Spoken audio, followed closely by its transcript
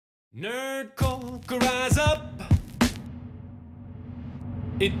Nerd Corker, rise up.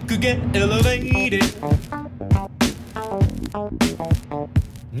 It could get elevated.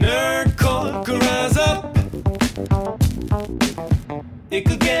 Nerd Corker, rise up. It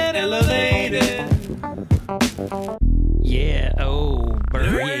could get elevated. Yeah, oh,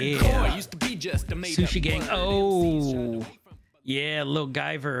 Nerd Core yeah. used to be just a made Sushi up Gang, word. oh. Yeah, Lil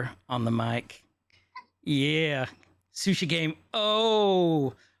Guyver on the mic. Yeah. Sushi Game,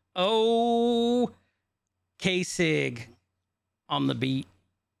 oh. K-Sig on the beat.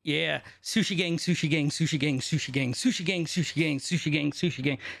 Yeah. Sushi Gang, Sushi Gang, Sushi Gang, Sushi Gang, Sushi Gang, Sushi Gang, Sushi Gang, Sushi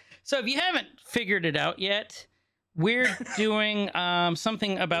Gang. So if you haven't figured it out yet, we're doing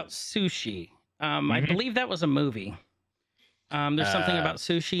something about sushi. I believe that was a movie. There's something about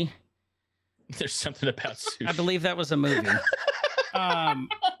sushi. There's something about sushi. I believe that was a movie.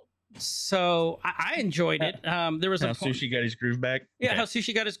 So I enjoyed it. There was How a point, sushi got his groove back. yeah, how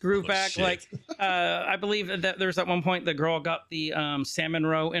sushi got his groove Oh, back. shit. Like, I believe that there's at one point the girl got the salmon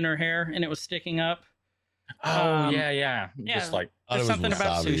roe in her hair and it was sticking up. Oh Um, yeah. yeah. Just like thought it There's was something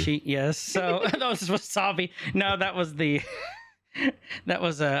about wasabi. sushi. Yes. So that was wasabi. No, that was the that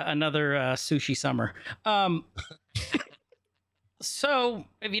was another sushi summer. So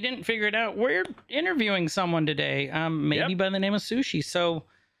if you didn't figure it out, we're interviewing someone today. Maybe Yep. by the name of Sushi. So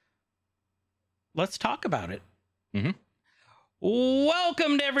let's talk about it. Mhm.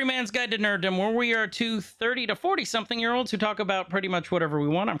 Welcome to Every Man's Guide to Nerddom, where we are two 30 to 40 something year olds who talk about pretty much whatever we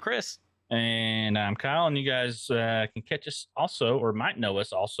want. I'm Chris. And I'm Kyle, and you guys can catch us also, or might know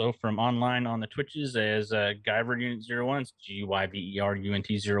us also, from online on the Twitches as Guyver Unit 01, it's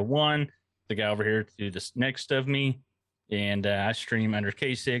GYVERUNT01. The guy over here to the next of me. And I stream under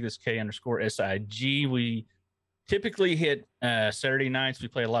KSIG, that's K_SIG. We typically hit Saturday nights. We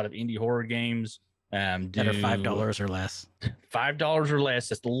play a lot of indie horror games. That are $5 or less. $5 or less.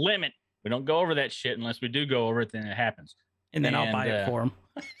 That's the limit. We don't go over that shit unless we do go over it, then it happens. And then I'll And, buy it for him.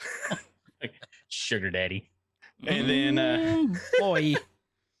 Like sugar daddy. And then boy.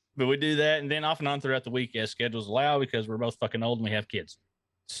 but we do that, and then off and on throughout the week as schedules allow, because we're both fucking old and we have kids.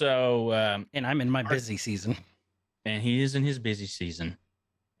 So And I'm in my busy season. and he is in his busy season.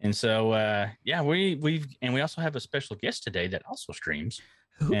 And so yeah, we also have a special guest today that also streams.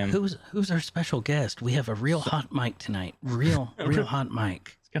 And- Who's our special guest? We have a real hot mic tonight. Real hot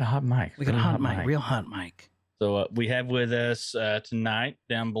mic. He's got a hot mic. We got a Really hot mic. Real hot mic. So we have with us tonight,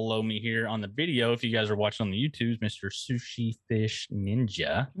 down below me here on the video, if you guys are watching on the YouTube, Mr. Sushi Fish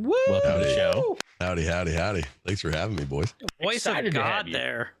Ninja. Woo! Welcome to the show. Howdy. Thanks for having me, boys. Voice Excited of to have God you.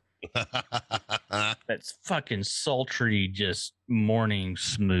 there. That's fucking sultry, just morning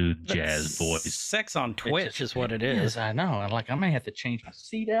smooth jazz voice. Sex on Twitch just- is what it Yes, is. I know. I'm like, I may have to change my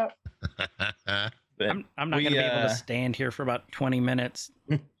seat out. But I'm not we, going to be able to stand here for about 20 minutes.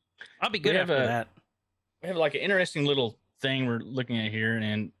 I'll be good have after a- that. we have like an interesting little thing we're looking at here,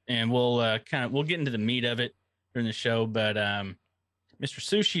 and we'll we'll get into the meat of it during the show. But Mr.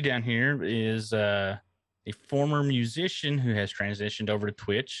 Sushi down here is a former musician who has transitioned over to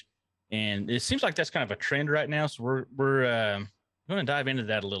Twitch, and it seems like that's kind of a trend right now. So we're going to dive into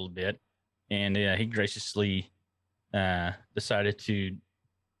that a little bit, and he graciously decided to.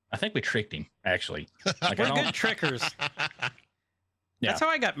 I think we tricked him, actually. Like, I We're don't- good trickers. Yeah. That's how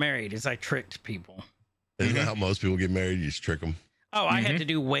I got married, is I tricked people. Isn't that how most people get married? You just trick them. Oh, I had to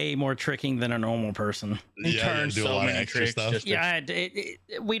do way more tricking than a normal person. He Yeah, you turned do a so lot of many extra tricks stuff. just to-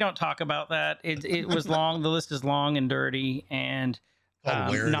 Yeah, we don't talk about that. It was long. The list is long and dirty and Called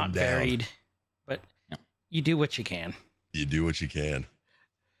wearing not them down. varied. But Yeah. you do what you can. You do what you can.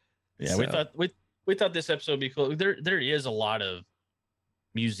 Yeah, we So- thought we thought this episode would be cool. There is a lot of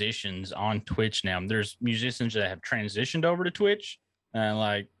musicians on Twitch now. There's musicians that have transitioned over to Twitch,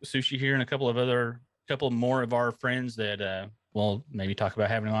 like Sushi here and a couple more of our friends that we'll maybe talk about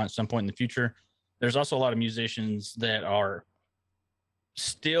having on at some point in the future. There's also a lot of musicians that are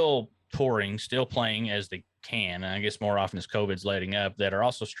still touring, still playing as they can, and I guess more often as COVID's letting up, that are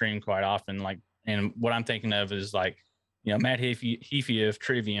also streaming quite often. Like, and what I'm thinking of is like, you know, Matt Heafy of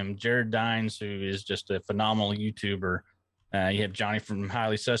Trivium, Jared Dines, who is just a phenomenal YouTuber. You have Johnny from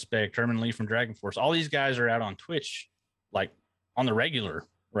Highly Suspect, Herman Lee from Dragon Force. All these guys are out on Twitch, like on the regular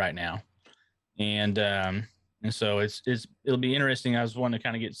right now, and so it'll be interesting. I was wanting to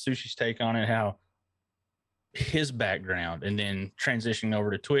kind of get Sushi's take on it, how his background, and then transitioning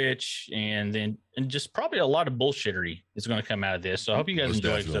over to Twitch, and just probably a lot of bullshittery is going to come out of this. So I hope you guys Most enjoy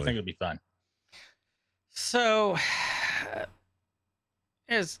it, because I definitely. think it'll be fun. So,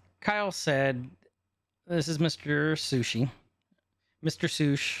 as Kyle said, this is Mr. Sushi. Mr.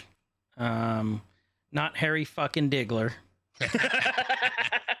 Sush. Not Harry fucking Diggler.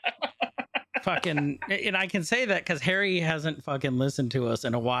 fucking, and I can say that because Harry hasn't fucking listened to us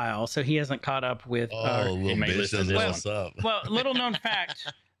in a while, so he hasn't caught up with. Oh, little may bitch listen doesn't to know this what's up. Well, little known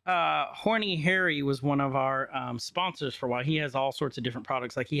fact, Horny Harry was one of our sponsors for a while. He has all sorts of different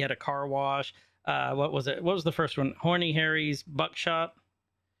products. Like he had a car wash. What was it? What was the first one? Horny Harry's Buckshot.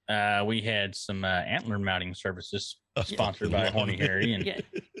 We had some antler mounting services sponsored by Horny Harry, and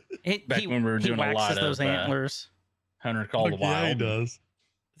Yeah, back when we were doing a lot waxes those of antlers. Hunter Call the Fuck yeah, he Wild. does.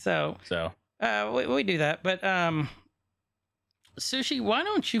 So So we do that. But Sushi, why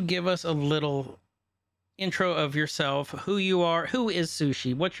don't you give us a little intro of yourself, who you are, who is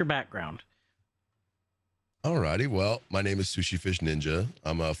Sushi, what's your background? Alrighty. Well, my name is Sushi Fish Ninja.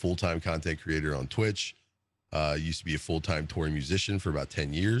 I'm a full-time content creator on Twitch. Used to be a full-time touring musician for about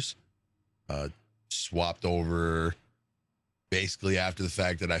 10 years. Swapped over basically after the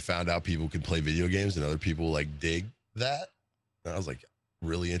fact that I found out people could play video games and other people like dig that. And I was like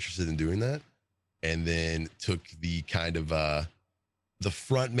really interested in doing that. And then took the kind of the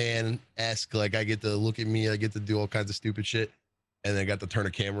front man-esque, like I get to look at me, I get to do all kinds of stupid shit. And then I got to turn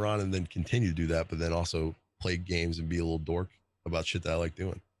a camera on and then continue to do that, but then also play games and be a little dork about shit that I like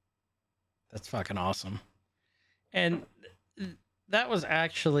doing. That's fucking awesome. And that was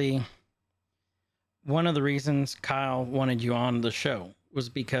actually one of the reasons Kyle wanted you on the show, was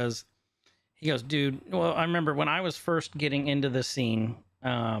because he goes, dude, well, I remember when I was first getting into the scene,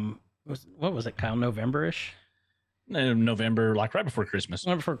 what was it, Kyle, November-ish? November, like right before Christmas.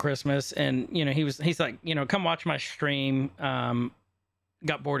 Right before Christmas. And, you know, he's like, you know, come watch my stream.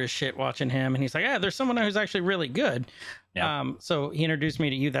 Got bored as shit watching him. And he's like, yeah, there's someone who's actually really good. Yeah. So he introduced me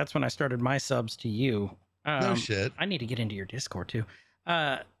to you. That's when I started my subs to you. No shit. I need to get into your Discord too.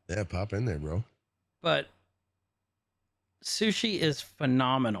 Yeah, pop in there, bro. But Sushi is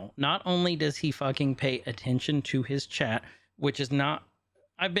phenomenal. Not only does he fucking pay attention to his chat, which is not,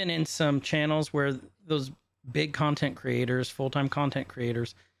 I've been in some channels where those big content creators, full-time content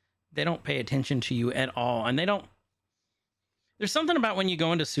creators, they don't pay attention to you at all. And they don't, there's something about when you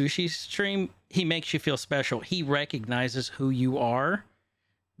go into Sushi's stream, he makes you feel special. He recognizes who you are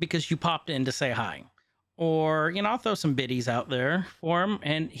because you popped in to say hi. Or, you know, I'll throw some biddies out there for him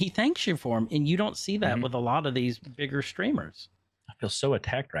and he thanks you for him. And you don't see that with a lot of these bigger streamers. I feel so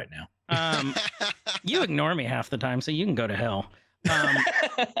attacked right now. You ignore me half the time, so you can go to hell.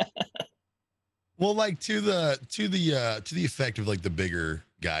 Well, like to the effect of like the bigger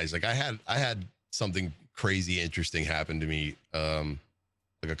guys, like I had something crazy interesting happen to me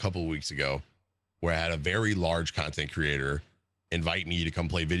like a couple of weeks ago, where I had a very large content creator invite me to come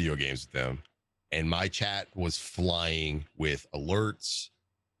play video games with them, and my chat was flying with alerts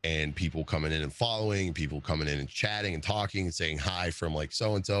and people coming in and following, people coming in and chatting and talking and saying hi from like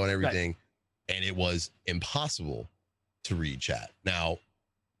so and so and everything, right. And it was impossible to read chat. Now,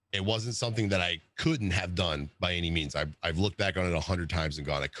 it wasn't something that I couldn't have done by any means. I've looked back on it 100 times and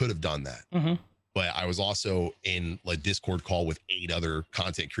gone, I could have done that. Mm-hmm. But I was also in like Discord call with 8 other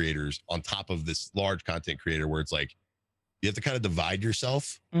content creators on top of this large content creator, where it's like, you have to kind of divide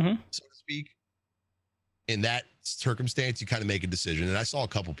yourself, so to speak. In that circumstance, you kind of make a decision. And I saw a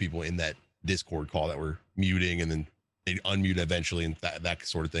couple people in that Discord call that were muting and then they unmute eventually and that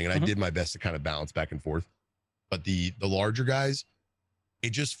sort of thing. And I did my best to kind of balance back and forth. But the larger guys,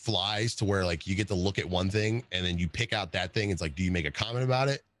 it just flies to where like you get to look at one thing and then you pick out that thing. It's like, do you make a comment about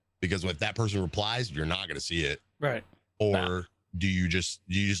it? Because if that person replies, you're not going to see it. Right. Or do you just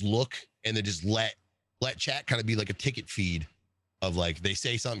look and then just let chat kind of be like a ticket feed of like, they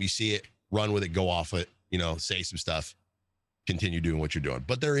say something, you see it, run with it, go off it, you know, say some stuff, continue doing what you're doing.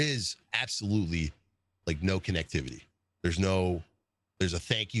 But there is absolutely like no connectivity. There's a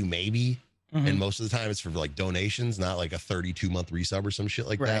thank you maybe. And most of the time it's for like donations, not like a 32-month resub or some shit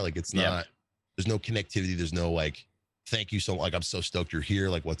like that. Like it's not, there's no connectivity. There's no like, thank you so much. Like, I'm so stoked you're here.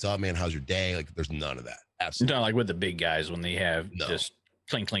 Like, what's up, man? How's your day? Like, there's none of that. Absolutely. Not like with the big guys when they have just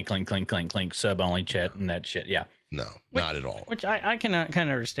clink, clink, clink, clink, clink, clink, sub only chat and that shit. Yeah. No, not at all. Which I can kind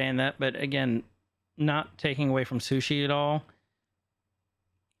of understand that. But again, not taking away from Sushi at all.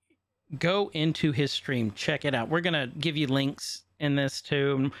 Go into his stream. Check it out. We're going to give you links in this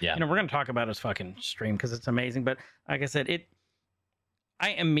too. Yeah. You know, we're going to talk about his fucking stream because it's amazing. But like I said, I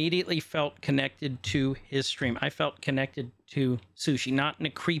immediately felt connected to his stream. I felt connected to Sushi, not in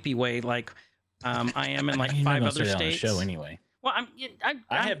a creepy way like I am in like 5 other states. On the show anyway. Well,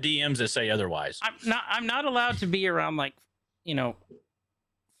 I have DMs that say otherwise. I'm not allowed to be around like, you know,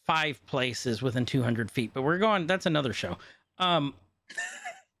 5 places within 200 feet. But we're going. That's another show.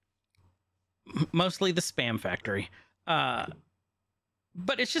 Mostly the Spam Factory.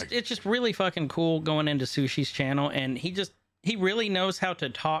 But it's just really fucking cool going into Sushi's channel, and he just he really knows how to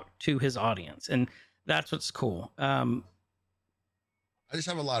talk to his audience, and that's what's cool. I just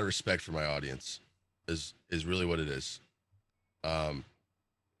have a lot of respect for my audience. Is really what it is.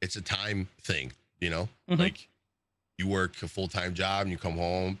 It's a time thing, you know. Mhm. Like you work a full-time job and you come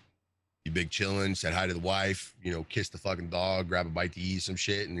home, you big chilling, said hi to the wife, you know, kiss the fucking dog, grab a bite to eat, some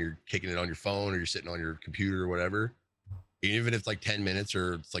shit, and you're kicking it on your phone or you're sitting on your computer or whatever. Even if it's like 10 minutes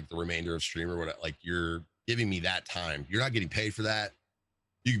or it's like the remainder of stream or whatever, like you're giving me that time. You're not getting paid for that.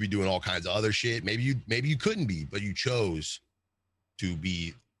 You could be doing all kinds of other shit. Maybe you couldn't be, but you chose to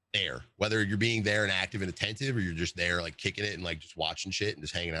be there. Whether you're being there and active and attentive, or you're just there like kicking it and like just watching shit and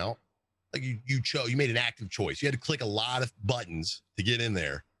just hanging out. Like you made an active choice. You had to click a lot of buttons to get in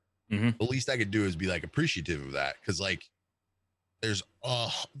there. Mhm. The least I could do is be like appreciative of that, because like there's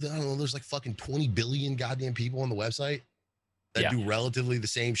I don't know, there's like fucking 20 billion goddamn people on the website that Yeah. do relatively the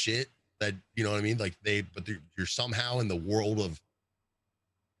same shit. That, you know what I mean? Like you're somehow in the world of,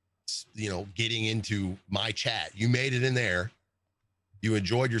 you know, getting into my chat. You made it in there. You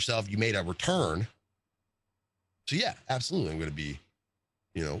enjoyed yourself. You made a return. So yeah, absolutely. I'm going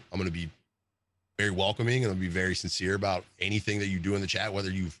to be very welcoming, and I'll be very sincere about anything that you do in the chat,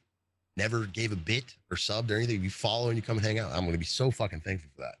 whether you've never gave a bit or subbed or anything. If you follow and you come and hang out, I'm going to be so fucking thankful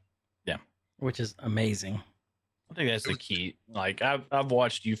for that. Which is amazing. I think that's the key. Like I've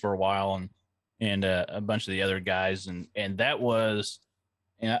watched you for a while, and a bunch of the other guys, and that was,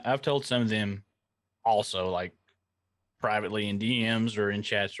 and I've told some of them also, like privately in DMs or in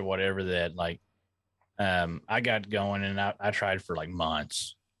chats or whatever, that like I got going and I tried for like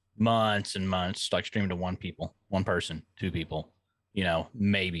months and months, like streaming to one person, two people, you know,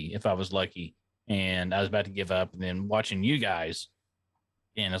 maybe if I was lucky, and I was about to give up, and then watching you guys,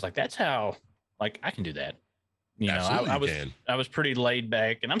 and I was like, that's how, like, I can do that. You know, Absolutely I was pretty laid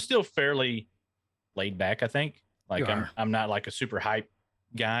back, and I'm still fairly laid back, I think. Like You are. I'm not like a super hype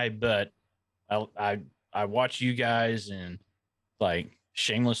guy, but I watch you guys and like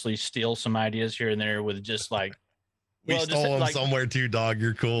shamelessly steal some ideas here and there with just like, We just, stole them like, somewhere too, dog.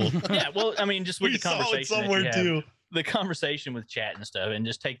 You're cool. yeah, well, I mean, just with We the saw it conversation that somewhere you have, too. the conversation with chat and stuff, and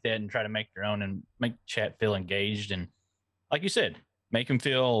just take that and try to make your own and make chat feel engaged, and like you said, make them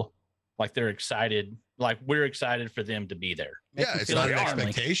feel like they're excited, like we're excited for them to be there. Make Yeah, them it's feel not an like family.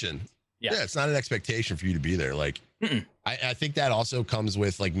 expectation. Yeah. Yeah, it's not an expectation for you to be there. Like, Mm-mm. I think that also comes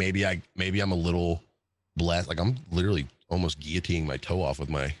with like maybe I'm a little blessed. Like I'm literally almost guillotining my toe off with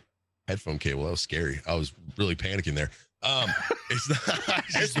my headphone cable. That was scary. I was really panicking there. It's not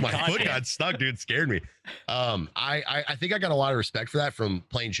just some my foot content. got stuck, dude. It scared me. I think I got a lot of respect for that from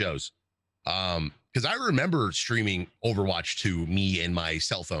playing shows. Because I remember streaming Overwatch to me and my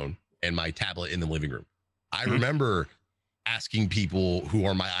cell phone and my tablet in the living room. I Mhm. remember asking people who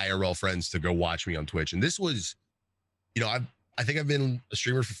are my IRL friends to go watch me on Twitch. And this was, you know, I think I've been a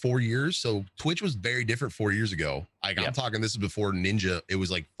streamer for 4 years. So Twitch was very different 4 years ago. Like Yeah. I'm talking, this is before Ninja. It was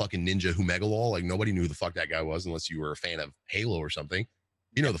like fucking Ninja Humegalol. Like nobody knew who the fuck that guy was unless you were a fan of Halo or something.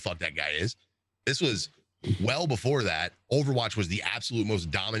 You know who the fuck that guy is. This was well before that. Overwatch was the absolute most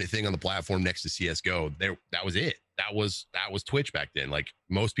dominant thing on the platform next to CSGO. That was it. That was Twitch back then. Like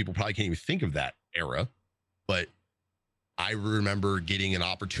most people probably can't even think of that era. But I remember getting an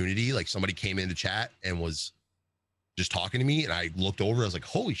opportunity, like somebody came into chat and was just talking to me, and I looked over, I was like,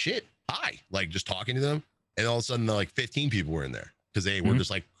 holy shit, hi, like just talking to them. And all of a sudden like 15 people were in there because they were Mhm. just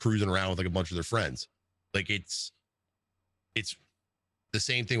like cruising around with like a bunch of their friends. Like it's the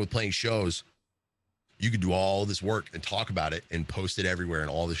same thing with playing shows. You could do all this work and talk about it and post it everywhere and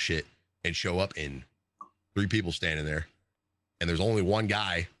all this shit and show up in 3 people standing there, and there's only one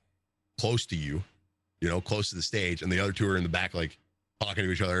guy close to you, you know, close to the stage, and the other 2 are in the back like talking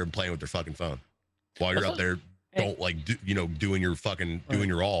to each other and playing with their fucking phone while you're up there don't like doing your fucking doing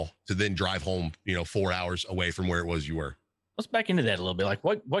your all to then drive home, you know, 4 hours away from where it was you were. Let's back into that a little bit. Like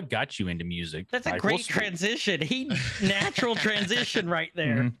what got you into music? That's a Like, great what's- transition. He natural transition right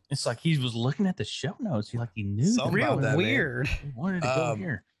there. Mhm. It's like he was looking at the show notes. He knew Something Real about that, man. weird. he wanted to go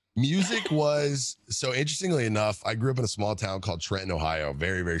here. Music was so interestingly enough, I grew up in a small town called Trenton, Ohio.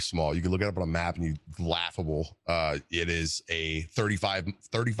 Very, very small. You can look it up on a map and you laughable. It is a 35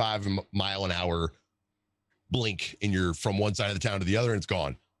 mile an hour blink and you're from one side of the town to the other and it's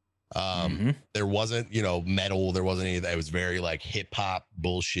gone. Mhm. There wasn't, you know, metal, there wasn't any of that. It was very like hip hop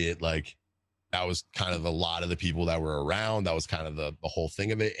bullshit. Like that was kind of a lot of the people that were around. That was kind of the whole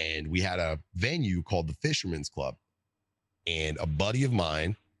thing of it. And we had a venue called the Fisherman's Club. And a buddy of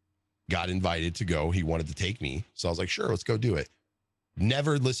mine got invited to go. He wanted to take me. So I was like, sure, let's go do it.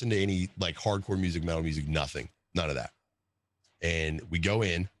 Never listened to any like hardcore music, metal music, nothing, none of that. And we go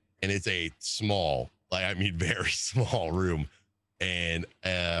in and it's a small, Like, I mean, very small room. And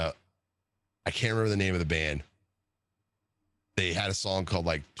I can't remember the name of the band. They had a song called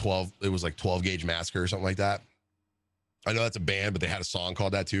like 12. It was like 12 Gauge Massacre or something like that. I know that's a band, but they had a song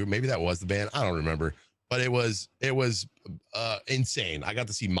called that too. Maybe that was the band. I don't remember. But it was insane. I got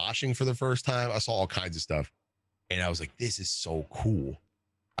to see moshing for the first time. I saw all kinds of stuff. And I was like, this is so cool.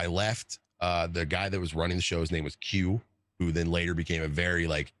 I left. The guy that was running the show, his name was Q, who then later became a very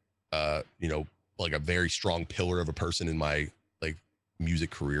like a very strong pillar of a person in my like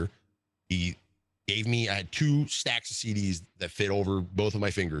music career. He gave me, I had 2 stacks of CDs that fit over both of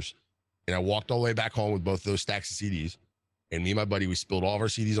my fingers. And I walked all the way back home with both those stacks of CDs. And me and my buddy, we spilled all of our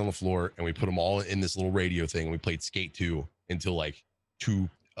CDs on the floor and we put them all in this little radio thing. And we played Skate 2 until like 2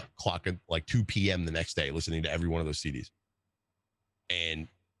 p.m. the next day, listening to every one of those CDs. And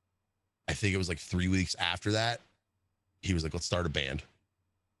I think it was like 3 weeks after that, he was like, let's start a band.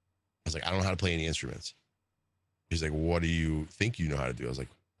 I was like, I don't know how to play any instruments. He's like, what do you think you know how to do? I was like,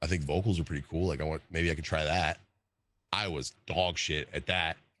 I think vocals are pretty cool. Like, maybe I could try that. I was dog shit at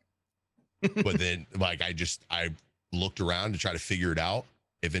that. But then like, I looked around to try to figure it out.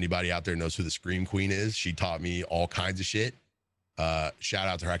 If anybody out there knows who the Scream Queen is, she taught me all kinds of shit. Shout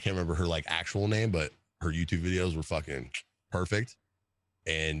out to her. I can't remember her like actual name, but her YouTube videos were fucking perfect.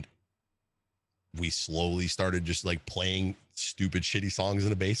 And we slowly started just like playing stupid shitty songs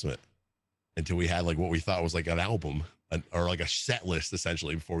in the basement until we had like what we thought was like an album or like a set list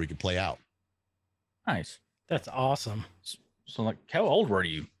essentially before we could play out. Nice. That's awesome. So like, how old were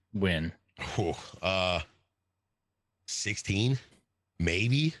you when? 16,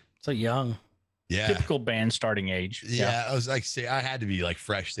 maybe. So young. Yeah. Typical band starting age. Yeah. I was like, I had to be like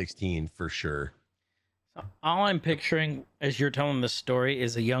fresh 16 for sure. All I'm picturing as you're telling this story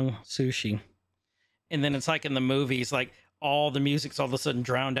is a young Sushi. And then it's like in the movies, like all the music's all of a sudden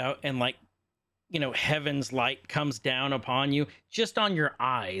drowned out and like, you know, heaven's light comes down upon you just on your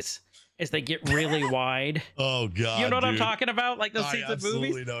eyes as they get really wide. Oh God. You know what I'm dude. talking about? Like those scenes in movies? I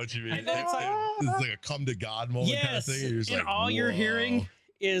absolutely know what you mean. And then It's like a come to God moment kind of Yes. thing. You're just And like, all you're whoa. hearing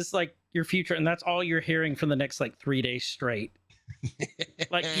is like your future. And that's all you're hearing for the next like 3 days straight.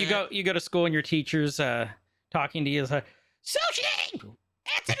 Like you go to school and your teacher's talking to you. It's like, Sushi!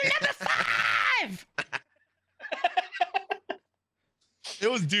 That's number 5!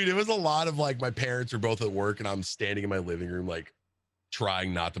 It was a lot of like, my parents are both at work and I'm standing in my living room, like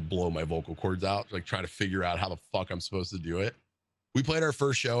trying not to blow my vocal cords out, like trying to figure out how the fuck I'm supposed to do it. We played our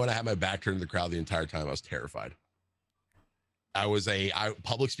first show and I had my back turned to the crowd the entire time. I was terrified.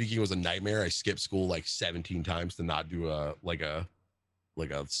 Public speaking was a nightmare. I skipped school like 17 times to not do a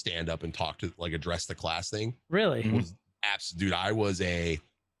stand up and talk to like address the class thing. Really? Dude, I was a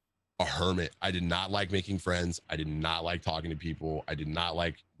hermit. I did not like making friends. I did not like talking to people. I did not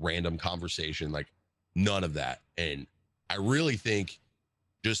like random conversation, like none of that. And I really think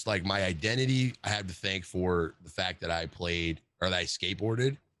just like my identity, I have to thank for the fact that I played or that I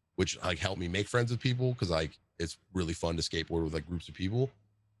skateboarded, which like helped me make friends with people. Cause like, it's really fun to skateboard with like groups of people.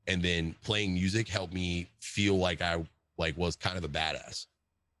 And then playing music helped me feel like I like was kind of a badass.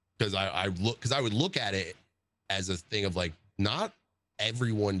 Cause I would look at it as a thing of like, not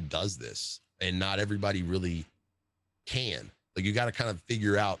everyone does this and not everybody really can. Like you got to kind of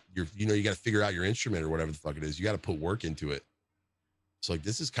figure out you got to figure out your instrument or whatever the fuck it is. You got to put work into it. So like,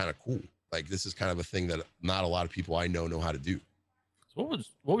 this is kind of cool. Like this is kind of a thing that not a lot of people I know how to do. So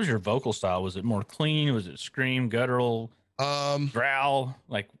what was your vocal style? Was it more clean? Was it scream, guttural, growl?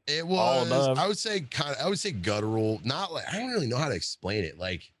 Like it all was, above? I would say guttural. Not like, I don't really know how to explain it.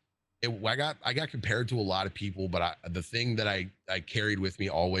 Like I got compared to a lot of people, but the thing that I carried with me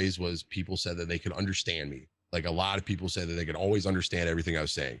always was people said that they could understand me. Like a lot of people said that they could always understand everything I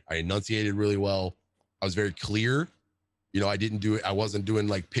was saying. I enunciated really well. I was very clear. You know, I wasn't doing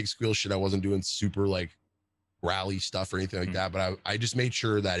like pig squeal shit. I wasn't doing super like growly stuff or anything like that. But I just made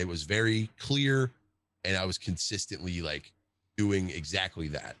sure that it was very clear and I was consistently like doing exactly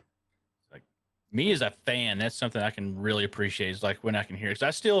that. Like me as a fan, that's something I can really appreciate is like when I can hear it. 'Cause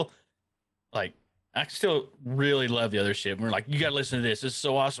I still really love the other shit. We're like, you got to listen to this. This is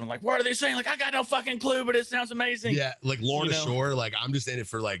so awesome. Like, what are they saying? Like, I got no fucking clue, but it sounds amazing. Yeah. Like Lorna You know? Shore, like I'm just in it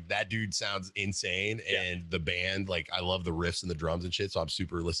for like, that dude sounds insane. Yeah. And the band, like I love the riffs and the drums and shit. So I'm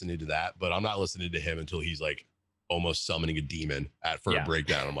super listening to that, but I'm not listening to him until he's like almost summoning a demon for a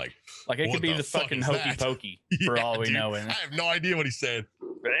breakdown. I'm like it what could be the the fuck fucking is hokey that? pokey for Yeah, all we dude. know. I And have no idea what he said.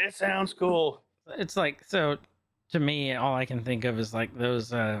 but it sounds cool. It's like, so to me, all I can think of is like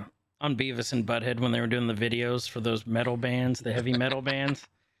those on Beavis and Butthead when they were doing the videos for those metal bands, the heavy metal bands.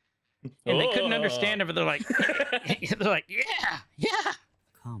 And they couldn't understand it, but they're like, yeah.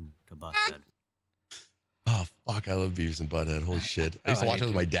 Come to Butthead. Fuck, I love Beavis and Butthead. Holy shit. I used to Oh, I watch do it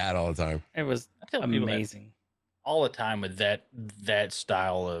with my dad all the time. It was I tell people that amazing. all the time with that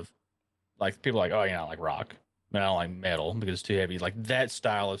style of, like, people are like, oh, you know, like rock. I don't like metal because it's too heavy. Like that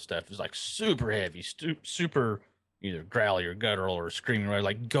style of stuff is like super heavy, super either growly or guttural or screaming. Right?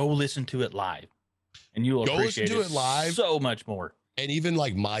 Like go listen to it live, and you will Go listen appreciate to it live. so much more. And even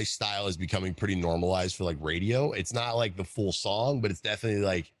like my style is becoming pretty normalized for like radio. It's not like the full song, but it's definitely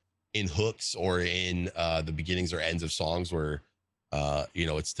like in hooks or in the beginnings or ends of songs where you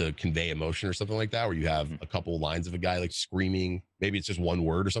know, it's to convey emotion or something like that, where you have a couple lines of a guy like screaming. Maybe it's just one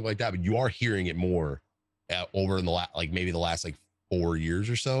word or something like that, but you are hearing it more over in the like maybe the last like 4 years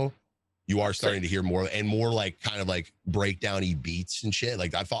or so. You are starting to hear more and more like kind of like breakdown-y beats and shit.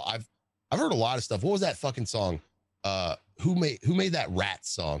 Like I've heard a lot of stuff. What was that fucking song? Who made that Rat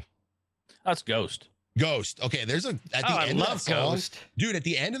song? That's Ghost. Ghost. Okay, there's a at the I end of love that song, Ghost. dude. At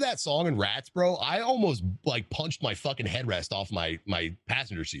the end of that song in Rats, bro, I almost like punched my fucking headrest off my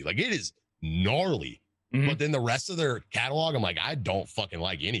passenger seat. Like it is gnarly. Mhm. But then the rest of their catalog, I'm like, I don't fucking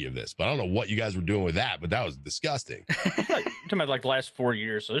like any of this. But I don't know what you guys were doing with that, but that was disgusting. Like, you're talking about like the last 4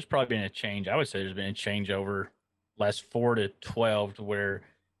 years, so there's probably been a change. I would say there's been a change over last 4 to 12 to where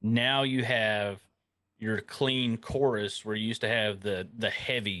now you have your clean chorus where you used to have the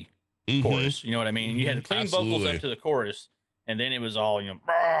heavy Mhm. chorus. You know what I mean? You had the clean vocals Absolutely. up to the chorus, and then it was all, you know,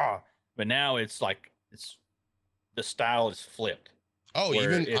 "Rah!" But now it's like it's the style is flipped. Oh, where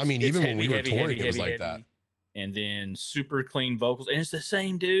even it's- I mean, it's even when we heavy, were heavy, touring, heavy, it was heavy, like that. heavy, and then super clean vocals, and it's the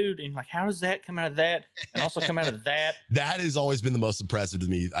same dude. And like, how does that come out of that, and also come out of that? That has always been the most impressive to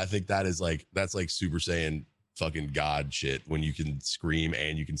me. I think that's like Super Saiyan fucking God shit when you can scream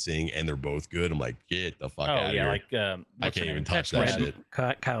and you can sing and they're both good. I'm like, get the fuck Oh out of yeah, here. like I what's her can't even name? touch That's that red.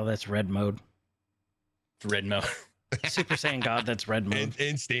 shit. Kyle, that's red mode. Red Mo. Super Saiyan God, that's red mode.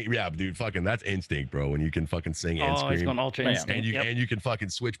 Instinct, yeah, dude, fucking that's instinct, bro. When you can fucking sing and Oh, he's scream going ultra Yeah. instinct. and you Yep. and you can fucking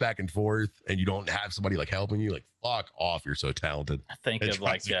switch back and forth and you don't have somebody like helping you, like fuck off, you're so talented. I think It of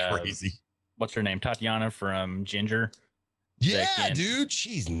like drives me crazy. what's her name? Tatiana from Ginger. Yeah, can- dude,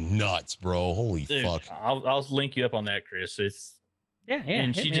 she's nuts, bro. Holy Dude, fuck. I'll link you up on that, Chris. It's Yeah, yeah.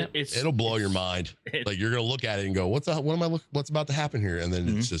 and hit she me just up. it's It'll blow your it's- mind. it's- Like you're gonna look at it and go, what's about to happen here? And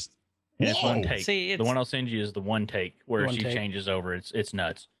then it's just and it's one whoa. take. See, The one I'll send you is the one take where One she take. changes over. It's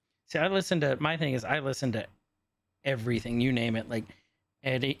nuts. See, my thing is I listen to everything, you name it, like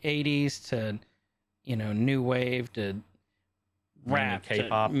 80s to, you know, new wave to Mainly rap,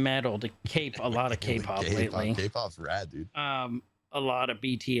 K-pop. to metal to a lot of K-pop lately. K-pop's rad, dude. A lot of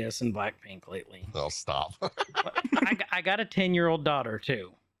BTS and Blackpink lately. Oh, stop. I got a 10-year-old daughter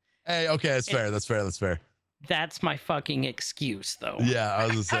too. Hey, okay, that's fair. That's fair. That's fair. That's my fucking excuse, though. Yeah, I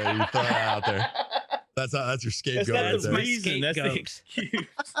was gonna say you throw that out there. That's your scapegoat right that's there. my reason. That's the scapegoat. excuse.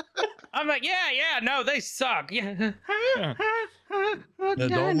 I'm like, yeah, no, they suck. Yeah. Yeah. Yeah,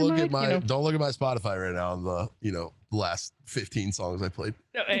 don't look at my You know. don't look at my Spotify right now on the last 15 songs I played.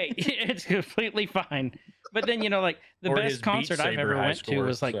 No, hey, it's completely fine. But then, you know, like the Or his best Beat concert I've Saber ever high went to score,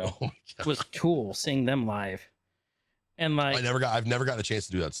 was like so. Oh my God. was Tool, seeing them live. And like, I've never gotten a chance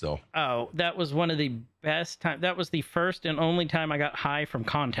to do that still. oh, that was one of the best time. That was the first and only time I got high from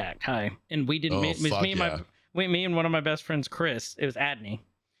Contact High. And we didn't. Oh, it was fuck me and yeah. me and one of my best friends, Chris. It was Adney.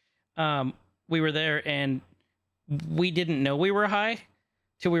 We were there and we didn't know we were high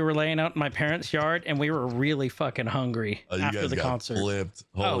till we were laying out in my parents' yard, and we were really fucking hungry Oh, you after guys the got concert. flipped.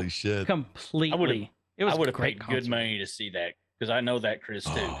 Holy shit. Completely. It was I would a have great paid concert. good money to see that because I know that Chris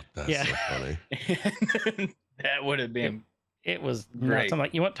too. Oh, that's Yeah. so funny. That would have been It was nuts. Great. I'm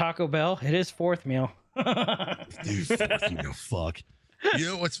like, you want Taco Bell? It is fourth meal. Dude, fucking no fuck. You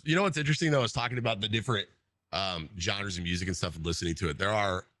know what's interesting though? I was talking about the different genres of music and stuff and listening to it.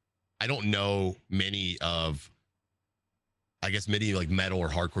 I don't know many like metal or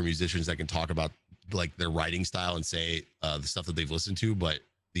hardcore musicians that can talk about like their writing style and say the stuff that they've listened to, but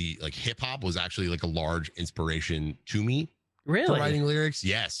the like hip hop was actually like a large inspiration to me for Really? writing lyrics.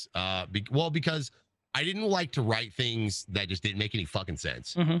 Yes. Because I didn't like to write things that just didn't make any fucking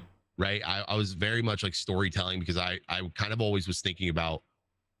sense. Mhm. Right. I was very much like storytelling because I kind of always was thinking about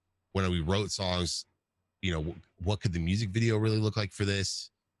when we wrote songs, you know, what could the music video really look like for this?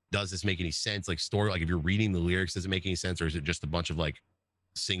 Does this make any sense? Like story, like if you're reading the lyrics, does it make any sense? Or is it just a bunch of like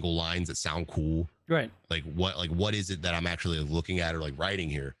single lines that sound cool? Right. Like what is it that I'm actually looking at or like writing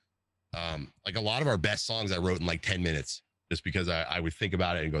here? Like a lot of our best songs I wrote in like 10 minutes just because I would think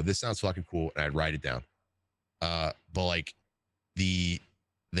about it and go, this sounds fucking cool. And I'd write it down. But like the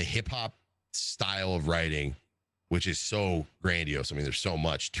hip hop style of writing, which is so grandiose. I mean, there's so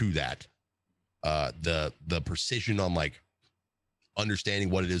much to that. The precision on like understanding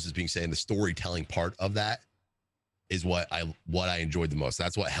what it is that's being said and the storytelling part of that is what I enjoyed the most.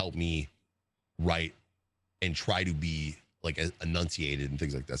 That's what helped me write and try to be like enunciated and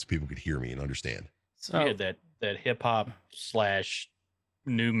things like that, so people could hear me and understand. So You had that hip hop /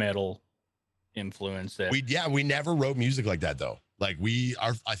 new metal influence that We never wrote music like that though. Like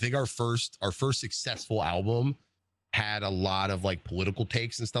I think our first successful album had a lot of like political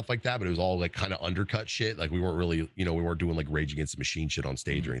takes and stuff like that, but it was all like kind of undercut shit. Like we weren't really, we weren't doing like Rage Against the Machine shit on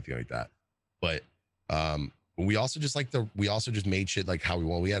stage or anything like that. But we also just made shit like how we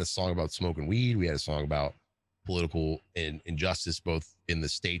want. We had a song about smoking weed. We had a song about political injustice both in the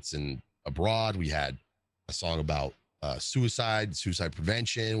States and abroad. We had a song about suicide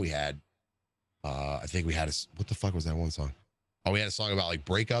prevention. We had I think we had what the fuck was that one song? Oh, we had a song about like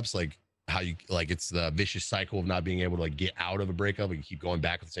breakups, like how you like it's the vicious cycle of not being able to like get out of a breakup and you keep going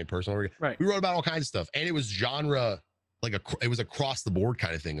back with the same person over again. Right. We wrote about all kinds of stuff, and it was genre like it was across the board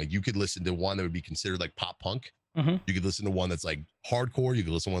kind of thing. Like you could listen to one that would be considered like pop punk. Mhm. You could listen to one that's like hardcore. You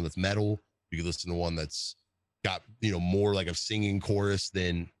could listen to one that's metal. You could listen to one that's got more like a singing chorus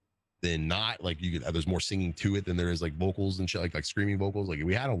than not. Like you could there's more singing to it than there is like vocals and shit, like screaming vocals. Like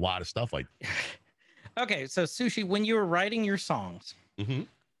we had a lot of stuff like. Okay, so Sushi, when you were writing your songs, Mhm.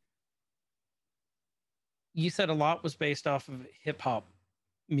 you said a lot was based off of hip hop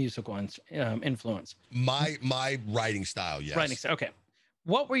musical influence. My writing style, yes. Writing style. Okay,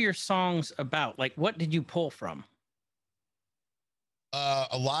 what were your songs about? Like, what did you pull from?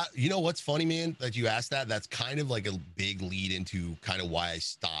 A lot. You know what's funny, man, that you asked that? That's kind of like a big lead into kind of why I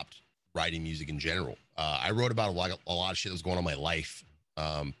stopped writing music in general. I wrote about a lot of shit that was going on in my life.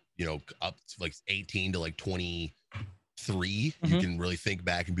 Up to like 18 to like 23, you can really think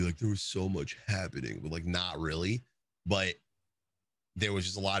back and be like, there was so much happening, but like not really. But there was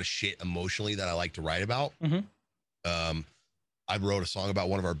just a lot of shit emotionally that I like to write about. I wrote a song about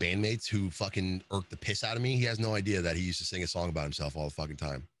one of our bandmates who fucking irked the piss out of me. He has no idea that he used to sing a song about himself all the fucking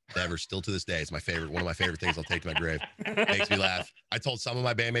time. Never, still to this day. It's my favorite, one of my favorite things I'll take to my grave. Makes me laugh. I told some of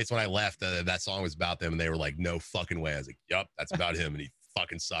my bandmates when I left that song was about them, and they were like, no fucking way. I was like, yup, that's about him, and he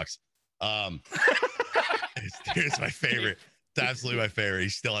fucking sucks. It's my favorite. It's absolutely my favorite. He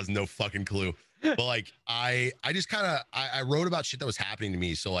still has no fucking clue. But like I just kind of I wrote about shit that was happening to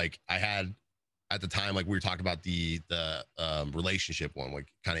me. So like I had at the time, like we were talking about the relationship one, like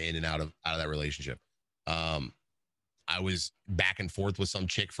kind of in and out of that relationship. I was back and forth with some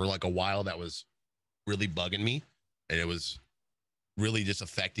chick for like a while that was really bugging me, and it was really just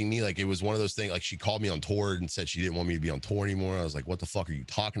affecting me. Like it was one of those things, like she called me on tour and said she didn't want me to be on tour anymore. I was like, what the fuck are you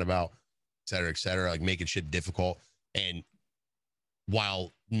talking about? Et cetera, like making shit difficult. And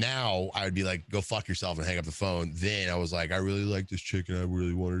while now I would be like, go fuck yourself and hang up the phone, then I was like, I really like this chick and I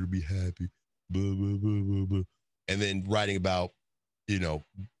really want her to be happy. Blah, blah, blah, blah, blah. And then writing about,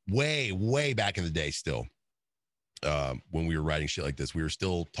 way back in the day still, when we were writing shit like this, we were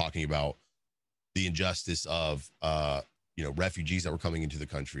still talking about the injustice of refugees that were coming into the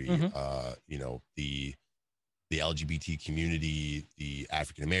country, the LGBT community, the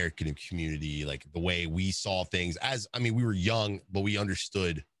African American community, like the way we saw things we were young, but we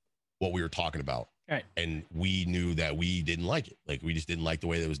understood what we were talking about. Right. And we knew that we didn't like it. Like we just didn't like the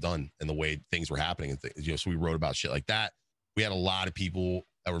way that it was done and the way things were happening and things, so we wrote about shit like that. We had a lot of people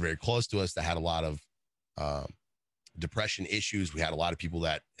that were very close to us that had a lot of depression issues. We had a lot of people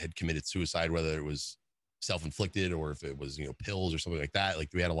that had committed suicide, whether it was self-inflicted or if it was, pills or something like that. Like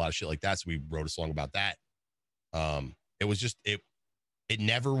we had a lot of shit like that. So we wrote a song about that. It was just, it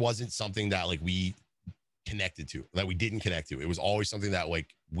never wasn't something that like we connected to, that we didn't connect to. It was always something that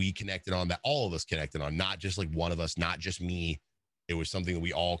like we connected on, that all of us connected on, not just like one of us, not just me. It was something that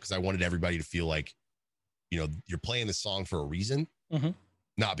we all, because I wanted everybody to feel like, you're playing this song for a reason,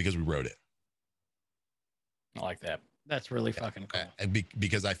 not because we wrote it. I like that. That's really fucking cool.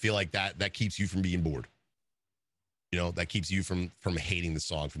 Because I feel like that keeps you from being bored. That keeps you from hating the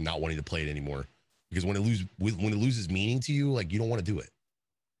song, from not wanting to play it anymore. Because when it loses meaning to you, like you don't want to do it.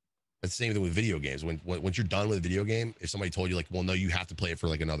 That's the same thing with video games. Once you're done with a video game, if somebody told you like, well, no, you have to play it for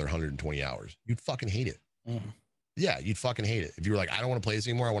like another 120 hours, you'd fucking hate it. Yeah, you'd fucking hate it. If you were like, I don't want to play this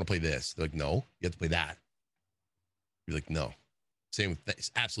anymore, I want to play this. They're like, no, you have to play that. You're like, no.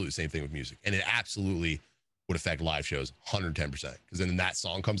 It's absolutely the same thing with music. And it absolutely would affect live shows 110%. Because then that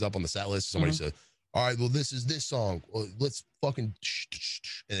song comes up on the set list. Somebody says, all right, well, this is this song. Well, let's fucking,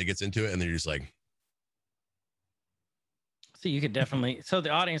 and it gets into it. And then you're just like. So you could definitely, so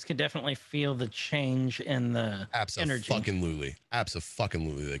the audience could definitely feel the change in the energy.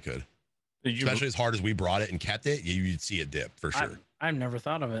 Absolutely they could. Especially as hard as we brought it and kept it, you'd see it dip for sure. I've never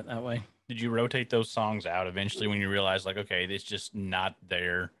thought of it that way. Did you rotate those songs out eventually when you realized like, okay, it's just not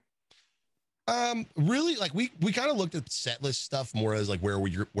there? Really, like we kind of looked at set list stuff more as like where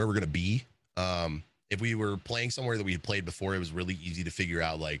we're gonna be. If we were playing somewhere that we had played before, it was really easy to figure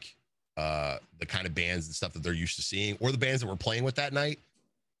out like the kind of bands and stuff that they're used to seeing, or the bands that we're playing with that night.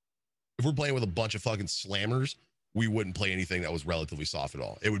 If we're playing with a bunch of fucking slammers, we wouldn't play anything that was relatively soft at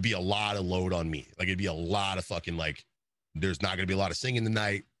all. It would be a lot of load on me. Like it'd be a lot of fucking like, there's not gonna be a lot of singing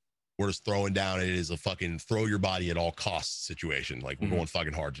tonight. We're just throwing down. It is a fucking throw your body at all costs situation. Like we're going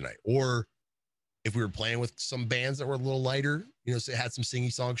fucking hard tonight. Or if we were playing with some bands that were a little lighter, you know, so it had some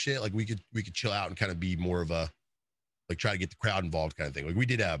singy song shit, like we could chill out and kind of be more of a, like try to get the crowd involved kind of thing. Like we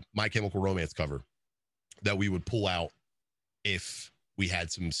did a My Chemical Romance cover that we would pull out if we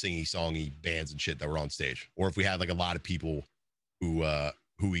had some singy songy bands and shit that were on stage, or if we had like a lot of people who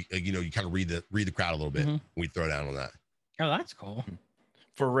we, you know, you kind of read the crowd a little bit. We throw down on that. Oh, that's cool.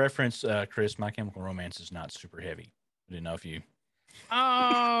 For reference, Chris, My Chemical Romance is not super heavy. I didn't know if you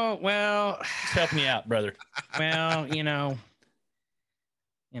Oh, well, just help me out, brother. well, you know,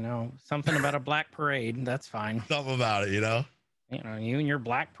 something about a black parade. That's fine. Something about it, you know? You know, you and your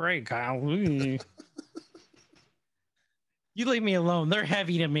black parade, Kyle. Ooh. You leave me alone. They're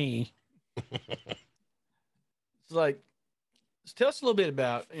heavy to me. It's like, tell us a little bit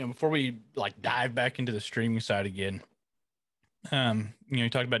about, you know, before we like dive back into the streaming side again. You know, you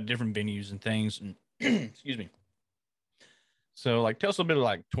talked about different venues and things, and excuse me. So, like, tell us a little bit of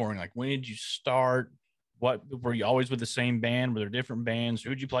like touring. Like, when did you start? What were you always with the same band? Were there different bands?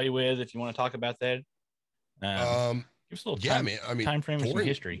 Who'd you play with? If you want to talk about that, give us a little time, man. I mean, time frame and some touring-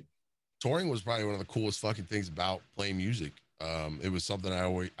 history. Touring was probably one of the coolest fucking things about playing music. It was something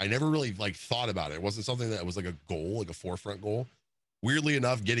I never really like thought about it. It wasn't something that was like a goal, like a forefront goal. Weirdly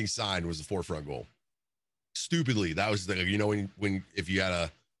enough, getting signed was the forefront goal. Stupidly, that was the, you know, when if you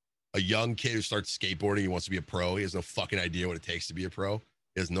had a young kid who starts skateboarding, he wants to be a pro. He has no fucking idea what it takes to be a pro.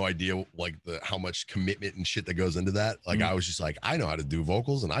 He has no idea like how much commitment and shit that goes into that. Like I was just like, I know how to do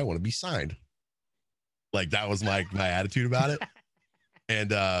vocals and I want to be signed. Like that was my attitude about it.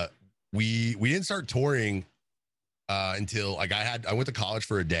 And we didn't start touring until like I went to college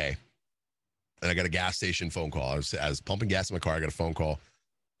for a day, and I got a gas station phone call. I was pumping gas in my car. I got a phone call,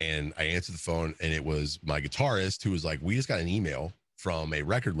 and I answered the phone, and it was my guitarist who was like, "We just got an email from a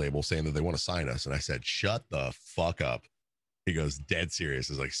record label saying that they want to sign us." And I said, "Shut the fuck up." He goes, dead serious.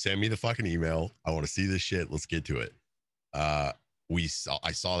 He's like, "Send me the fucking email. I want to see this shit. Let's get to it." I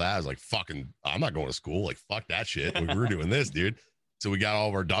saw that. I was like, "Fucking, I'm not going to school. Like, fuck that shit. Like, we're doing this, dude." So we got all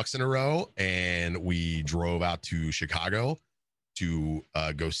of our ducks in a row, and we drove out to Chicago to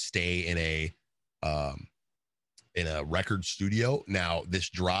go stay in a record studio. Now, this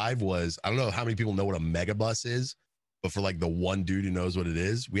drive was, I don't know how many people know what a megabus is, but for like the one dude who knows what it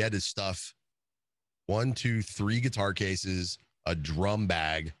is, we had to stuff 1, 2, 3 guitar cases, a drum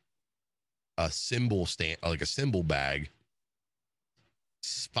bag, a cymbal stand, like a cymbal bag,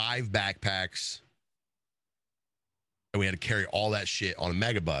 5 backpacks, and we had to carry all that shit on a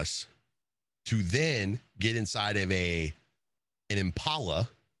megabus to then get inside of an Impala,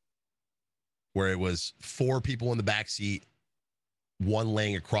 where it was 4 people in the back seat, 1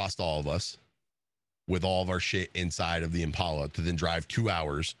 laying across all of us with all of our shit inside of the Impala, to then drive 2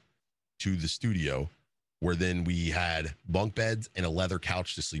 hours to the studio, where then we had bunk beds and a leather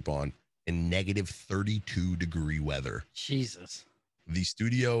couch to sleep on in negative 32 degree weather. Jesus. The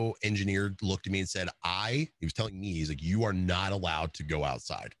studio engineer looked at me and said, he was telling me, he's like, "You are not allowed to go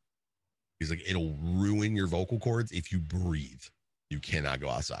outside." He's like, "It'll ruin your vocal cords if you breathe. You cannot go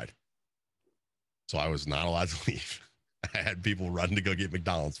outside." So I was not allowed to leave. I had people running to go get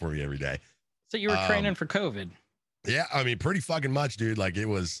McDonald's for me every day. So you were training for COVID. Yeah, I mean, pretty fucking much, dude. Like I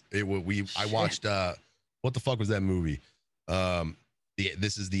watched what the fuck was that movie?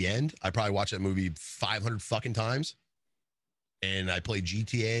 This Is the End. I probably watched that movie 500 fucking times. And I played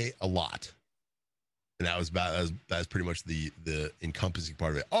GTA a lot. And that was pretty much the encompassing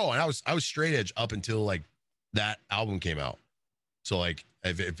part of it. Oh, and I was straight edge up until like that album came out. So like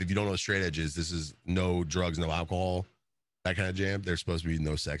if you don't know what straight edge is, this is no drugs, no alcohol, that kind of jam. There's supposed to be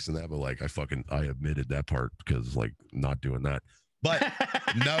no sex in that, but like I admitted that part because like not doing that. But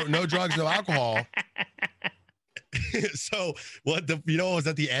no drugs, no alcohol. So what was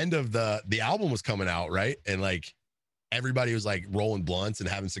at the end of the album was coming out, right? And like everybody was like rolling blunts and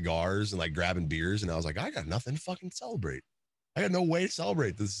having cigars and like grabbing beers, and I was like, I got nothing to fucking celebrate. I got no way to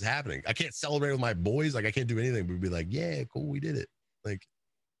celebrate this is happening. I can't celebrate with my boys. Like I can't do anything but be like, yeah, cool, we did it. Like,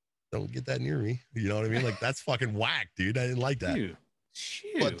 don't get that near me. You know what I mean? Like that's fucking whack, dude. I didn't like that.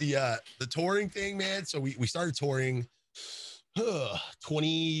 Shoot. But the touring thing, man. So we started touring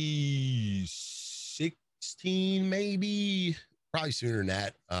 2016, maybe, probably sooner than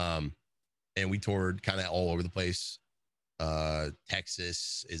that. and we toured kind of all over the place.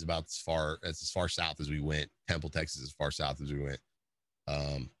 Texas is about as far south as we went. Temple, Texas, as far south as we went.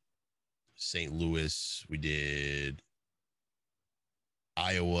 St. Louis, we did.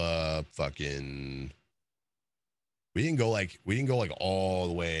 Iowa, fucking. We didn't go like all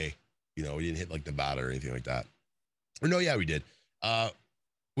the way. You know, we didn't hit like Nevada or anything like that. Or no, yeah, we did.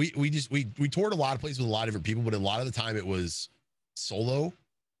 We toured a lot of places with a lot of different people, but a lot of the time it was solo,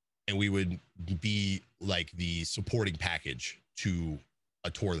 and we would be like the supporting package to a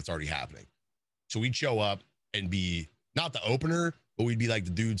tour that's already happening. So we'd show up and be not the opener, but we'd be like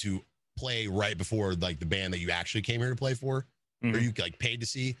the dudes who play right before like the band that you actually came here to play for, or you like paid to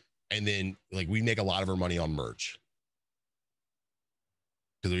see, and then like we make a lot of our money on merch.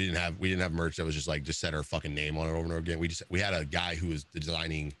 Because we didn't have merch that was just set our fucking name on it over and over again. We had a guy who was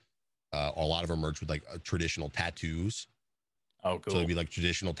designing a lot of our merch with like traditional tattoos. Oh, cool. So it'd be like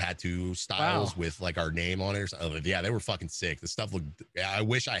traditional tattoo styles with like our name on it or something. Yeah, they were fucking sick. The stuff looked. I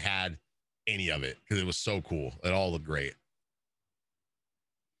wish I had any of it because it was so cool. It all looked great.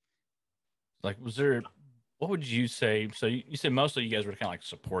 Like, what would you say? So you said mostly you guys were kind of like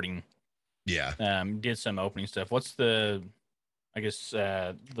supporting. Yeah. Did some opening stuff. What's the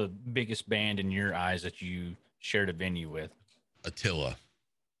biggest band in your eyes that you shared a venue with? Attila.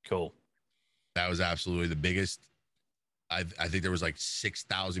 Cool. That was absolutely the biggest. I think there was like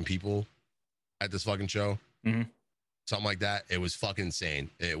 6,000 people at this fucking show. Mm-hmm. Something like that. It was fucking insane.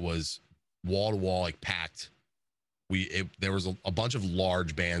 It was wall to wall, like packed. There was a bunch of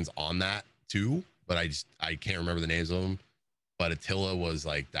large bands on that too, but I can't remember the names of them. But Attila was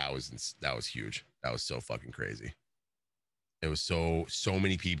like, that was huge. That was so fucking crazy. It was so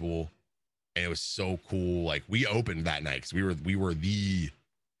many people, and it was so cool. Like we opened that night because we were the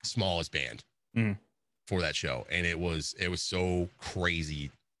smallest band for that show, and it was so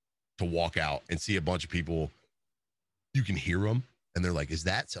crazy to walk out and see a bunch of people. You can hear them, and they're like, "Is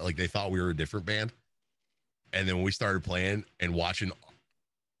that so?" Like they thought we were a different band, and then when we started playing and watching,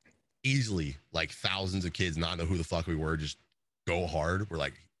 easily like thousands of kids not know who the fuck we were, just go hard. We're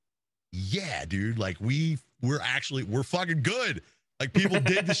like, yeah, dude, like we're fucking good. Like people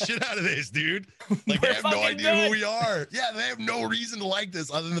dig the shit out of this, dude. Like they have no idea who we are. Yeah, they have no reason to like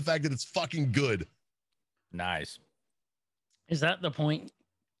this other than the fact that it's fucking good. Nice. Is that the point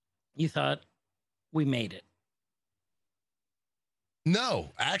you thought we made it? No,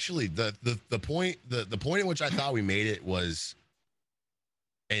 actually, the point in which I thought we made it was,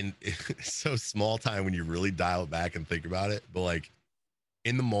 and it's so small time when you really dial it back and think about it, but like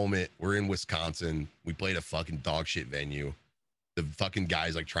in the moment, we're in Wisconsin. We played a fucking dog shit venue. The fucking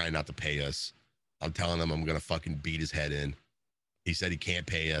guy's like trying not to pay us. I'm telling him I'm going to fucking beat his head in. He said he can't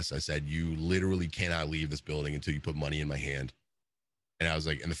pay us. I said, you literally cannot leave this building until you put money in my hand. And I was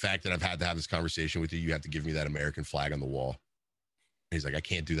like, and the fact that I've had to have this conversation with you, you have to give me that American flag on the wall. And he's like, I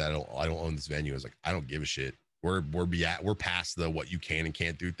can't do that. I don't own this venue. I was like, I don't give a shit. We're past the what you can and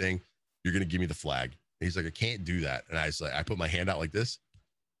can't do thing. You're going to give me the flag. And he's like, I can't do that. And I was like, I put my hand out like this.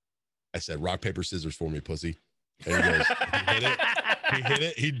 I said, rock, paper, scissors for me, pussy. And he goes, he hit it. He hit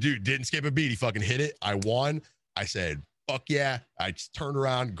it. He didn't skip a beat. He fucking hit it. I won. I said, fuck yeah. I just turned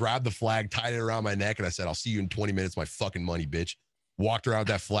around, grabbed the flag, tied it around my neck. And I said, I'll see you in 20 minutes. My fucking money, bitch. Walked around with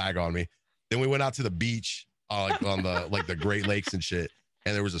that flag on me. Then we went out to the beach, like on the Great Lakes and shit.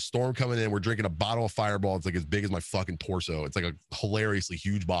 And there was a storm coming in. We're drinking a bottle of Fireball. It's like as big as my fucking torso. It's like a hilariously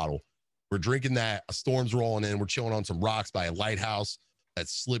huge bottle. We're drinking that. A storm's rolling in. We're chilling on some rocks by a lighthouse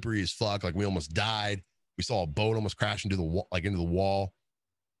that's slippery as fuck. Like we almost died. We saw a boat almost crash into the wall.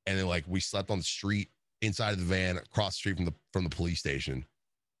 And then like we slept on the street inside of the van across the street from the police station.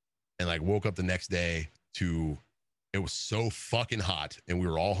 And like woke up the next day to, it was so fucking hot and we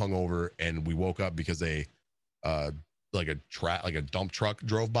were all hungover, and we woke up because like a dump truck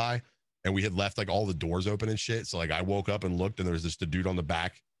drove by, and we had left like all the doors open and shit. So like I woke up and looked, and there was just a dude on the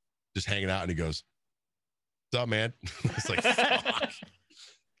back just hanging out, and he goes, "What's up, man?" It's like, fuck.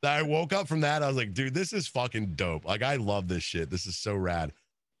 I woke up from that. I was like, dude, this is fucking dope. Like, I love this shit. This is so rad.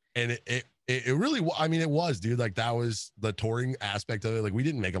 And it really, I mean, it was, dude. Like, that was the touring aspect of it. Like, we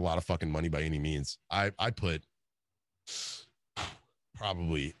didn't make a lot of fucking money by any means. I put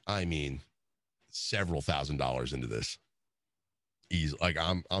probably, I mean, several $1,000s into this. Easy. Like,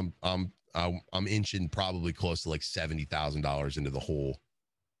 I'm inching probably close to like $70,000 into the whole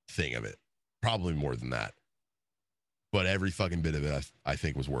thing of it. Probably more than that. But every fucking bit of it, I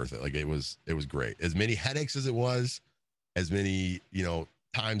think, was worth it. Like, it was great. As many headaches as it was, as many,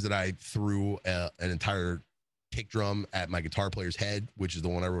 times that I threw an entire kick drum at my guitar player's head, which is the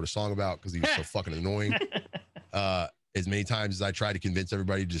one I wrote a song about because he was so fucking annoying. as many times as I try to convince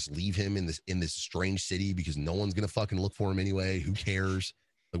everybody to just leave him in this strange city because no one's gonna fucking look for him anyway. Who cares?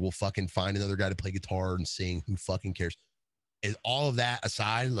 Like we'll fucking find another guy to play guitar and sing. Who fucking cares? And all of that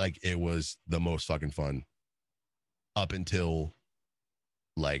aside, like it was the most fucking fun up until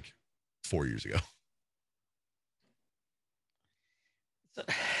like 4 years ago.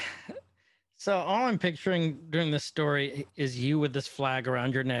 So all I'm picturing during this story is you with this flag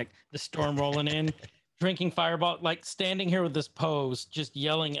around your neck, the storm rolling in, drinking Fireball, like standing here with this pose, just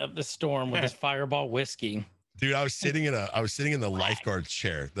yelling at the storm with this Fireball whiskey. Dude, I was sitting in the lifeguard's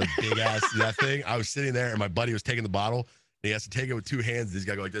chair, the big ass that thing. I was sitting there, and my buddy was taking the bottle, and he has to take it with two hands. This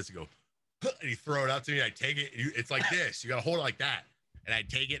guy go like this, and go, and he throw it out to me. I take it. It's like this. You gotta hold it like that, and I'd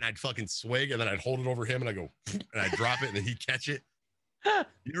take it, and I'd fucking swig, and then I'd hold it over him, and I go, and I'd drop it, and then he'd catch it.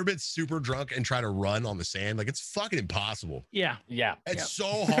 You ever been super drunk and try to run on the sand? Like it's fucking impossible. Yeah. Yeah. It's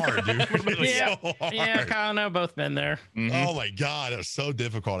so hard, dude. It's Yeah. so hard. Yeah, Kyle and I have both been there. Mhm. Oh my god, it was so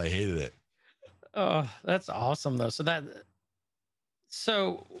difficult. I hated it. Oh, that's awesome though.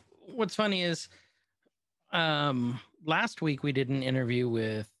 So what's funny is last week we did an interview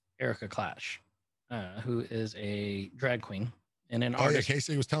with Erica Clash, who is a drag queen and an Oh yeah, artist.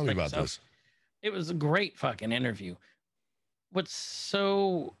 Casey was telling me like about yourself. this. It was a great fucking interview. What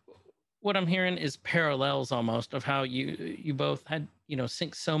I'm hearing is parallels almost of how you both had,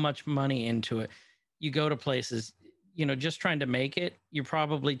 sink so much money into it. You go to places, just trying to make it, you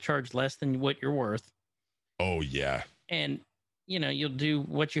probably charge less than what you're worth. Oh yeah. And, you'll do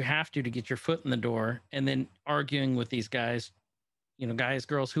what you have to get your foot in the door, and then arguing with these guys, guys,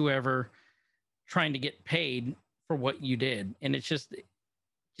 girls, whoever, trying to get paid for what you did. And it's just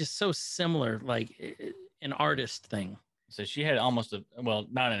so similar, like an artist thing. So she had almost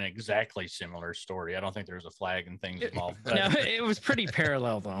not an exactly similar story. I don't think there was a flag and things involved. But, No, it was pretty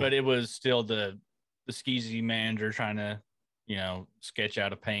parallel though. but it was still the skeezy manager trying to, sketch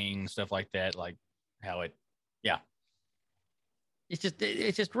out a pain and stuff like that. Like how it, yeah. It's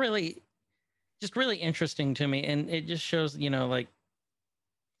just really interesting to me, and it just shows, like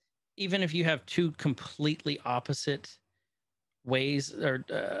even if you have two completely opposite ways or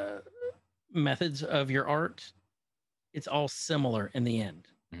methods of your art, it's all similar in the end.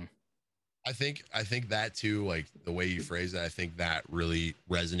 I think that too, like the way you phrase that, I think that really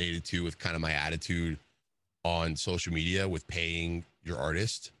resonated too with kind of my attitude on social media with paying your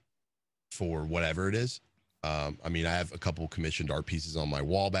artist for whatever it is. I mean, I have a couple commissioned art pieces on my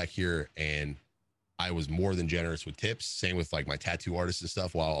wall back here, and I was more than generous with tips. Same with like my tattoo artists and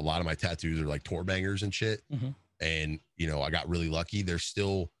stuff. While a lot of my tattoos are like tour bangers and shit, and I got really lucky. There's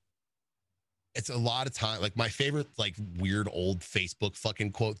still, it's a lot of time. Like my favorite, like weird old Facebook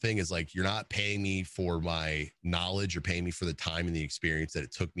fucking quote thing is like, you're not paying me for my knowledge, you're paying me for the time and the experience that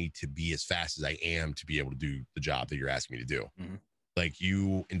it took me to be as fast as I am to be able to do the job that you're asking me to do. Mhm. Like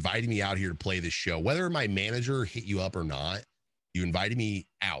you invited me out here to play this show, whether my manager hit you up or not, you invited me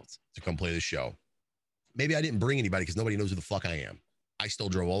out to come play this show. Maybe I didn't bring anybody because nobody knows who the fuck I am. I still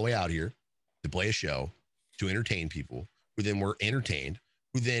drove all the way out here to play a show, to entertain people who then were entertained,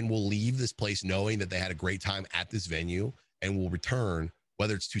 who then will leave this place knowing that they had a great time at this venue and will return,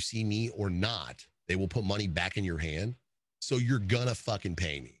 whether it's to see me or not. They will put money back in your hand. So you're gonna fucking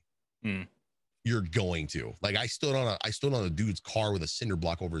pay me. Hmm. You're going to. Like I stood on a dude's car with a cinder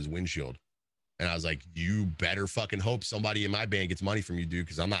block over his windshield. And I was like, you better fucking hope somebody in my band gets money from you, dude,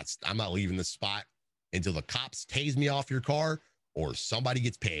 because I'm not leaving this spot until the cops tase me off your car or somebody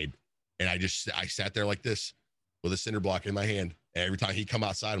gets paid. And I sat there like this with a cinder block in my hand. And every time he'd come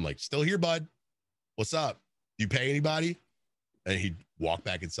outside, I'm like, still here, bud. What's up? Do you pay anybody? And he'd walk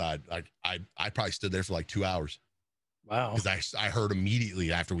back inside. Like I probably stood there for like 2 hours. Wow. Because I heard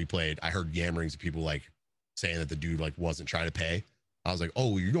immediately after we played, I heard yammerings of people like saying that the dude like wasn't trying to pay. I was like,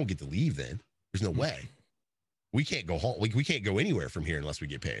 oh, you don't get to leave then. There's no way. We can't go home. Like we can't go anywhere from here unless we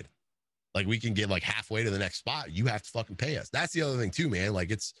get paid. Like we can get like halfway to the next spot. You have to fucking pay us. That's the other thing too, man.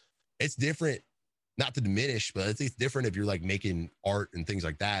 Like it's different, not to diminish, but it's different if you're like making art and things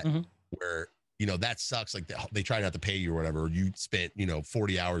like that, where, that sucks. Like they try not to pay you or whatever. You spent,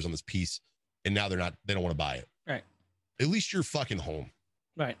 40 hours on this piece and now they don't want to buy it. Right. At least you're fucking home.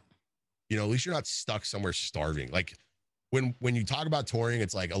 Right. At least you're not stuck somewhere starving. Like when you talk about touring,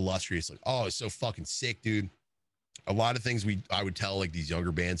 it's like illustrious. Like, oh, it's so fucking sick, dude. A lot of things I would tell like these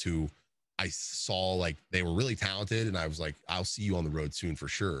younger bands who I saw like they were really talented, and I was like, I'll see you on the road soon for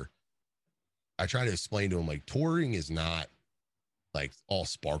sure. I try to explain to them like touring is not like all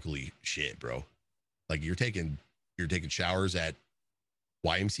sparkly shit, bro. Like you're taking showers at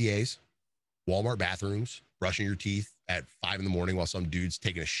YMCA's, Walmart bathrooms, brushing your teeth at 5 a.m. while some dude's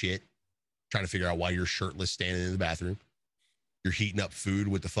taking a shit trying to figure out why you're shirtless standing in the bathroom. You're heating up food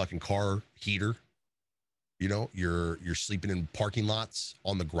with the fucking car heater. You know, you're sleeping in parking lots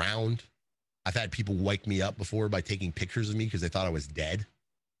on the ground. I've had people wake me up before by taking pictures of me because they thought I was dead.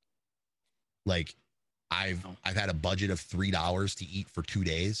 Like, I've had a budget of $3 to eat for 2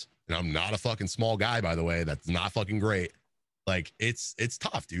 days, and I'm not a fucking small guy, by the way. That's not fucking great. Like, it's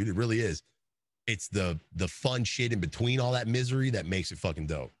tough, dude. It really is. It's the fun shit in between all that misery that makes it fucking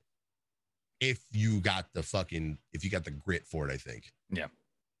dope. If you got the grit for it, I think. Yeah.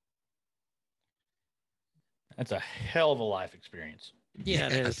 That's a hell of a life experience. Yeah,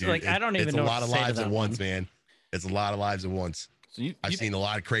 it is. Dude, Like, I don't even it's know a what lot to of say to lives that at once, one. man. It's a lot of lives at once. So I've seen a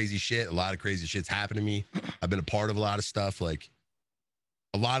lot of crazy shit. A lot of crazy shit's happened to me. I've been a part of a lot of stuff, like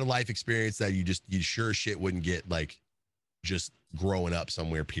a lot of life experience that you sure as shit wouldn't get like just growing up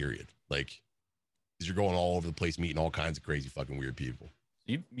somewhere, period. Like, because you're going all over the place, meeting all kinds of crazy fucking weird people.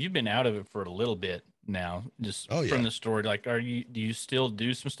 You've been out of it for a little bit now, just from the story. Like, do you still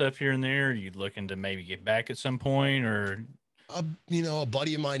do some stuff here and there? Are you looking to maybe get back at some point, or? You know, a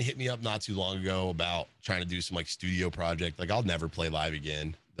buddy of mine hit me up not too long ago about trying to do some like studio project. Like, I'll never play live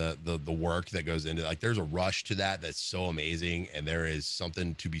again. The work that goes into, like, there's a rush to that's so amazing, and there is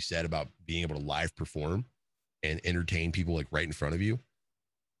something to be said about being able to live perform and entertain people like right in front of you.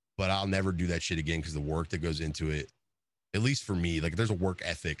 But I'll never do that shit again because the work that goes into it, at least for me, like, there's a work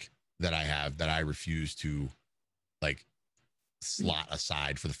ethic that I have that I refuse to like slot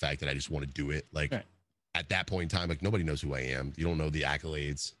aside for the fact that I just want to do it. Like, right. At that point in time, like, nobody knows who I am. You don't know the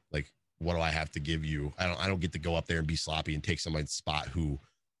accolades. Like, what do I have to give you? I don't get to go up there and be sloppy and take somebody's spot who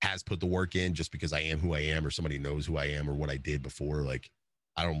has put the work in just because I am who I am, or somebody knows who I am or what I did before. Like,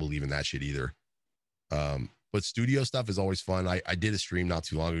 I don't believe in that shit either. But studio stuff is always fun. I did a stream not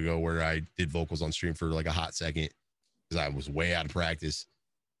too long ago where I did vocals on stream for like a hot second because I was way out of practice.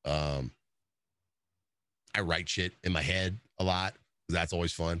 I write shit in my head a lot because that's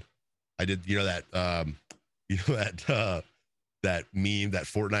always fun. I did, that meme, that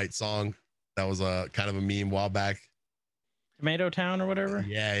Fortnite song that was kind of a meme a while back. Tomato Town or whatever.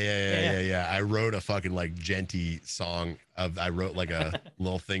 Yeah. I wrote a fucking like Genty song. I wrote like a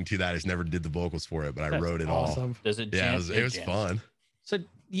little thing to that. I just never did the vocals for it, but I wrote it all. Does it? Yeah, it was fun. So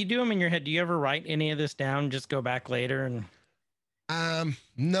you do them in your head. Do you ever write any of this down? Just go back later and.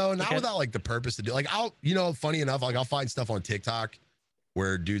 No, not without like the purpose to do. Like, funny enough, like, I'll find stuff on TikTok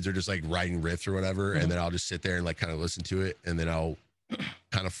where dudes are just like writing riffs or whatever, and then I'll just sit there and like kind of listen to it, and then I'll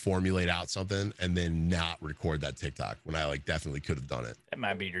kind of formulate out something and then not record that TikTok when I like definitely could have done it. That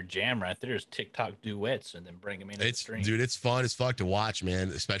might be your jam right there, is TikTok duets, and then bring them into the stream. Dude, it's fun as fuck to watch, man,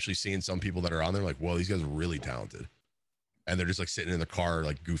 especially seeing some people that are on there like, whoa, these guys are really talented. And they're just like sitting in the car,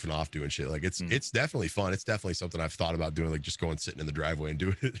 like goofing off doing shit. Like, it's definitely fun. It's definitely something I've thought about doing, like just going sitting in the driveway and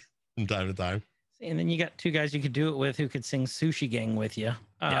doing it from time to time. And then you got two guys you could do it with who could sing Sushi Gang with you.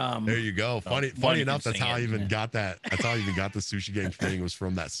 There you go. Funny enough, that's how I even got that. That's how I even got the Sushi Gang thing, was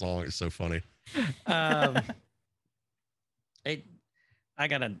from that song. It's so funny. I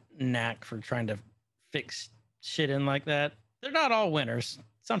got a knack for trying to fix shit in like that. They're not all winners.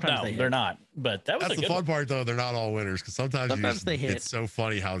 Sometimes they're not. But that's the fun part, though. They're not all winners because sometimes they hit. It's so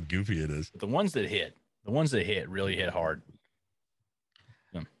funny how goofy it is. The ones that hit really hit hard.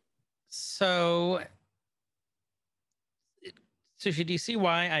 So, Sushi, do you see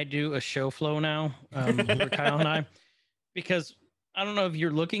why I do a show flow now for Kyle and I? Because I don't know if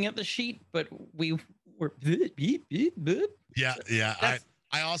you're looking at the sheet, but we were. Yeah.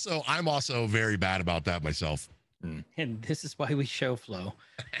 I'm also very bad about that myself. And this is why we show flow.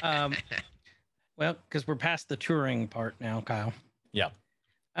 Well, because we're past the touring part now, Kyle. Yeah.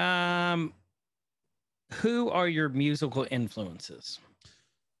 Who are your musical influences?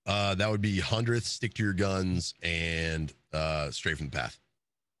 That would be 100th, Stick to Your Guns, and Straight from the Path.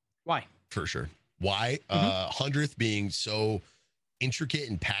 Why? For sure. Why? 100th being so intricate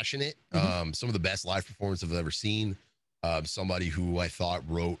and passionate. Some of the best live performances I've ever seen. Somebody who I thought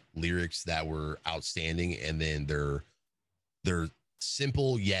wrote lyrics that were outstanding, and then their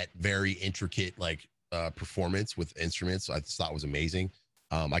simple yet very intricate like performance with instruments I just thought was amazing.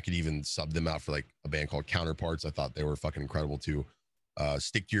 I could even sub them out for like a band called Counterparts. I thought they were fucking incredible too.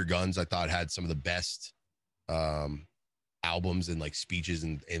 Stick to Your Guns, I thought, had some of the best albums and like speeches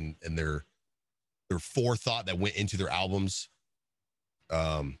and their forethought that went into their albums.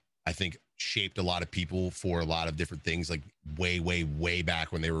 I think shaped a lot of people for a lot of different things, like way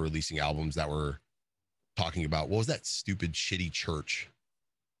back when they were releasing albums that were talking about, what was that stupid shitty church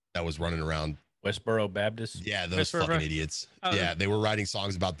that was running around? Westboro Baptist. Yeah, those Westboro. fucking idiots. Yeah, they were writing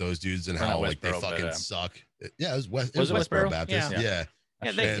songs about those dudes and how like they fucking suck. Yeah, it was Westboro Baptist. Yeah.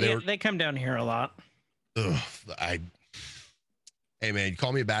 Yeah, they were- they come down here a lot. Ugh, hey man, you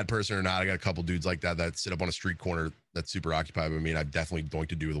call me a bad person or not? I got a couple dudes like that sit up on a street corner that's super occupied with me, and I'm definitely going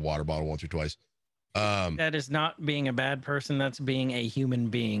to do with a water bottle once or twice. That is not being a bad person. That's being a human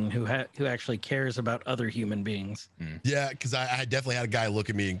being who actually cares about other human beings. Yeah, because I definitely had a guy look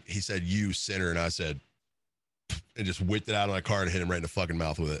at me and he said, "You sinner," and I said, and just whipped it out of my car and hit him right in the fucking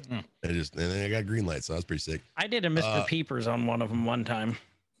mouth with it. And then I got green light, so that was pretty sick. I did a Mr. Peepers on one of them one time.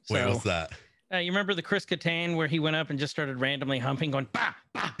 Wait, what's that? You remember the Chris Kattan where he went up and just started randomly humping, going bah,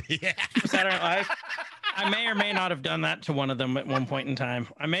 bah. Yeah. Saturday Night Live. I may or may not have done that to one of them at one point in time.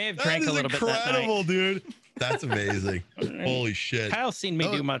 I may have drank a little bit that night. Incredible, dude. That's amazing. Holy shit. Kyle's seen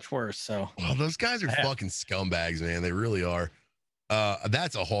me do much worse. So well, those guys are fucking scumbags, man. They really are.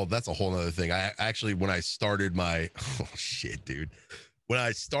 That's a whole nother thing. I actually, when I started my oh shit, dude. When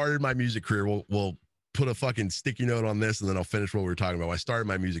I started my music career, we'll put a fucking sticky note on this and then I'll finish what we were talking about. When I started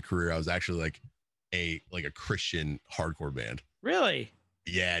my music career, I was actually like a Christian hardcore band. Really?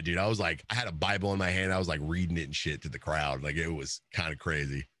 Yeah, dude. I was like, I had a Bible in my hand. I was like reading it and shit to the crowd. Like it was kind of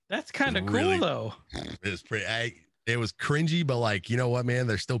crazy. That's kind of cool really, though. It was it was cringy, but like, you know what, man?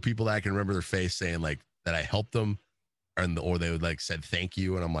 There's still people that I can remember their face saying like that I helped them or they would like said thank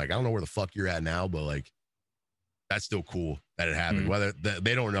you. And I'm like, I don't know where the fuck you're at now, but like, that's still cool that it happened. Whether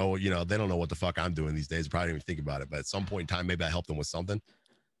they don't know, they don't know what the fuck I'm doing these days. Probably don't even think about it. But at some point in time, maybe I helped them with something.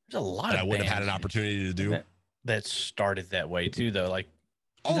 There's a lot that of I wouldn't have had an opportunity to do. That started that way too, though. Like,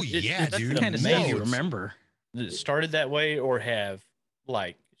 dude. That's kind of sad you remember. That started that way or have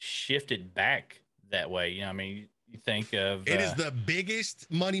like shifted back that way. You know, I mean, you think of it is the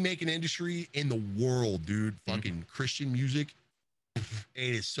biggest money making industry in the world, dude. Fucking Christian music.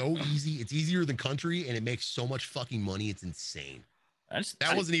 It is so easy. It's easier than country, and it makes so much fucking money. It's insane.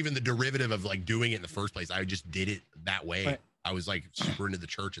 That wasn't even the derivative of like doing it in the first place. I just did it that way. Right. I was like super into the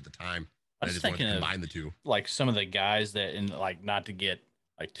church at the time. I just wanted to combine the two. Like some of the guys that, in like, not to get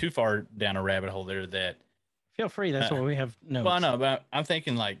like too far down a rabbit hole there, that feel free. That's what we have. No, well, I know, but I'm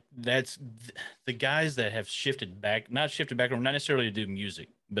thinking like that's the guys that have not shifted back, not necessarily to do music,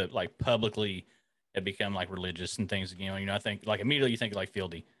 but like publicly have become like religious and things again. You know, I think like immediately you think of like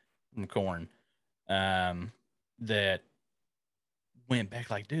Fieldy from Korn, that went back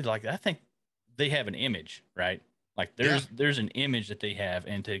like, dude, like I think they have an image, right? Like there's an image that they have,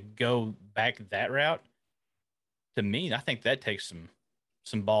 and to go back that route, to me, I think that takes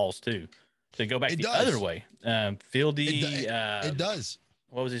some balls too, to go back other way. Fieldy, it does.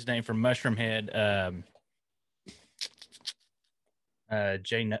 What was his name from Mushroomhead?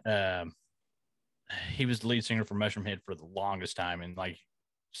 He was the lead singer for Mushroomhead for the longest time, and like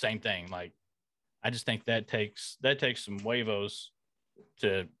same thing. Like I just think that takes some huevos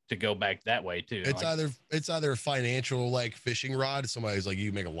to go back that way too. It's like, either a financial like fishing rod. Somebody's like,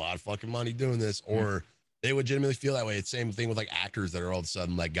 you make a lot of fucking money doing this, or they legitimately feel that way. It's same thing with like actors that are all of a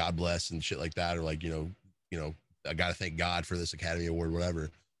sudden like God bless and shit like that, or like you know I gotta thank God for this Academy Award, whatever.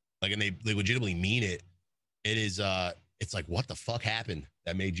 Like, and they legitimately mean it. It is it's like, what the fuck happened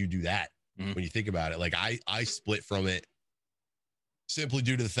that made you do that? When you think about it, like I split from it simply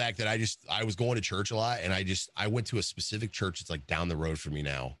due to the fact that I was going to church a lot, and I went to a specific church that's like down the road from me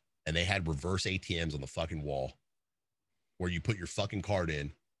now, and they had reverse ATMs on the fucking wall where you put your fucking card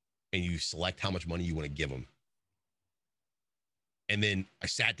in and you select how much money you want to give them. And then I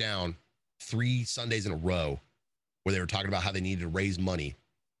sat down 3 Sundays in a row where they were talking about how they needed to raise money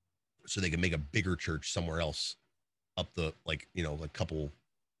so they could make a bigger church somewhere else up the, like, a couple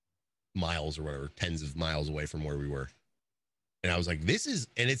miles or whatever, tens of miles away from where we were. And I was like, and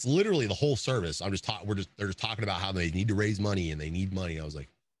it's literally the whole service. They're just talking about how they need to raise money and they need money. I was like,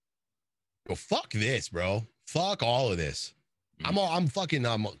 well, fuck this, bro. Fuck all of this. I'm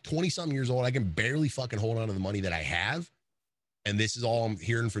 20 something years old. I can barely fucking hold on to the money that I have. And this is all I'm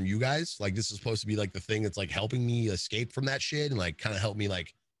hearing from you guys. Like, this is supposed to be like the thing that's like helping me escape from that shit and like kind of help me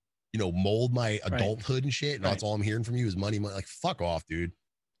like, mold my adulthood and shit. And that's all I'm hearing from you is money. Like, fuck off, dude.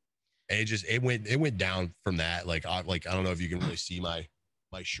 And it went down from that. Like, I don't know if you can really see my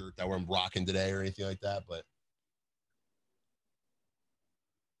shirt that I'm rocking today or anything like that, but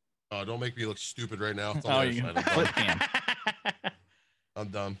don't make me look stupid right now. I'm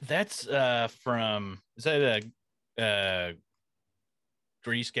dumb. That's from, is that a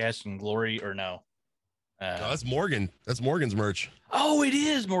Grease, Gas, and Glory, or no? No, that's Morgan. That's Morgan's merch. Oh, it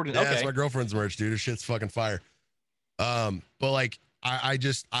is Morgan. Yeah, okay. That's my girlfriend's merch, dude. Her shit's fucking fire. But like, I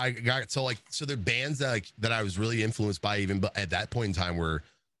got so the bands that I was really influenced by, even at that point in time, were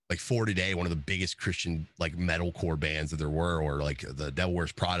like For Today, one of the biggest Christian like metalcore bands that there were, or like the Devil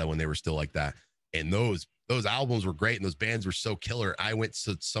Wears Prada when they were still like that. And those those albums were great and those bands were so killer. I went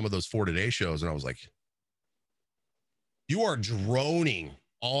to some of those For Today shows and I was like, you are droning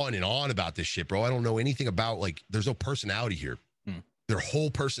on and on about this shit, bro. I don't know anything about, like, there's no personality here. Their whole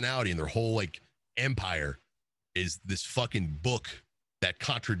personality and their whole like empire is this fucking book that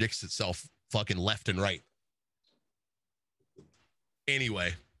contradicts itself fucking left and right.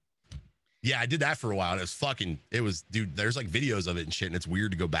 Anyway, yeah, I did that for a while. It was, dude, there's like videos of it and shit, and it's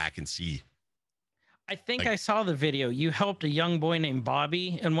weird to go back and see. I think Like- I saw the video. You helped a young boy named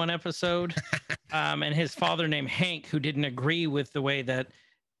Bobby in one episode, and his father named Hank, who didn't agree with the way that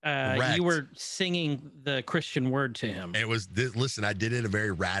Correct. you were singing the Christian word to him. It was this, listen, I did it in a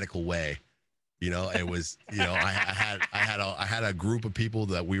very radical way. You know, it was, you know, I had a group of people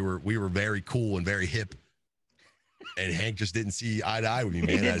that we were very cool and very hip. And Hank just didn't see eye to eye with me,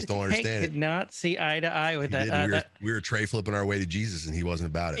 man. I just don't Hank understand did not see eye to eye with it. that. We were tray flipping our way to Jesus and he wasn't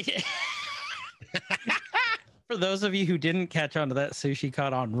about it. For those of you who didn't catch on to that, Sushi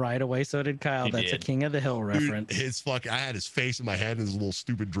caught on right away. So did Kyle. He That's did. a King of the Hill Dude, reference. I had his face in my head and his little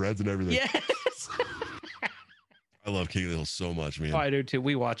stupid dreads and everything. Yes. I love King of the Hill so much, man. Oh, I do too.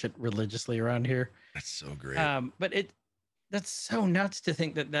 We watch it religiously around here. That's so great. But that's so nuts to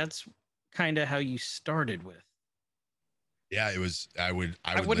think that that's kind of how you started with. Yeah, it was. I would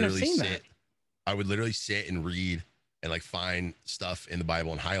wouldn't have literally seen sit. that. I would literally sit and read and like find stuff in the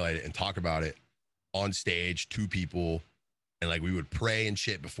Bible and highlight it and talk about it on stage to people. And like we would pray and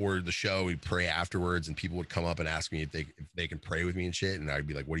shit before the show. We'd pray afterwards, and people would come up and ask me if they can pray with me and shit. And I'd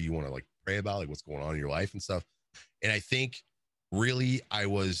be like, "What do you want to like pray about? Like what's going on in your life and stuff?" And I think really I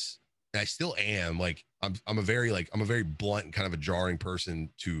was, and I still am, like I'm a very blunt and kind of a jarring person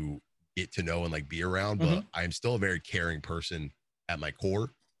to get to know and like be around, but I'm still a very caring person at my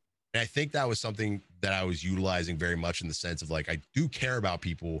core. And I think that was something that I was utilizing very much in the sense of like, I do care about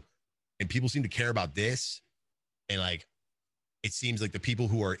people and people seem to care about this. And like, it seems like the people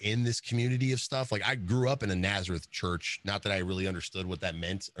who are in this community of stuff, like I grew up in a Nazareth church, not that I really understood what that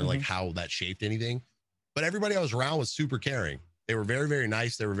meant or like how that shaped anything, but everybody I was around was super caring. They were very, very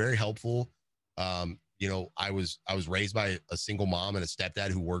nice. They were very helpful. You know, I was raised by a single mom and a stepdad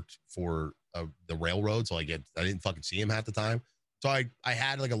who worked for the railroad. So I didn't fucking see him half the time. So I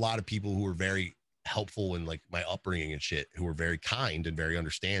had like a lot of people who were very helpful in like my upbringing and shit, who were very kind and very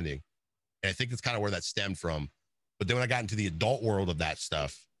understanding. And I think that's kind of where that stemmed from. But then when I got into the adult world of that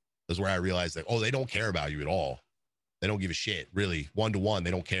stuff, is where I realized that, oh, they don't care about you at all. They don't give a shit, really. One-to-one, they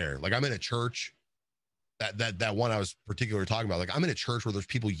don't care. Like I'm in a church, that one I was particularly talking about. Like I'm in a church where there's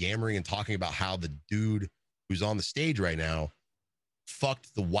people yammering and talking about how the dude who's on the stage right now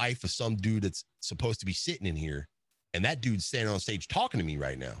fucked the wife of some dude that's supposed to be sitting in here. And that dude's standing on stage talking to me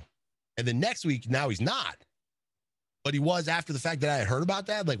right now. And then next week, now he's not. But he was after the fact that I had heard about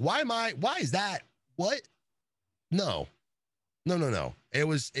that. Like, why is that? What? No.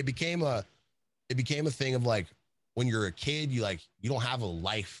 It became a thing of like, when you're a kid, you don't have a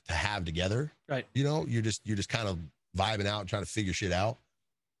life to have together. Right. You know, you're just kind of vibing out and trying to figure shit out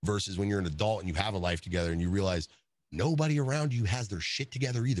versus when you're an adult and you have a life together and you realize nobody around you has their shit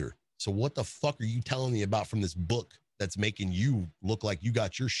together either. So what the fuck are you telling me about from this book that's making you look like you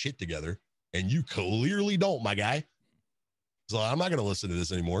got your shit together and you clearly don't, my guy? So I'm not going to listen to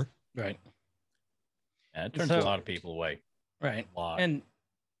this anymore. Right. Yeah, it turns So- a lot of people away. Right. A lot. And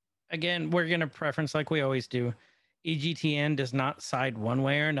again, we're going to preference like we always do. EGTN does not side one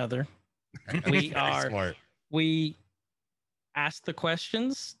way or another. We Very are- smart. We ask the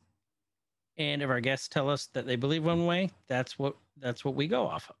questions, and if our guests tell us that they believe one way, that's what we go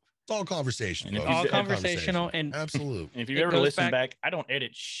off of. It's all conversation. And if folks. you All do- conversational, and Absolutely. And if you've It ever goes listened back- back, I don't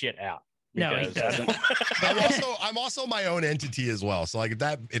edit shit out. No, he because- doesn't. I'm also my own entity as well. So like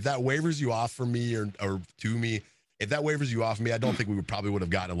if that wavers you off from me or to me, if that wavers you off me, I don't think we would have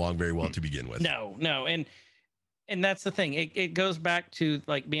gotten along very well to begin with. no, and that's the thing. It goes back to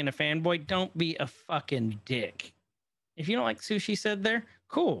like being a fanboy. Don't be a fucking dick. If you don't like Sushi said there,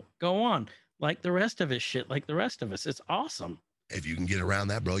 cool, go on. Like the rest of his shit, like the rest of us. It's awesome. If you can get around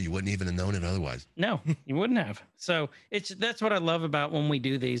that, bro, you wouldn't even have known it otherwise. No, you wouldn't have. So that's what I love about when we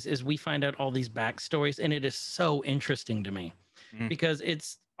do these is we find out all these backstories, and it is so interesting to me Mhm. because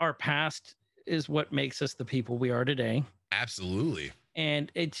it's our past is what makes us the people we are today. Absolutely. And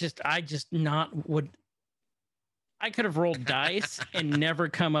it's just I could have rolled dice and never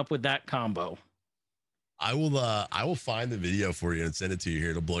come up with that combo. I will find the video for you and send it to you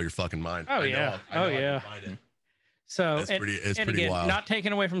here. It'll blow your fucking mind. Oh, I know- yeah. I know Oh, I can yeah. find it. So It's pretty again, wild. not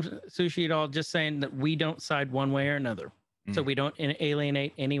taken away from Sushi at all, just saying that we don't side one way or another. So Mm. we don't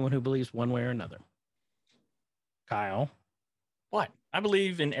alienate anyone who believes one way or another. Kyle. What? I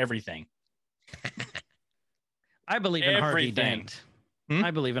believe in everything. I believe in Harvey Everything. Dent. Hmm?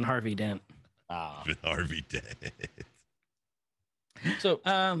 I believe in Harvey Dent. Ah. Harvey Dent. So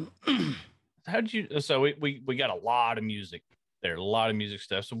Um, how'd you? So we got a lot of music there, a lot of music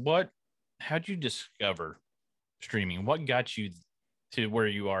stuff. So how'd you discover streaming? What got you to where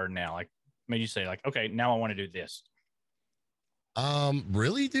you are now? Like made you say like, okay, now I want to do this.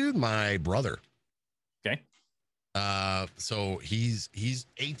 Really, dude? My brother. Okay. So he's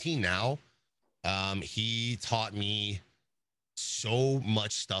 18 now. He taught me so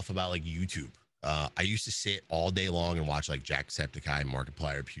much stuff about like YouTube. I used to sit all day long and watch like Jacksepticeye,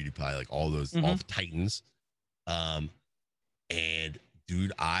 Markiplier, PewDiePie, like all those all the Titans. And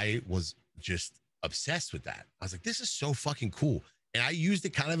dude, I was just obsessed with that. I was like, this is so fucking cool. And I used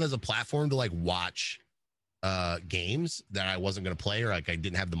it kind of as a platform to like watch games that I wasn't going to play, or like I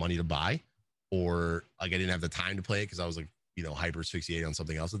didn't have the money to buy, or like I didn't have the time to play it because I was like, you know, hyper asphyxiated on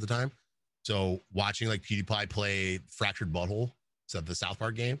something else at the time. So watching like PewDiePie play Fractured Butthole, so the South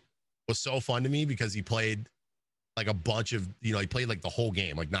Park game, was so fun to me because he played like a bunch of, you know, he played like the whole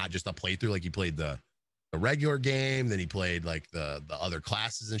game, like not just a playthrough. Like he played the regular game, then he played like the other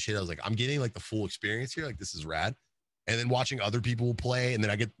classes and shit. I was like, I'm getting like the full experience here. Like this is rad. And then watching other people play, and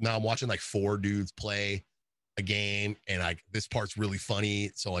then now I'm watching like 4 dudes play a game, and like this part's really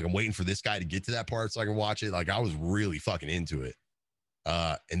funny. So like I'm waiting for this guy to get to that part so I can watch it. Like I was really fucking into it.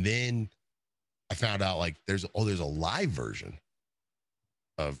 And then I found out like there's a live version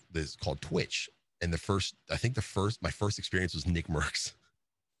of this called Twitch. And my first experience was Nick Merckx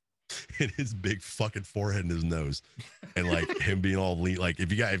and his big fucking forehead and his nose, and like him being all lean. Like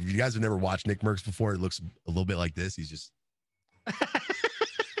if you guys have never watched Nick Merckx before, it looks a little bit like this. He's just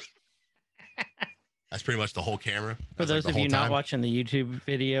that's pretty much the whole camera. For That's, like, those the of whole you not time. watching the YouTube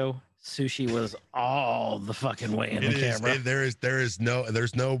video, Sushi was all the fucking way in the camera. There's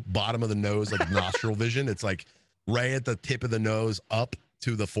no bottom of the nose, like nostril vision. It's like right at the tip of the nose up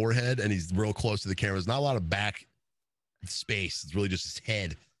to the forehead, and he's real close to the camera. There's not a lot of back space. It's really just his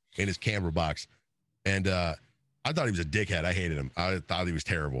head in his camera box. And I thought he was a dickhead. I hated him. I thought he was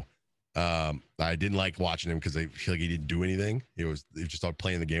terrible. I didn't like watching him because I feel like he didn't do anything. He was just out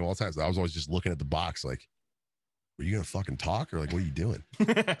playing the game all the time. So I was always just looking at the box like, are you gonna fucking talk, or like what are you doing?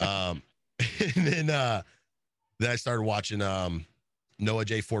 And then I started watching Noah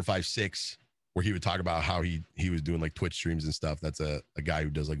J456, where he would talk about how he was doing like Twitch streams and stuff. That's a guy who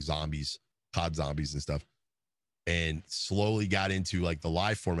does like zombies, COD zombies and stuff, and slowly got into like the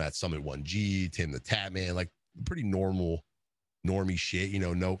live format, Summit 1G, Tim the Tap Man, like pretty normie shit, you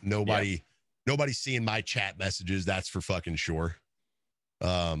know. Nobody's seeing my chat messages, that's for fucking sure.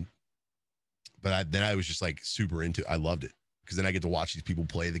 But then I was just like super into it. I loved it because then I get to watch these people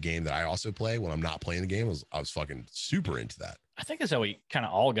play the game that I also play when I'm not playing the game. I was fucking super into that. I think that's how we kind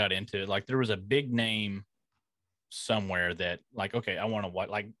of all got into it. Like there was a big name somewhere that like, okay, I want to watch,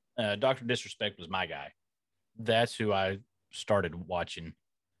 like Dr. Disrespect was my guy. That's who I started watching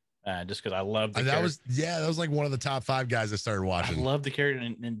just because I loved the that was like one of the top 5 guys I started watching. I love the character,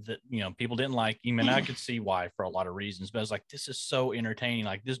 and the, you know, people didn't like him, and I could see why for a lot of reasons. But I was like, this is so entertaining.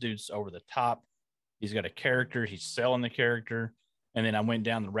 Like this dude's over the top. He's got a character. He's selling the character. And then I went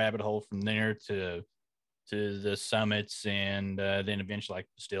down the rabbit hole from there to the summits, and then eventually like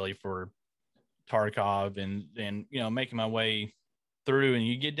Stilly for Tarkov, and then, you know, making my way through. And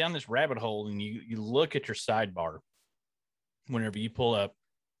you get down this rabbit hole, and you look at your sidebar whenever you pull up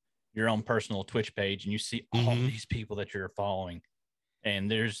your own personal Twitch page, and you see all these people that you're following.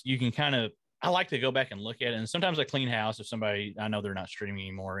 And you can kind of, I like to go back and look at it. And sometimes I clean house if somebody, I know they're not streaming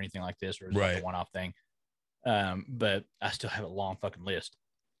anymore or anything like this, or it's like a one-off thing. But I still have a long fucking list.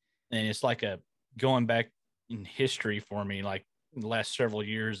 And it's like going back in history for me, like the last several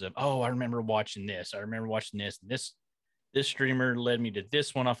years of, I remember watching this. I remember watching this. And this streamer led me to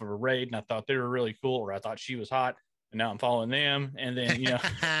this one off of a raid, and I thought they were really cool, or I thought she was hot, and now I'm following them. And then, you know,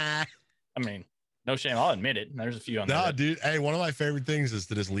 I mean, no shame, I'll admit it. There's a few on there. No, dude. Hey, one of my favorite things is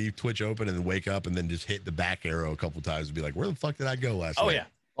to just leave Twitch open and then wake up and then just hit the back arrow a couple times and be like, where the fuck did I go last night? Oh, yeah.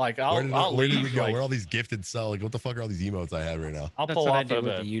 Like, where did we go? Like, where are all these gifted like, what the fuck are all these emotes I have right now? I'll That's pull what I off do of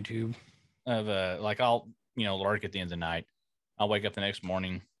with the YouTube. like, I'll, you know, lurk at the end of the night. I'll wake up the next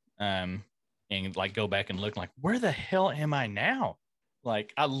morning and like go back and look like, where the hell am I now?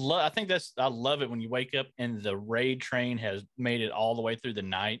 Like, I love it when you wake up and the raid train has made it all the way through the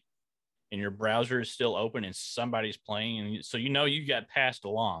night, and your browser is still open and somebody's playing, and so you know you got passed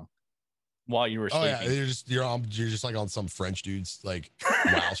along while you were sleeping. Oh yeah, you're just like on some French dude's like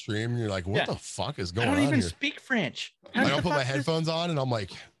WoW stream. And you're like, what the fuck is going on here? I don't even speak French. I don't put my headphones on, and I'm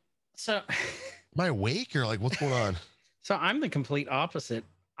like, So, am I awake or like what's going on? so I'm the complete opposite.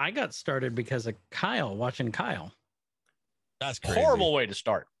 I got started because of Kyle, watching Kyle. That's crazy. Horrible way to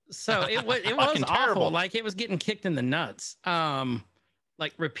start. So it was Fucking awful. terrible. Like it was getting kicked in the nuts,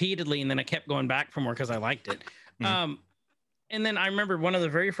 like repeatedly, and then I kept going back for more because I liked it. Mhm. And then I remember one of the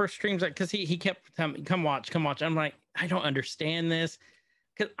very first streams, like, because he kept telling me, come watch. I'm like, I don't understand this,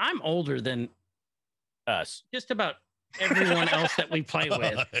 because I'm older than Us. just about everyone else that we play with.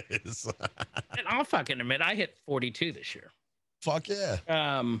 Nice. And I'll fucking admit, I hit 42 this year. Fuck yeah.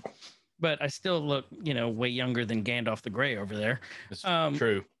 But I still look, way younger than Gandalf the Grey over there. It's Um,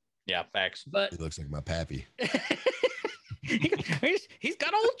 true. Yeah, facts. But He looks like my pappy. he's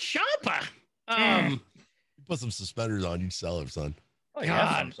got old Champa. Put some suspenders on, you'd sell it, son. Oh, you have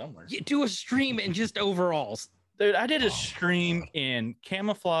God. some somewhere. You do a stream in just overalls. Dude, I did a Oh, stream in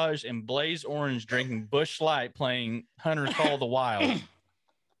camouflage and blaze orange drinking Bush Light playing Hunter Call of the Wild.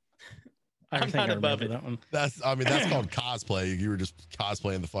 I'm think not I above remember it. that one. That's called cosplay. You were just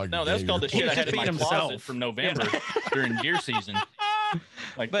cosplaying the fucking No, that's game. called the He shit I just had in beat my himself. closet from November during deer season.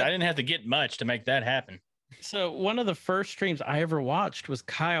 Like But- I didn't have to get much to make that happen. So one of the first streams I ever watched was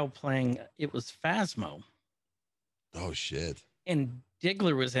Kyle playing. It was Phasmo, Oh shit. and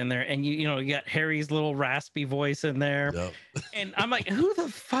Diggler was in there, and you got Harry's little raspy voice in there, Yep. and I'm like, who the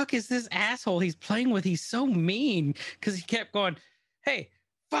fuck is this asshole he's playing with? He's so mean because he kept going, hey.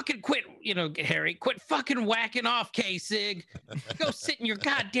 Fucking quit, Harry, quit fucking whacking off, K-Sig. Go sit in your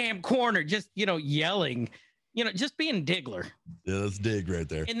goddamn corner, just, yelling, just being Diggler. Yeah, that's Dig right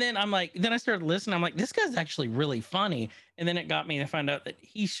there. And then then I started listening. I'm like, this guy's actually really funny. And then it got me to find out that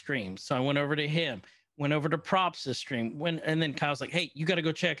he streams. So I went over to him, went over to Props' stream. And then Kyle's like, hey, you got to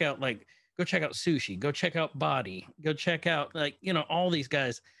go check out Sushi, go check out Body, go check out all these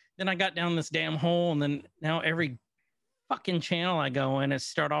guys. Then I got down this damn hole, and then now every fucking channel I go in, it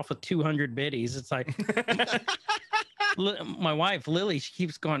start off with 200 biddies. It's like my wife Lily, she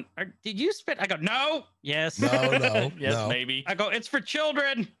keeps going, did you spit? I go, no. Yes. No, Yes, no. maybe. I go, it's for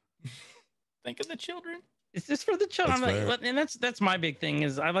children. Think of the children. It's just for the children. That's I'm like, fair. and that's my big thing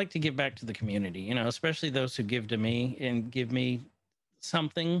is I like to give back to the community, especially those who give to me and give me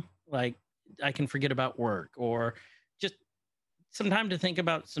something like I can forget about work or just some time to think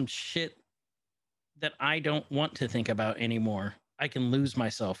about some shit that I don't want to think about anymore. I can lose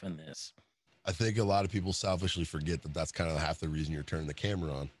myself in this. I think a lot of people selfishly forget that that's kind of half the reason you're turning the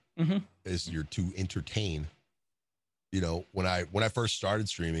camera on Mhm. is you're to entertain. When I first started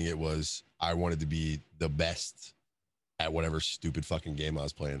streaming, it was I wanted to be the best at whatever stupid fucking game I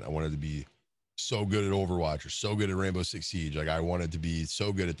was playing. I wanted to be so good at Overwatch or so good at Rainbow Six Siege. Like I wanted to be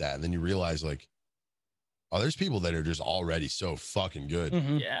so good at that. And then you realize like, oh, there's people that are just already so fucking good.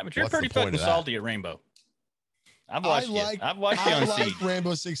 Mhm. Yeah, but you're What's the pretty point fucking of that? salty at Rainbow. I've watched you. I've watched you I on like Siege.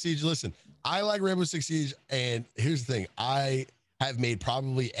 Rainbow Six Siege. Listen, I like Rainbow Six Siege, and here's the thing: I have made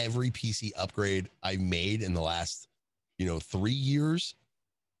probably every PC upgrade I've made in the last, 3 years,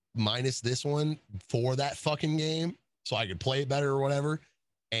 minus this one for that fucking game, so I could play it better or whatever.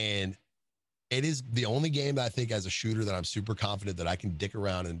 And it is the only game that I think, as a shooter, that I'm super confident that I can dick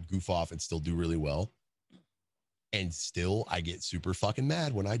around and goof off and still do really well. And still, I get super fucking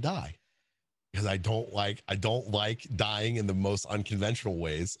mad when I die. Because I don't like dying in the most unconventional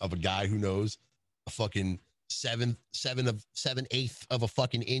ways of a guy who knows a fucking 7/8 of a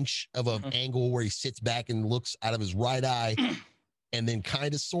fucking inch of an angle where he sits back and looks out of his right eye and then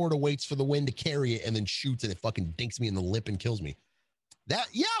kind of sort of waits for the wind to carry it and then shoots and it fucking dinks me in the lip and kills me. I'm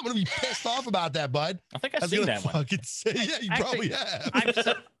gonna be pissed off about that, bud. I think I've I'm seen gonna that one. fucking say, yeah, you Actually, probably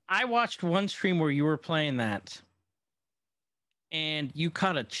have. I watched one stream where you were playing that, and you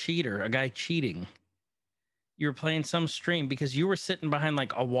caught a guy cheating. You were playing some stream because you were sitting behind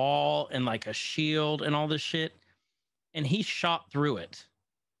like a wall and like a shield and all this shit, and he shot through it.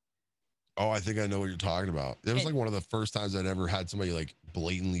 Oh, I think I know what you're talking about. It was And- like one of the first times I'd ever had somebody like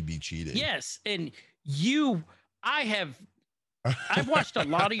blatantly be cheating. Yes, and I've watched a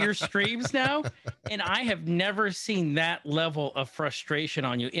lot of your streams now, and I have never seen that level of frustration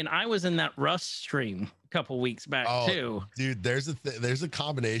on you. And I was in that Rust stream a couple weeks back too. Dude, there's a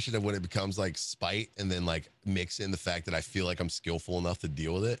combination of when it becomes like spite and then like mix in the fact that I feel like I'm skillful enough to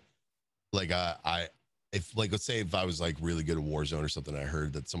deal with it. Like let's say if I was like really good at Warzone or something, I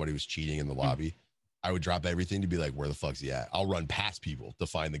heard that somebody was cheating in the lobby, I would drop everything to be like, where the fuck's he at? I'll run past people to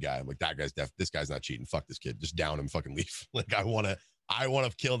find the guy. I'm like, this guy's not cheating. Fuck this kid. Just down him, fucking leave. Like I want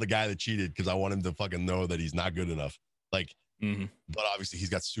to kill the guy that cheated because I want him to fucking know that he's not good enough. Like, but obviously he's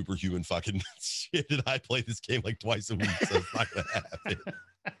got superhuman fucking shit, and I play this game like twice a week, so it's not gonna happen.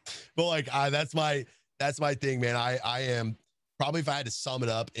 But like, that's my thing, man. I am probably, if I had to sum it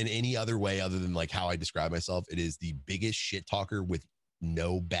up in any other way other than like how I describe myself, it is the biggest shit talker with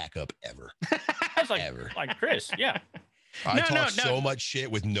no backup ever. That's like Ever. like Chris. Yeah. I No, talk no, no. so much shit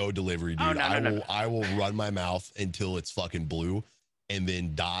with no delivery, dude. Oh, no. I will run my mouth until it's fucking blue and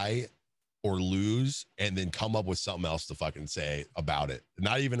then die or lose and then come up with something else to fucking say about it.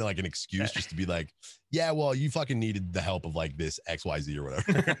 Not even like an excuse, just to be like, yeah, well, you fucking needed the help of like this XYZ or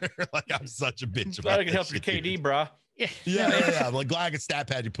whatever. Like I'm such a bitch about Glad I can that help your shit, KD, dude. brah. Yeah. I'm like, glad I can stat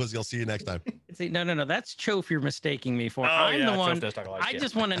pad you, pussy. I'll see you next time. See, no. That's Chof you're mistaking me for. Oh, I'm yeah, the Chof one. does talk a lot of I shit.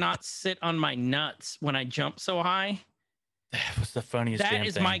 just want to not sit on my nuts when I jump so high. That was the funniest That damn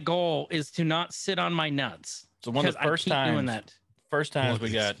is thing. my goal: is to not sit on my nuts. So one of the 'Cause I first keep doing times, that. first times Well,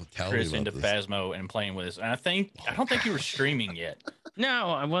 we got tell me Chris about into this. Phasmo and playing with us, and I don't think you were streaming yet. No,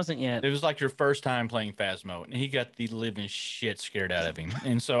 I wasn't yet. It was like your first time playing Phasmo, and he got the living shit scared out of him.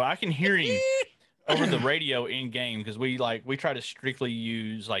 And so I can hear him over the radio in game because we try to strictly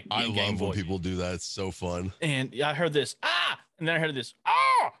use like I in-game love when voice. people do that. It's so fun. And I heard this and then I heard this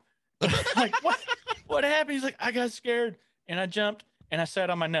like what happened? He's like, I got scared and I jumped and I sat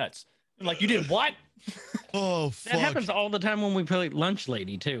on my nuts. I'm like, you did what? Oh, fuck. That happens all the time when we play Lunch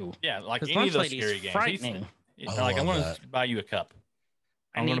Lady too. Yeah, like 'Cause any of Lunch those Lady scary is games. frightening. He's I like, I'm love gonna that. buy you a cup.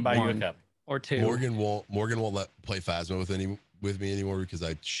 I I'm gonna need buy you a one cup. or two. Morgan won't let play Phasma with me anymore because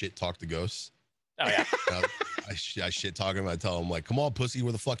I shit talk the ghosts. Oh yeah. I shit talk him. I tell him like, come on, pussy,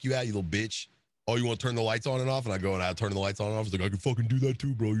 where the fuck you at, you little bitch? Oh, you want to turn the lights on and off? And I go and I turn the lights on and off. He's like, I can fucking do that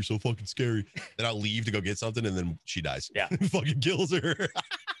too, bro. You're so fucking scary. Then I'll leave to go get something, and then she dies. Yeah. Fucking kills her.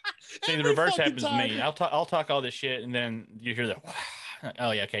 See, the Every reverse fucking happens time. to me. I'll talk all this shit, and then you hear the,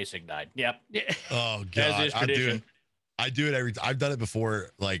 oh yeah, Kasich died. Yep, Yeah. Oh as god, is I do tradition. it. I do it every. I've done it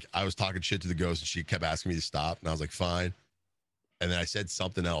before. Like I was talking shit to the ghost, and she kept asking me to stop, and I was like, fine. And then I said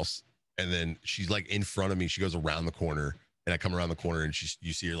something else, and then she's like in front of me. She goes around the corner, and I come around the corner, and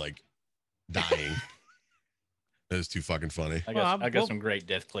you see her like dying. It was too fucking funny. I Well, got we'll- some great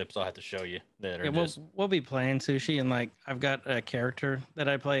death clips I'll have to show you that are Yeah, just we'll be playing Sushi, and like I've got a character that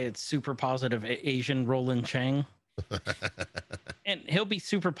I play. It's super positive Asian Roland Chang, and he'll be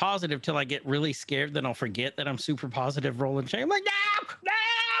super positive till I get really scared. Then I'll forget that I'm super positive Roland Chang. I'm like,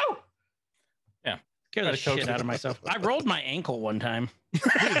 no. Yeah. Scare the Gotta coax shit it. out of myself. I rolled my ankle one time. Dude,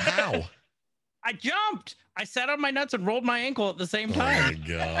 how? I jumped. I sat on my nuts and rolled my ankle at the same Oh my time.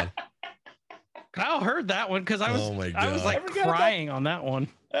 god. Kyle heard that one because I was Oh my I was God. like I forgot about- crying on that one.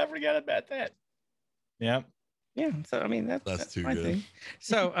 I forgot about that. Yeah. Yeah, so I mean that's too my good. thing.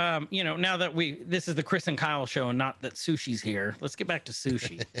 So now that this is the Chris and Kyle show and not that Sushi's here, let's get back to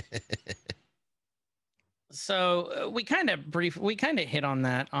Sushi. So we kind of hit on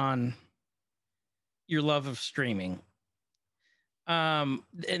that on your love of streaming. And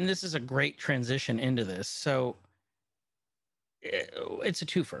this is a great transition into this. So it's a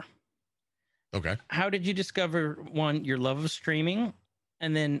twofer. Okay. How did you discover your love of streaming,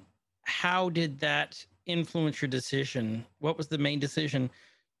 and then how did that influence your decision? What was the main decision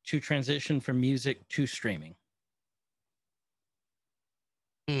to transition from music to streaming?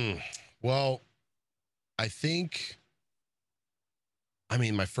 Well, I think,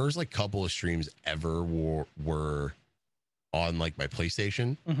 my first like couple of streams ever were on like my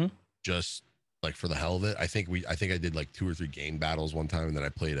PlayStation, just like for the hell of it. I think I did like 2 or 3 game battles one time, and then I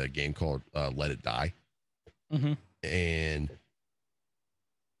played a game called Let It Die, and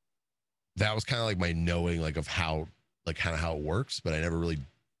that was kind of like my knowing like of how like kind of how it works, but I never really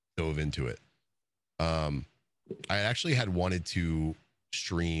dove into it. I actually had wanted to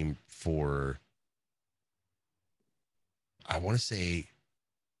stream for, I want to say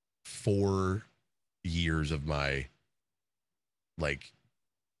 4 years of my like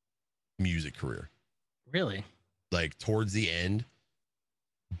music career. Really? Like towards the end,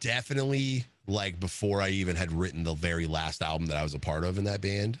 definitely like before I even had written the very last album that I was a part of in that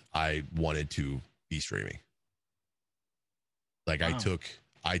band, I wanted to be streaming. Like Wow.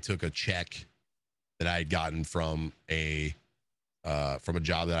 I took a check that I had gotten from a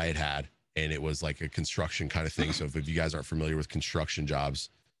job that I had, and it was like a construction kind of thing. So if you guys aren't familiar with construction jobs,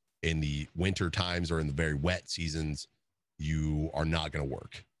 in the winter times or in the very wet seasons, you are not going to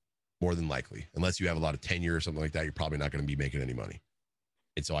work, more than likely, unless you have a lot of tenure or something like that. You're probably not going to be making any money.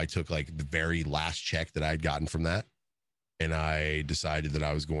 And so I took like the very last check that I had gotten from that, and I decided that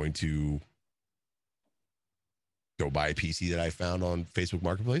I was going to go buy a PC that I found on Facebook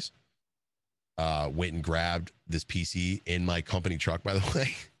Marketplace. Went and grabbed this PC in my company truck, by the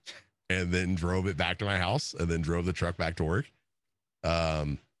way, and then drove it back to my house, and then drove the truck back to work.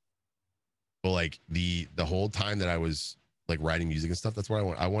 But like the whole time that I was like writing music and stuff, that's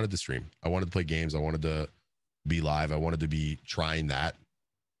what I wanted to stream. I wanted to play games. I wanted to be live. I wanted to be trying that.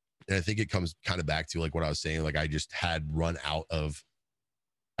 And I think it comes kind of back to like what I was saying. Like I just had run out of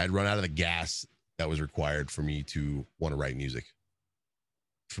the gas that was required for me to want to write music,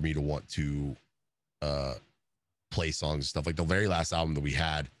 for me to want to play songs and stuff. Like the very last album that we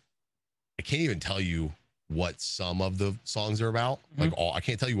had, I can't even tell you what some of the songs are about. Like I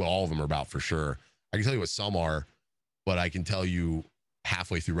can't tell you what all of them are about for sure. I can tell you what some are, but I can tell you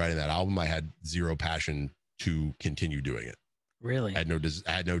halfway through writing that album, I had zero passion to continue doing it. Really? I had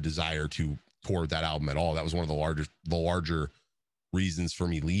no desire to tour that album at all. That was one of the larger reasons for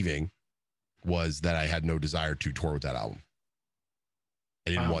me leaving, was that I had no desire to tour with that album.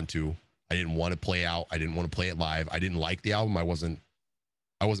 I didn't want to. I didn't want to play out. I didn't want to play it live. I didn't like the album. I wasn't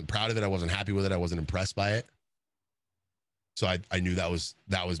proud of it. I wasn't happy with it. I wasn't impressed by it. So I knew that was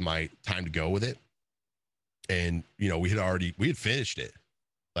my time to go with it. And we had finished it.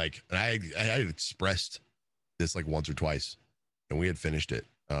 Like, and I had expressed this like once or twice, and we had finished it.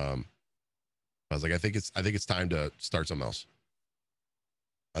 I was like, I think it's time to start something else.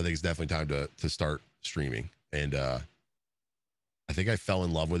 I think it's definitely time to start streaming. And I think I fell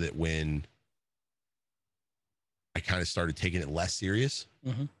in love with it when I kind of started taking it less serious.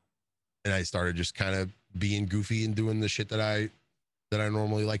 Mm-hmm. And I started just kind of being goofy and doing the shit that I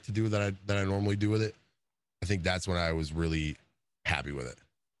normally like to do, that I normally do with it. I think that's when I was really happy with it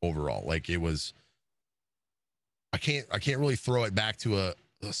overall. Like, it was, I can't really throw it back to a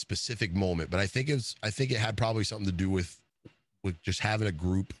specific moment, but I think it had probably something to do with just having a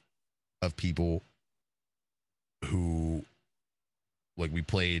group of people who, like, we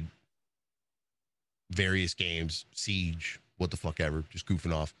played various games, Siege, what the fuck ever, just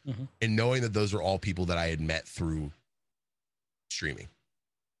goofing off, and knowing that those are all people that I had met through streaming.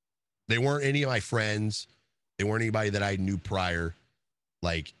 They weren't any of my friends. They weren't anybody that I knew prior.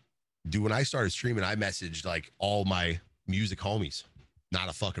 Like, dude, when I started streaming, I messaged like all my music homies, not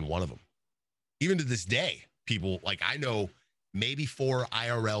a fucking one of them. Even to this day, people, like, I know maybe 4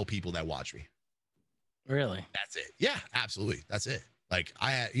 IRL people that watch me. Really? That's it. Yeah, absolutely. That's it. Like,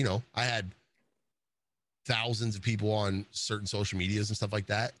 I had thousands of people on certain social medias and stuff like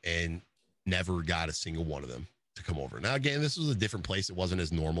that, and never got a single one of them to come over. Now, again, this was a different place. It wasn't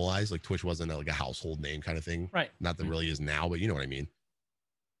as normalized. Like, Twitch wasn't like a household name kind of thing. Right. Not that really is now, but you know what I mean.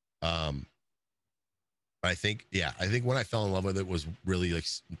 I think when I fell in love with it was really like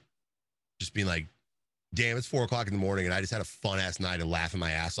just being like, damn, it's 4:00 in the morning, and I just had a fun ass night of laughing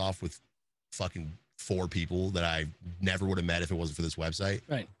my ass off with fucking 4 people that I never would have met if it wasn't for this website.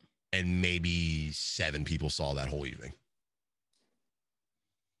 Right. And maybe 7 people saw that whole evening.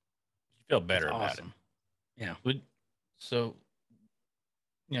 You feel better That's about awesome. it. Yeah. So,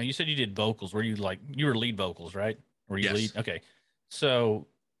 you said you did vocals. Were you you were lead vocals, right? Were you Yes. lead? Okay. So,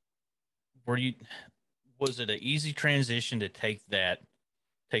 was it an easy transition to take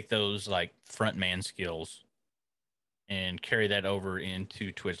those like frontman skills and carry that over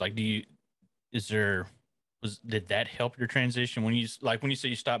into Twitch? Like, did that help your transition when you say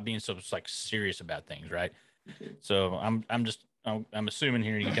you stopped being so like serious about things, right? So I'm assuming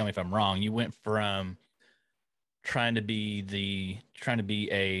here, you can tell me if I'm wrong, you went from trying to be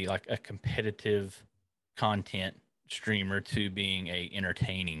a competitive content streamer to being a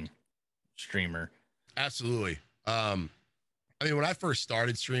entertaining streamer. Absolutely. I mean, when I first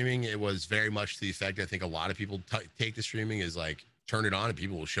started streaming, it was very much to the effect, I think a lot of people take to streaming is like, turn it on and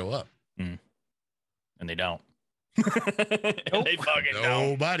people will show up. And they don't. And they fucking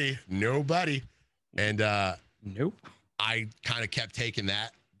don't. Nobody. And Nope. I kind of kept taking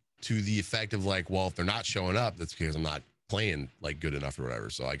that to the effect of like, well, if they're not showing up, that's because I'm not playing like good enough or whatever.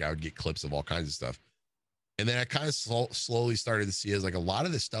 So like, I would get clips of all kinds of stuff. And then I kind of slowly started to see as like a lot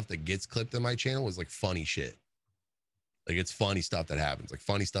of the stuff that gets clipped on my channel was like funny shit. Like, it's funny stuff that happens. Like,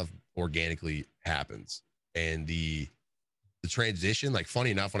 funny stuff organically happens. And the transition, like, funny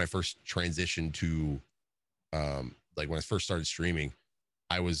enough, when I first transitioned to like when I first started streaming,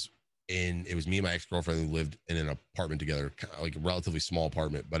 it was me and my ex-girlfriend who lived in an apartment together, kind of like a relatively small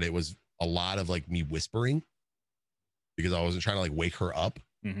apartment, but it was a lot of like me whispering because I wasn't trying to like wake her up,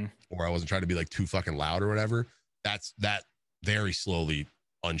 or I wasn't trying to be like too fucking loud or whatever. That very slowly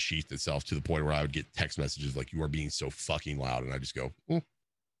unsheathed itself to the point where I would get text messages like, you are being so fucking loud, and I just go,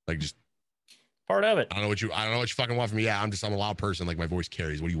 like, just Part of it. I don't know what you fucking want from me. Yeah, I'm a loud person. Like, my voice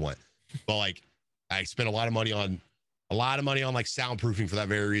carries. What do you want? But like, I spent a lot of money on like soundproofing for that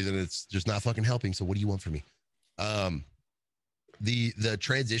very reason. It's just not fucking helping. So what do you want from me? The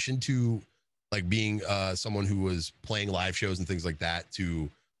transition to like being someone who was playing live shows and things like that to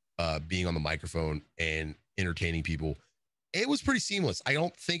being on the microphone and entertaining people, it was pretty seamless. I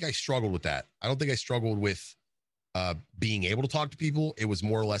don't think I struggled with that. I don't think I struggled with being able to talk to people. It was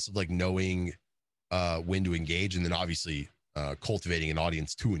more or less of like knowing when to engage, and then obviously cultivating an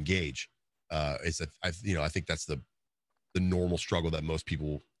audience to engage. it's I think that's the normal struggle that most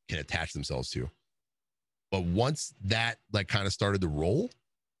people can attach themselves to. But once that like kind of started to roll,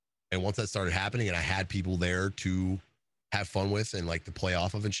 and once that started happening, and I had people there to have fun with and like to play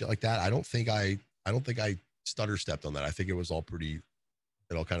off of and shit like that, I don't think I stutter stepped on that. I think it was all pretty.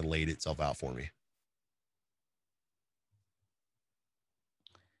 It all kind of laid itself out for me.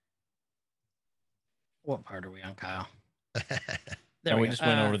 What part are we on, Kyle? And we go. just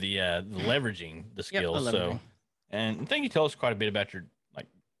went over the leveraging the skills. the So, leveraging. and I think you tell us quite a bit about your, like,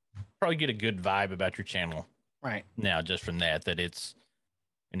 probably get a good vibe about your channel Right. now just from that it's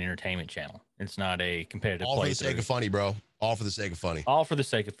an entertainment channel. It's not a competitive All for the playthrough. sake of funny, bro. All for the sake of funny. All for the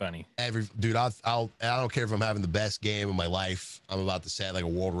sake of funny. Dude, I don't care if I'm having the best game of my life. I'm about to set like a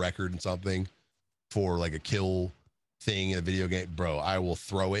world record and something for like a kill thing in a video game, bro. I will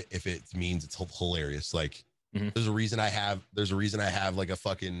throw it if it means it's hilarious. Like, there's a reason I have like a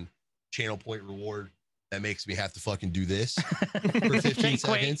fucking channel point reward that makes me have to fucking do this for 15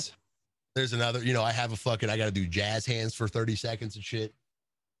 seconds. There's another, I have I got to do jazz hands for 30 seconds and shit.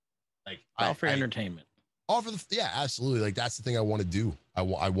 Like, All for entertainment. All for yeah, absolutely. Like, that's the thing I want to do. I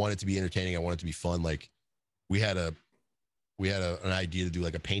want it to be entertaining. I want it to be fun. Like, we had an idea to do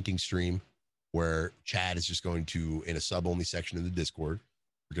like a painting stream where Chad is just going to, in a sub only section of the Discord,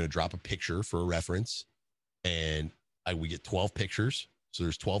 we're going to drop a picture for a reference, and we get 12 pictures. So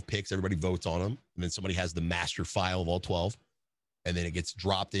there's 12 pics. Everybody votes on them, and then somebody has the master file of all 12, and then it gets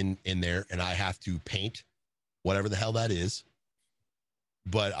dropped in there, and I have to paint whatever the hell that is.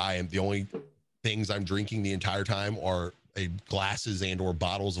 But the only things I'm drinking the entire time are glasses and or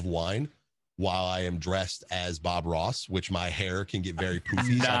bottles of wine, while I am dressed as Bob Ross, which my hair can get very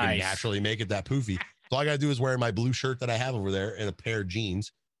poofy. So I can naturally make it that poofy. So all I got to do is wear my blue shirt that I have over there and a pair of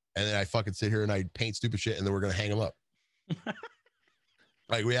jeans. And then I fucking sit here and I paint stupid shit, and then we're going to hang them up.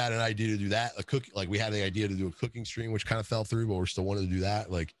 Like, we had an idea to do that. We had the idea to do a cooking stream, which kind of fell through, but we're still wanting to do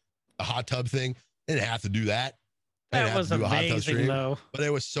that. Like a hot tub thing. I didn't have to do that. That was amazing, though. But it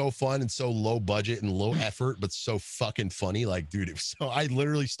was so fun and so low budget and low effort, but so fucking funny. Like, dude, it was I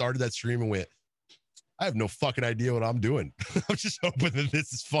literally started that stream and went, I have no fucking idea what I'm doing. I'm just hoping that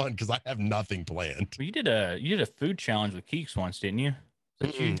this is fun because I have nothing planned. Well, you did a food challenge with Keeks once, didn't you?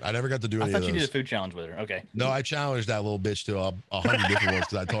 I never got to do any I of thought those. you did a food challenge with her. Okay. No, I challenged that little bitch to 100 different ones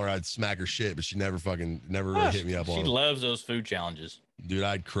because I told her I'd smack her shit, but she never really hit me up on She them. loves those food challenges. Dude,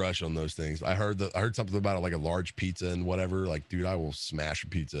 I'd crush on those things. I heard something about it, like a large pizza and whatever. Like, dude, I will smash a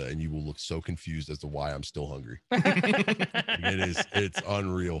pizza and you will look so confused as to why I'm still hungry. It's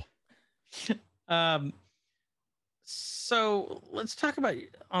unreal. So let's talk about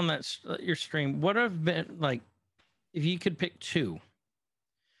on that your stream. What have been like, if you could pick two,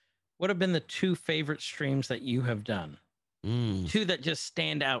 what have been the two favorite streams that you have done? Two that just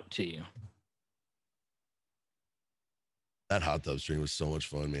stand out to you. That hot tub stream was so much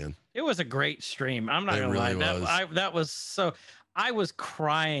fun, man. It was a great stream. I'm not gonna really lie. was. That was so. I was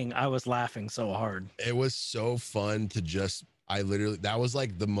crying. I was laughing so hard. It was so fun to just. That was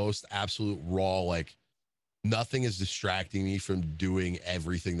like the most absolute raw. Like, nothing is distracting me from doing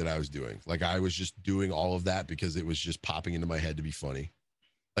everything that I was doing. Like, I was just doing all of that because it was just popping into my head to be funny.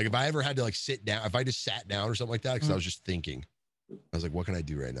 Like, if I ever had to like sit down, if I just sat down or something like that, because I was just thinking, I was like, what can I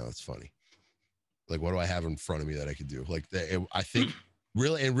do right now that's funny? Like, what do I have in front of me that I could do? Like, I think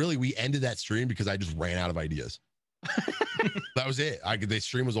really, we ended that stream because I just ran out of ideas. That was it. The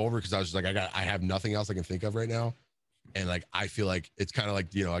stream was over because I was just like, I have nothing else I can think of right now. And like, I feel like it's kind of like,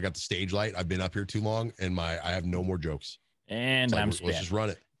 I got the stage light. I've been up here too long and I have no more jokes. And like, let's just run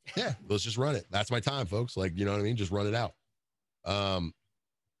it. Yeah, let's just run it. That's my time, folks. Like, you know what I mean? Just run it out.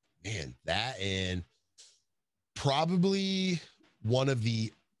 Man, that and probably one of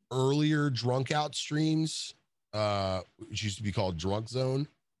the earlier drunk out streams, which used to be called Drunk Zone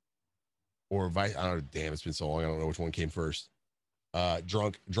or Vice. I don't know. Damn, it's been so long. I don't know which one came first.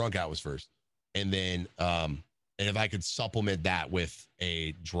 Drunk out was first. And then, and if I could supplement that with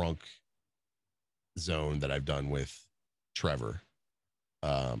a drunk zone that I've done with Trevor,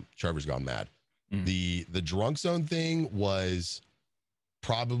 Trevor's Gone Mad. The drunk zone thing was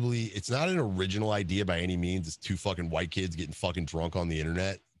probably, it's not an original idea by any means. It's two fucking white kids getting fucking drunk on the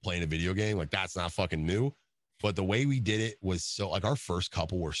internet playing a video game. Like, that's not fucking new. But the way we did it was so, like, our first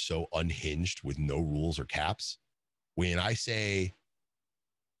couple were so unhinged with no rules or caps. When I say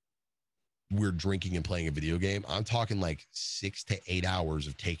we're drinking and playing a video game, I'm talking like 6 to 8 hours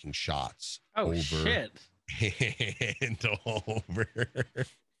of taking shots. Oh, shit. And over.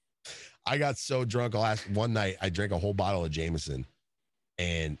 I got so drunk one night, I drank a whole bottle of Jameson.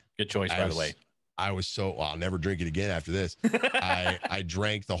 And good choice, by the way. I'll never drink it again after this. I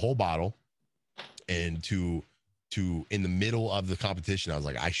drank the whole bottle and to in the middle of the competition, I was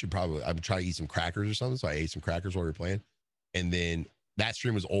like, I'm trying to eat some crackers or something. So I ate some crackers while we were playing. And then that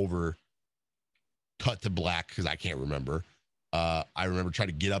stream was over, cut to black because I can't remember. I remember trying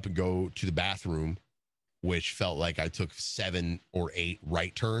to get up and go to the bathroom, which felt like I took 7 or 8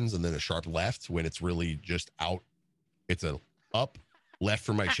 right turns and then a sharp left when it's really just out. It's a up, left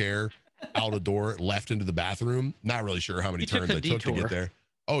from my chair, out a door, left into the bathroom. Not really sure how many turns I took to get there.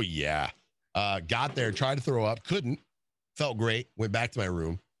 Oh, yeah. Got there, tried to throw up, couldn't. Felt great. Went back to my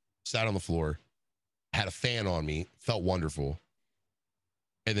room, sat on the floor, had a fan on me, felt wonderful.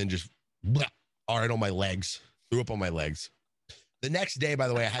 And then just, all right, on my legs, threw up on my legs. The next day, by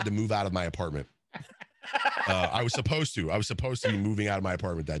the way, I had to move out of my apartment. I was supposed to be moving out of my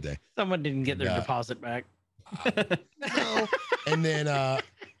apartment that day. Someone didn't get their deposit back. No. And then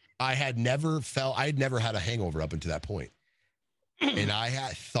I had never had a hangover up until that point. And I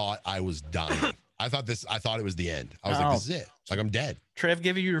had thought I was dying. I thought it was the end. I was like, this is it. Like, I'm dead. Trev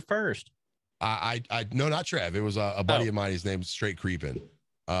gave you your first. No, not Trev. It was a buddy of mine. His name's Straight Creepin'.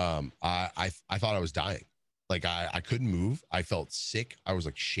 I thought I was dying. Like I couldn't move. I felt sick. I was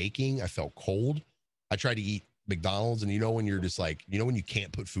like shaking. I felt cold. I tried to eat McDonald's, and when you're just like, when you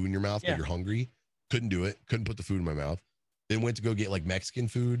can't put food in your mouth, but you're hungry, couldn't do it. Couldn't put the food in my mouth. Then went to go get like Mexican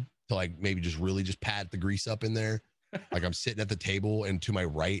food to like maybe just really just pat the grease up in there. Like I'm sitting at the table, and to my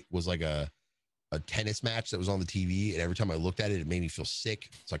right was like a tennis match that was on the TV. And every time I looked at it, it made me feel sick.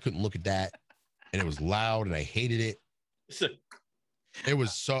 So I couldn't look at that. And it was loud and I hated it. It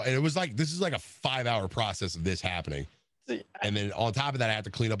was like, this is like a 5-hour process of this happening. And then on top of that, I had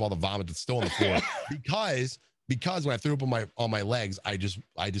to clean up all the vomit that's still on the floor because when I threw up on my legs, I just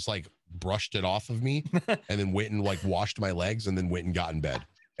like brushed it off of me and then went and like washed my legs and then went and got in bed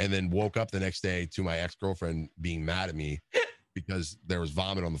and then woke up the next day to my ex-girlfriend being mad at me because there was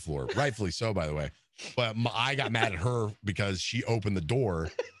vomit on the floor. Rightfully so, by the way. But I got mad at her because she opened the door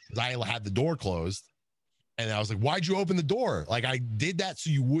because I had the door closed. And I was like, why'd you open the door? Like, I did that so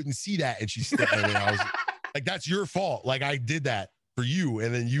you wouldn't see that. And she still, and I was like, that's your fault. Like, I did that for you.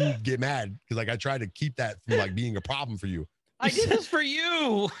 And then you get mad because like I tried to keep that from like being a problem for you. I did this for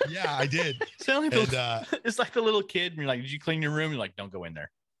you. Yeah, I did. It's like the little kid. And you're like, did you clean your room? You're like, don't go in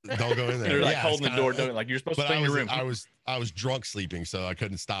there. Don't go in there. You're like holding the door. Like you're supposed to clean your room. I was drunk sleeping, so I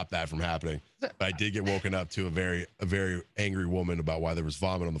couldn't stop that from happening. But I did get woken up to a very angry woman about why there was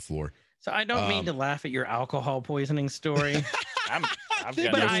vomit on the floor. So I don't mean to laugh at your alcohol poisoning story. I've got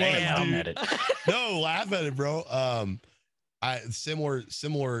no shame at it. No, laugh at it, bro.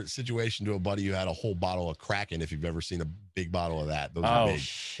 Similar situation to a buddy who had a whole bottle of Kraken. If you've ever seen a big bottle of that, those are big.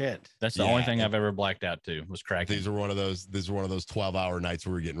 Shit! That's the only thing I've ever blacked out to was Kraken. These were one of those 12-hour nights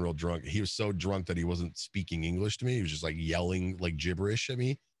where we were getting real drunk. He was so drunk that he wasn't speaking English to me. He was just like yelling like gibberish at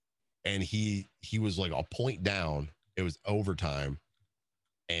me, and he was like a point down. It was overtime,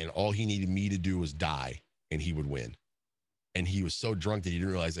 and all he needed me to do was die, and he would win. And he was so drunk that he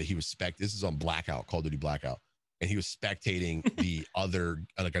didn't realize that he was this is on Blackout, Call of Duty Blackout. And he was spectating the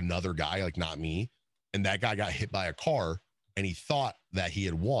another guy, like not me. And that guy got hit by a car and he thought that he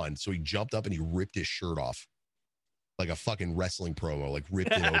had won. So he jumped up and he ripped his shirt off like a fucking wrestling promo, like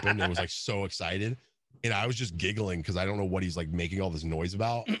ripped it open and was like so excited. And I was just giggling because I don't know what he's like making all this noise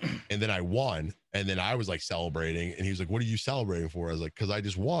about. And then I won. And then I was like celebrating. And he was like, what are you celebrating for? I was like, because I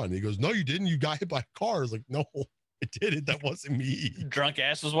just won. And he goes, no, you didn't. You got hit by a car. I was like, no. I did it. That wasn't me. Drunk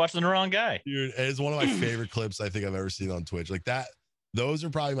ass was watching the wrong guy. Dude, it's one of my favorite clips I think I've ever seen on Twitch. Like that, those are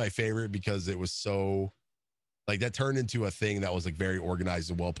probably my favorite because it was so like that turned into a thing that was like very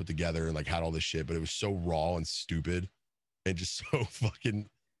organized and well put together and like had all this shit, but it was so raw and stupid and just so fucking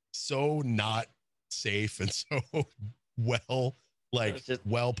so not safe and so well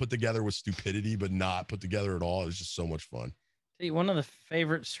well put together with stupidity, but not put together at all. It was just so much fun. One of the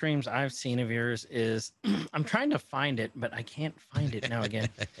favorite streams I've seen of yours is I'm trying to find it, but I can't find it now again.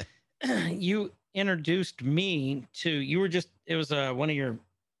 You introduced me to it was one of your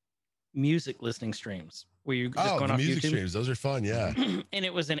music listening streams where you just going the off music YouTube. streams. Those are fun, yeah. And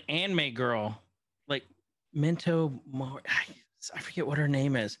it was an anime girl, like Mento. I forget what her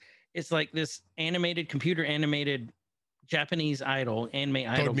name is. It's like this computer animated Japanese anime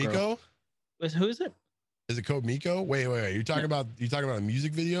idol. Code Miko? Who is it? Is it Code Miko? Wait. You're talking about a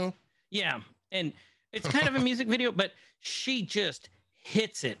music video? Yeah, and it's kind of a music video, but she just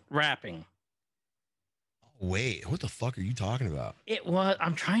hits it rapping. Wait, what the fuck are you talking about?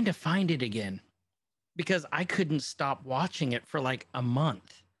 I'm trying to find it again because I couldn't stop watching it for like a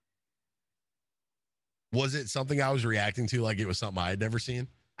month. Was it something I was reacting to like it was something I had never seen?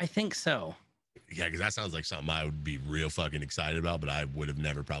 I think so. Yeah, because that sounds like something I would be real fucking excited about, but I would have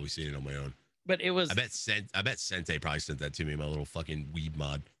never probably seen it on my own. But it was, I bet Sente probably sent that to me, my little fucking weeb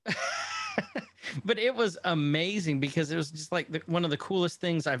mod. but it was amazing because it was just like one of the coolest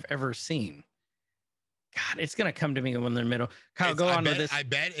things I've ever seen. God, it's gonna come to me when they're in the middle. Kyle, go on with this. I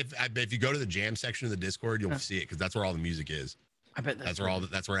bet if you go to the jam section of the Discord, you'll see it because that's where all the music is. I bet That's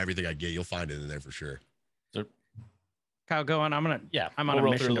where everything I get. You'll find it in there for sure. Kyle, go on. I'm on a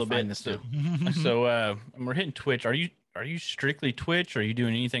roll mission through to find this So, stuff. so we're hitting Twitch. Are you strictly Twitch? Are you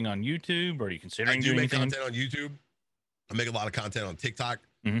doing anything on YouTube? Or are you I considering do doing make anything? content on YouTube. I make a lot of content on TikTok.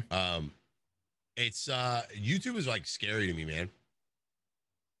 Mhm. It's YouTube is like scary to me, man.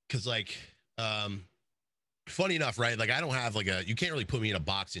 Cause like funny enough, right? Like I don't have like you can't really put me in a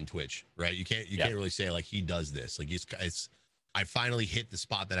box in Twitch, right? You can't really say like he does this. Like it's I finally hit the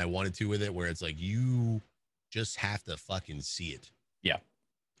spot that I wanted to with it where it's like you just have to fucking see it. Yeah.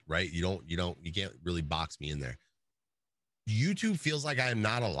 Right? You can't really box me in there. YouTube feels like I am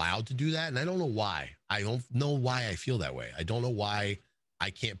not allowed to do that, and I don't know why. I don't know why I feel that way. I don't know why I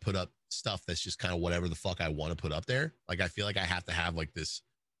can't put up stuff that's just kind of whatever the fuck I want to put up there. Like I feel like I have to have like this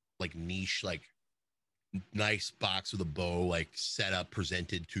like niche, like nice box with a bow, like set up,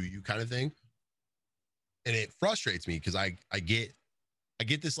 presented to you kind of thing. And it frustrates me because I get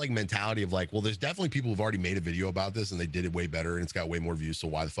this like mentality of like, well, there's definitely people who've already made a video about this and they did it way better and it's got way more views. So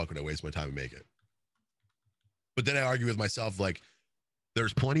why the fuck would I waste my time and make it? But then I argue with myself, like,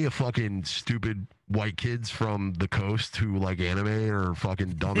 there's plenty of fucking stupid white kids from the coast who like anime or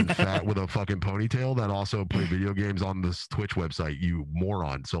fucking dumb and fat with a fucking ponytail that also play video games on this Twitch website, you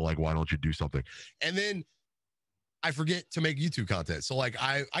moron. So like, why don't you do something? And then I forget to make YouTube content. So like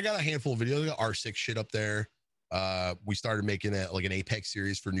I got a handful of videos, I got R6 shit up there. We started making like an Apex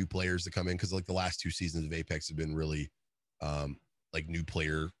series for new players to come in because like the last 2 seasons of Apex have been really like new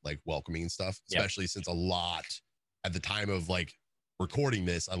player like welcoming and stuff, especially since a lot at the time of like recording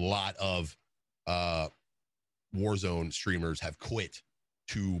this, a lot of Warzone streamers have quit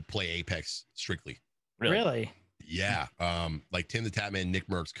to play Apex strictly. Really? Yeah. Like Tim the Tatman, Nick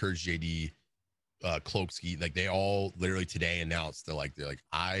Merckx, Courage JD, Cloakski, like they all literally today announced they're like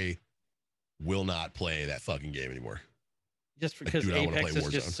I will not play that fucking game anymore. Just because dude, I wanna Apex play is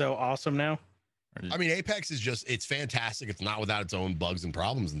Warzone. just so awesome now. I mean, Apex is just, it's fantastic. It's not without its own bugs and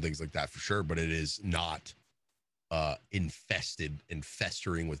problems and things like that for sure, but it is not infested and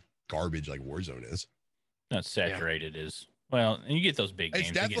festering with garbage like Warzone is. Not saturated is well, and you get those big games.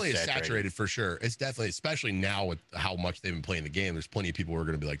 It's they get definitely saturated for sure. It's definitely, especially now with how much they've been playing the game, there's plenty of people who are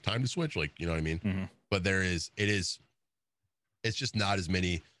going to be like, time to switch, like, you know what I mean? Mhm. But it's just not as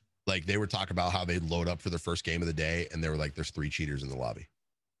many. Like they were talking about how they load up for their first game of the day and they were like, there's 3 cheaters in the lobby.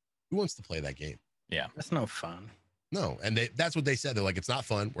 Who wants to play that game? Yeah. That's no fun. No. And that's what they said. They're like, it's not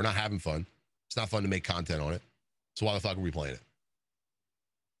fun. We're not having fun. It's not fun to make content on it. So why the fuck are we playing it?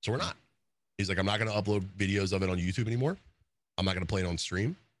 So we're not. He's like, I'm not going to upload videos of it on YouTube anymore. I'm not going to play it on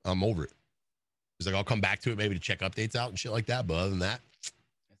stream. I'm over it. He's like, I'll come back to it maybe to check updates out and shit like that. But other than that,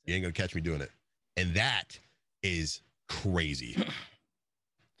 you ain't going to catch me doing it. And that is crazy.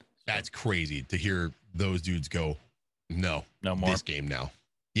 That's crazy to hear those dudes go, no No more. this game now.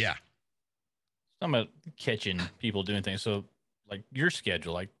 Yeah. I'm about catching people doing things. So like your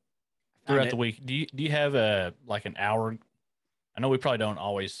schedule, like throughout the week, do you have like an hour? I know we probably don't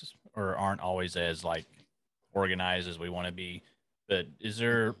always or aren't always as like organized as we want to be, but is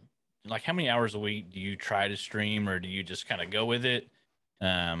there like how many hours a week do you try to stream or do you just kind of go with it?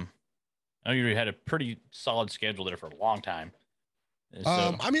 I know you had a pretty solid schedule there for a long time. And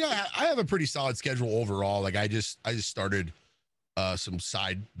so, I mean, I have a pretty solid schedule overall. Like I just started some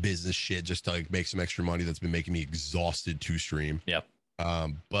side business shit just to like make some extra money that's been making me exhausted to stream. Yep.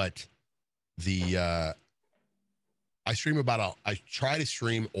 But the I stream I try to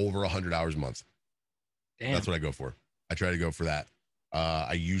stream over 100 hours a month. Damn. That's what I go for. I try to go for that.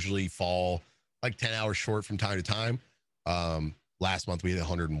 I usually fall like 10 hours short from time to time. Last month we hit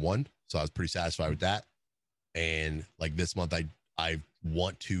 101, so I was pretty satisfied with that. And like this month I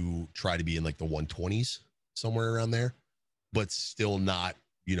want to try to be in like the 120s, somewhere around there, but still not,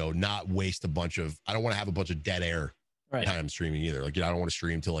 not waste a bunch of, I don't want to have a bunch of dead air time streaming either. Like, I don't want to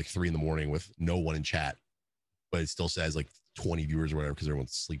stream till like 3 a.m. with no one in chat, but it still says like 20 viewers or whatever because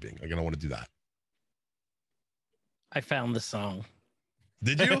everyone's sleeping. Like, I don't want to do that. I found the song.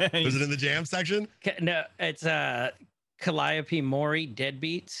 Did you? Was it in the jam section? No, it's Calliope Mori,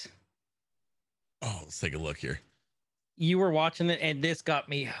 Deadbeats. Oh, let's take a look here. You were watching it, and this got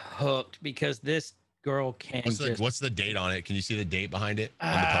me hooked because this girl can What's the date on it? Can you see the date behind it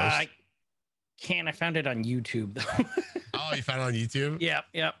on the post? I found it on YouTube though. Oh, you found it on YouTube?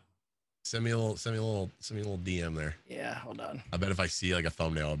 Yep. Send me a little DM there. Yeah, hold on. I bet if I see like a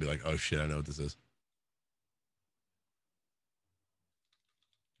thumbnail, I'll be like, oh shit, I know what this is.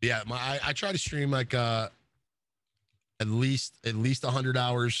 Yeah, I try to stream like at least 100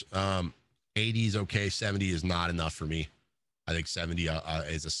 hours. 80 is okay. 70 is not enough for me. I think 70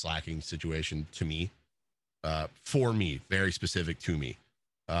 is a slacking situation to me. For me, very specific to me.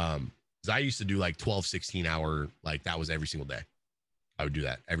 Because I used to do like 12, 16 hour, like that was every single day. I would do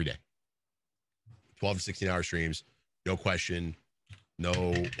that every day. 12 to 16 hour streams, no question,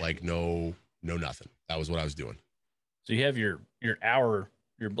 no nothing. That was what I was doing. So you have your hour,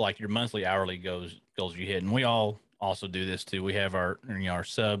 your monthly hourly goals you hit, and we all also do this too. We have our our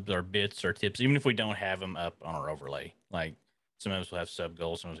subs, our bits, our tips, even if we don't have them up on our overlay. Like some of us will have sub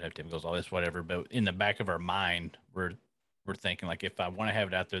goals, some of us have tip goals, all this, whatever. But in the back of our mind, we're thinking like, if I want to have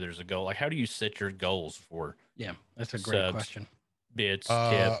it out there, there's a goal. Like, how do you set your goals for? Yeah, that's a great subs, question. Bits,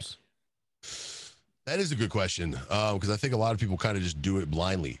 tips. That is a good question, because I think a lot of people kind of just do it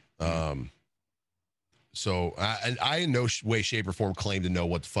blindly. So I in no way, shape, or form claim to know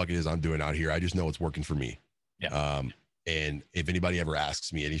what the fuck it is I'm doing out here. I just know it's working for me. Yeah. And if anybody ever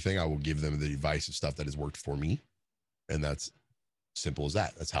asks me anything, I will give them the advice of stuff that has worked for me, and that's simple as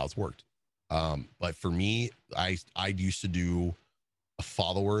that. That's how it's worked. But for me, I used to do a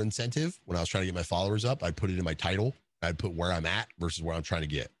follower incentive when I was trying to get my followers up. I'd put it in my title. I'd put where I'm at versus where I'm trying to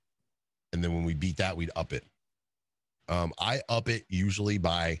get. And then when we beat that, we'd up it. I up it usually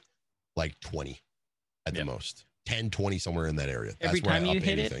by like 20 at the most. 10, 20, somewhere in that area. That's Every where time I you up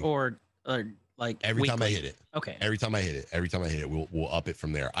hit anything. it, or like every time I weekly? hit it. Okay. Every time I hit it, we'll up it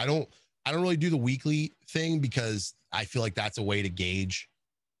from there. I don't really do the weekly thing because I feel like that's a way to gauge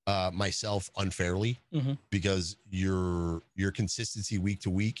myself unfairly, because your consistency week to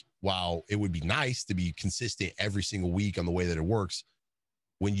week, while it would be nice to be consistent every single week on the way that it works,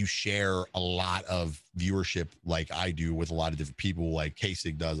 when you share a lot of viewership like I do with a lot of different people, like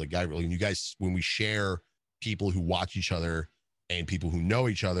Kasich does, like Guy, and you guys, when we share people who watch each other and people who know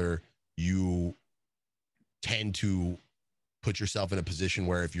each other, you tend to put yourself in a position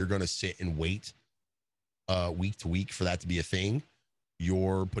where if you're going to sit and wait week to week for that to be a thing,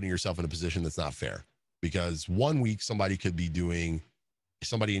 you're putting yourself in a position that's not fair. Because one week somebody in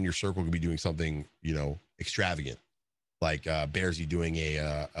your circle could be doing something, extravagant, like Bearsy doing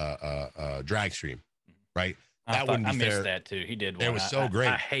a drag stream, right? That wouldn't be fair. I missed that too. He did one. It was so great.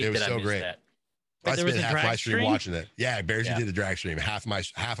 I hate it was that so I missed great. that. I there was spent a half drag my stream stream? watching it. Yeah, Bearsy did a drag stream. Half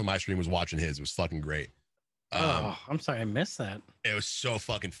of my stream was watching his. It was fucking great. I'm sorry, I missed that. It was so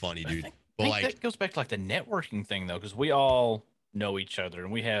fucking funny, dude. I think that goes back to like the networking thing though, because we all know each other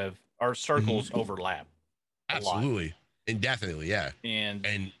and we have our circles overlap. Absolutely, indefinitely, yeah.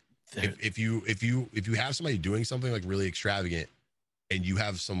 And if you have somebody doing something like really extravagant, and you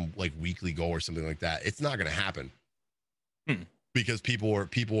have some like weekly goal or something like that, it's not going to happen because people are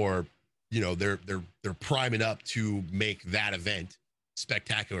they're priming up to make that event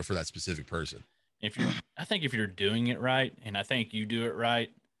spectacular for that specific person. I think if you're doing it right, and I think you do it right,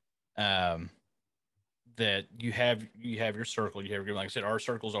 that you have your circle, like I said, our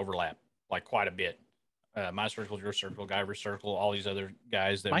circles overlap like quite a bit. My circle, your circle, Guyver's circle, all these other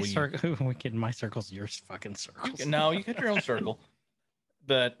guys that circle. We kidding? My circle's your fucking circles. No, you got your own circle.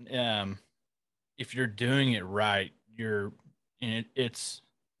 But if you're doing it right, it's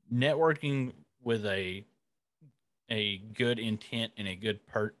networking with a good intent and a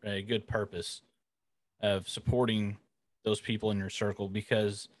good purpose of supporting those people in your circle,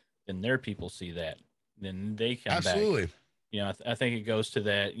 because then their people see that, then they come Absolutely. back. I think it goes to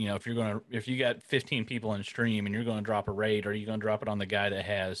that. If you got 15 people in stream and you're going to drop a raid, are you going to drop it on the guy that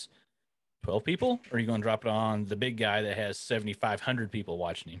has 12 people, or are you going to drop it on the big guy that has 7,500 people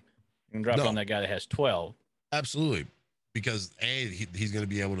watching him? You can drop it on that guy that has 12. Absolutely. Because he's going to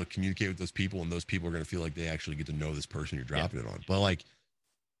be able to communicate with those people, and those people are going to feel like they actually get to know this person you're dropping it on. But like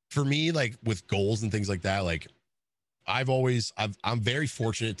for me, like with goals and things like that, like I'm very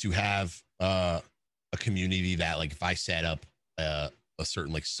fortunate to have a community that, like, if I set up a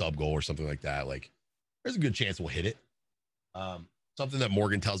certain like sub goal or something like that, like there's a good chance we'll hit it. Something that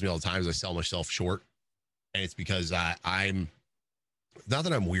Morgan tells me all the time is I sell myself short, and it's because I'm not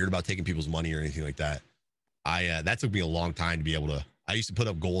that I'm weird about taking people's money or anything like that. That took me a long time to be able to. I used to put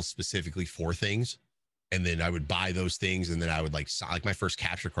up goals specifically for things, and then I would buy those things, and then I would like my first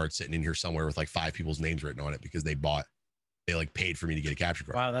capture card sitting in here somewhere with like 5 people's names written on it because they like paid for me to get a capture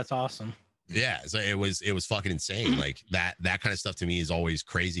card. Wow, that's awesome. Yeah, so it was fucking insane. Like that kind of stuff to me is always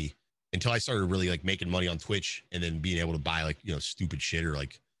crazy, until I started really like making money on Twitch, and then being able to buy like, stupid shit or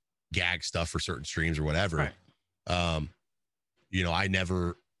like gag stuff for certain streams or whatever. Right.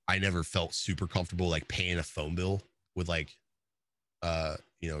 I I never felt super comfortable like paying a phone bill with like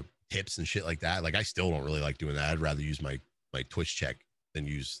tips and shit like that. Like I still don't really like doing that. I'd rather use my Twitch check than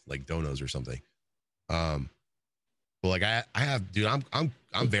use like donos or something. But like I have, dude, I'm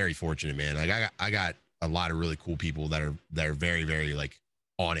very fortunate, man. Like I got a lot of really cool people that are very, very like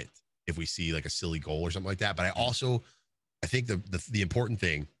on it if we see like a silly goal or something like that. But I think the important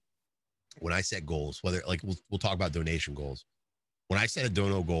thing when I set goals, whether like we'll talk about donation goals. When I set a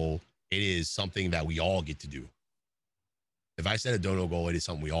dono goal, it is something that we all get to do. If I set a dono goal, it is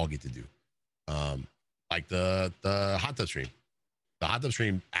something we all get to do. Like the hot tub stream. The hot tub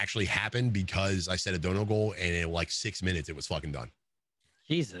stream actually happened because I set a dono goal, and in like 6 minutes it was fucking done.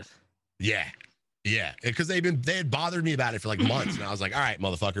 Jesus. Yeah. Because they had bothered me about it for like months, and I was like, all right,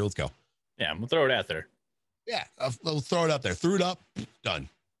 motherfucker, let's go. Yeah, we'll throw it out there. Yeah, I'll throw it up there. Threw it up, done.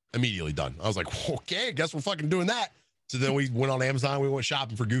 Immediately done. I was like, okay, I guess we're fucking doing that. So then we went on Amazon, we went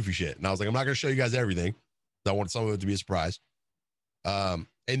shopping for goofy shit. And I was like, I'm not going to show you guys everything. I want some of it to be a surprise. And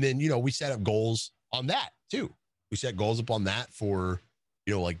then, we set up goals on that too. We set goals up on that for,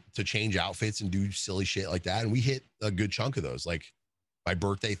 like to change outfits and do silly shit like that. And we hit a good chunk of those. Like my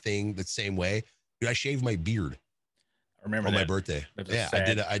birthday thing, the same way. Dude, I shaved my beard. I remember on that. my birthday. Yeah,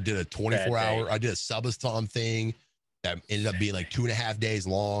 I did a 24-hour, I did a subathon thing that ended up being like 2.5 days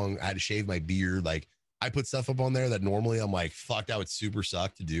long. I had to shave my beard. Like I put stuff up on there that normally I'm like, fuck, that would super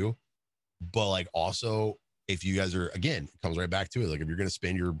suck to do. But like also, if you guys are, again, it comes right back to it. Like if you're going to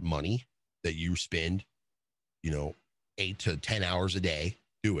spend your money that you spend, 8 to 10 hours a day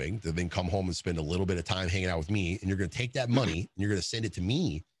doing, to then come home and spend a little bit of time hanging out with me, and you're going to take that money and you're going to send it to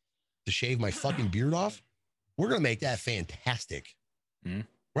me to shave my fucking beard off, we're going to make that fantastic. Mm-hmm.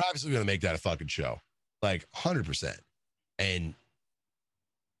 We're obviously going to make that a fucking show, like 100%. And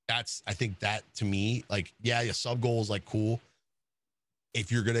I think that to me, like, yeah, your sub goal is like cool.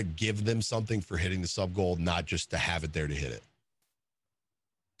 If you're going to give them something for hitting the sub goal, not just to have it there to hit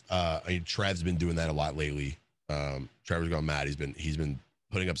it. Trev's been doing that a lot lately. Trevor's gone mad. He's been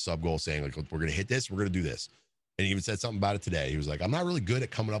putting up sub goals saying like, we're going to hit this. We're going to do this. And he even said something about it today. He was like, I'm not really good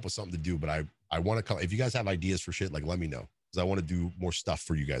at coming up with something to do, but I want to come. If you guys have ideas for shit, like let me know. Cause I want to do more stuff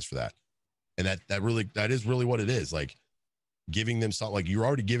for you guys for that. And that is really what it is. Like giving them something, like you're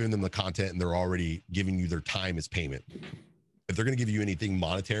already giving them the content and they're already giving you their time as payment. If they're going to give you anything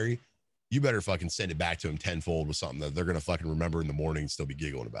monetary, you better fucking send it back to them tenfold with something that they're going to fucking remember in the morning and still be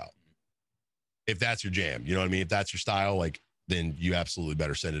giggling about. If that's your jam, you know what I mean? If that's your style, like, then you absolutely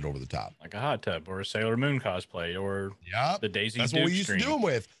better send it over the top. Like a hot tub or a Sailor Moon cosplay or the Daisy That's Duke what we used stream. to do them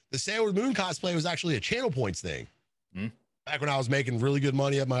with. The Sailor Moon cosplay was actually a channel points thing. Back when I was making really good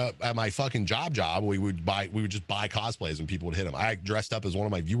money at my fucking job, we would just buy cosplays and people would hit them. I dressed up as one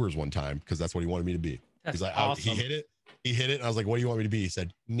of my viewers one time because that's what he wanted me to be. That's like, awesome. He hit it, and I was like, "What do you want me to be?" He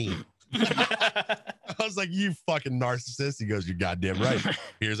said, "Me." I was like, "You fucking narcissist." He goes, "You're goddamn right.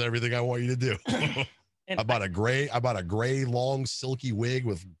 Here's everything I want you to do." I bought a gray long silky wig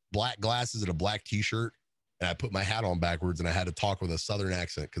with black glasses and a black t-shirt, and I put my hat on backwards, and I had to talk with a southern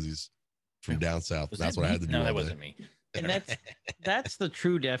accent because he's from down south. That's what I had to do. No, that wasn't me. And that's the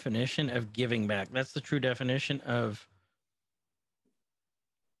true definition of giving back. That's the true definition of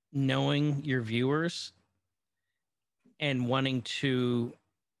knowing your viewers and wanting to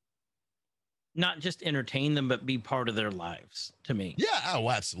not just entertain them, but be part of their lives, to me. Yeah. Oh,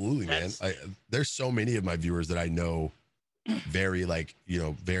 absolutely, man. There's so many of my viewers that I know very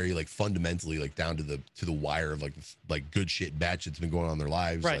fundamentally, like down to the wire of like good shit, bad shit's been going on in their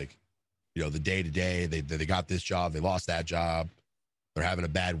lives. Right. Like, the day to day, they got this job, they lost that job, they're having a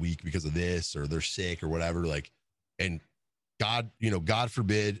bad week because of this, or they're sick or whatever. Like, and God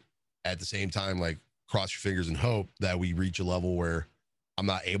forbid at the same time, like cross your fingers and hope that we reach a level where I'm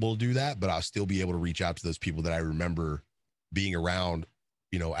not able to do that, but I'll still be able to reach out to those people that I remember being around,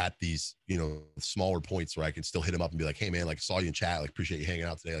 at these, smaller points where I can still hit them up and be like, "Hey man, like saw you in chat, like appreciate you hanging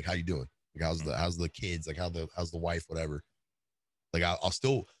out today. Like, how you doing? Like, how's the kids? Like, how's the wife? Whatever." Like,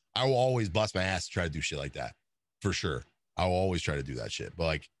 I will always bust my ass to try to do shit like that, for sure. I will always try to do that shit, but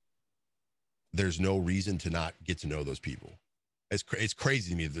like, there's no reason to not get to know those people. It's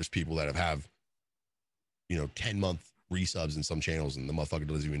crazy to me that there's people that have 10-month resubs in some channels, and the motherfucker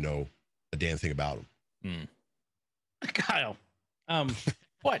doesn't even know a damn thing about them. Kyle,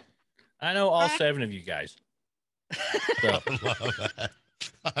 What? I know all 7 of you guys. So,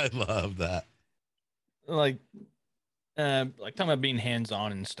 I love that. like talking about being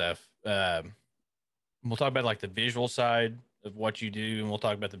hands-on and stuff. We'll talk about like the visual side of what you do, and we'll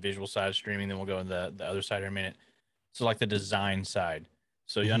talk about the visual side of streaming. Then we'll go into the other side in a minute. So like the design side.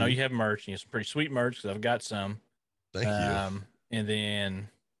 So I know you have merch. You have some pretty sweet merch because I've got some. Thank you. And then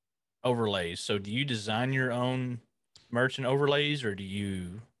overlays. So do you design your own merchant overlays or do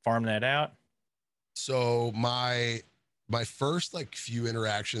you farm that out? So my first like few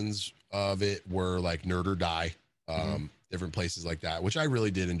interactions of it were like Nerd or Die, different places like that, which I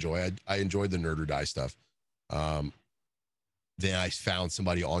really did enjoy. I enjoyed the Nerd or Die stuff. Then I found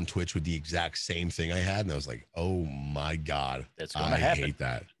somebody on Twitch with the exact same thing I had, and I was like, "Oh my god, That's going to I happen. hate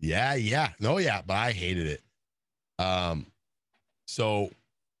that." Yeah, no, yeah, but I hated it. So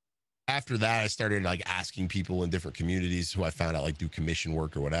after that, I started like asking people in different communities who I found out like do commission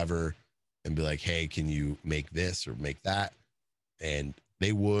work or whatever, and be like, "Hey, can you make this or make that?" And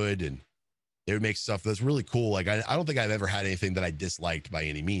they would, and they would make stuff that's really cool. Like I don't think I've ever had anything that I disliked by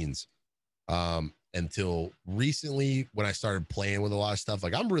any means. Until recently when I started playing with a lot of stuff.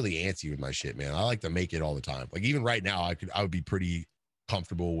 Like I'm really antsy with my shit, man. I like to make it all the time. Like even right now, I would be pretty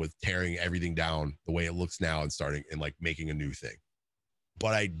comfortable with tearing everything down the way it looks now and starting and like making a new thing.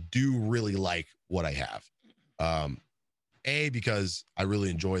 But I do really like what I have. A, because I really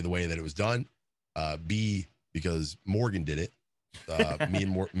enjoy the way that it was done. B, because Morgan did it. Me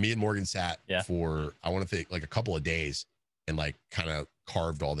and Morgan sat for, I want to think like a couple of days and like kind of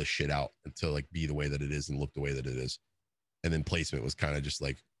carved all this shit out to like be the way that it is and look the way that it is. And then placement was kind of just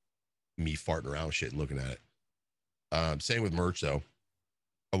like me farting around with shit and looking at it. Same with merch though.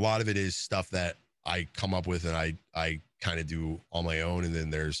 A lot of it is stuff that I come up with and I kind of do on my own. And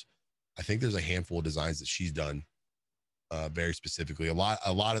then I think there's a handful of designs that she's done very specifically. A lot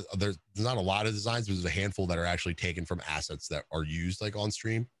of there's not a lot of designs, but there's a handful that are actually taken from assets that are used like on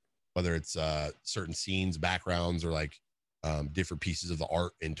stream, whether it's certain scenes, backgrounds, or like different pieces of the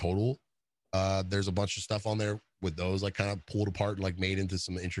art in total. There's a bunch of stuff on there with those like kind of pulled apart and like made into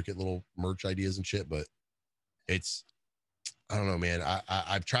some intricate little merch ideas and shit. But it's, I don't know, man.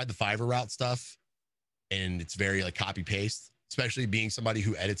 I've tried the Fiverr route stuff and it's very like copy paste, especially being somebody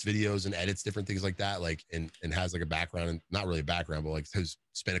who edits videos and edits different things like that, like and has like a background, and not really a background, but like has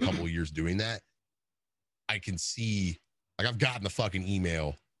spent a couple of years doing that. I can see, like I've gotten the fucking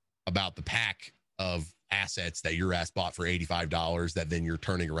email about the pack of assets that your ass bought for $85 that then you're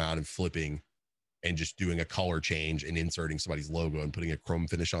turning around and flipping and just doing a color change and inserting somebody's logo and putting a chrome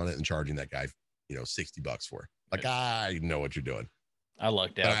finish on it and charging that guy, $60 for. Like, I know what you're doing. I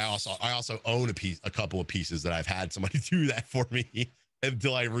lucked out. But I also own a couple of pieces that I've had somebody do that for me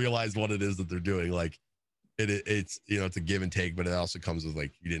until I realized what it is that they're doing. Like it's it's a give and take, but it also comes with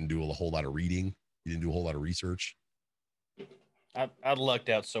like, you didn't do a whole lot of reading. You didn't do a whole lot of research. I lucked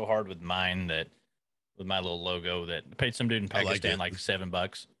out so hard with mine that with my little logo that I paid some dude in Pakistan like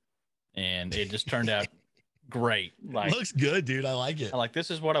 $7 and it just turned out great. Like, looks good, dude. I like it. I'm like,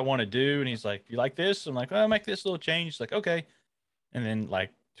 this is what I want to do. And he's like, you like this? I'm like, well, I'll make this little change. He's like, okay. And then like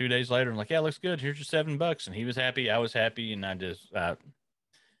 2 days later, I'm like, yeah, it looks good. Here's your $7. And he was happy. I was happy. And I just,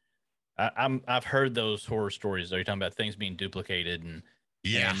 I've heard those horror stories though. You're talking about things being duplicated and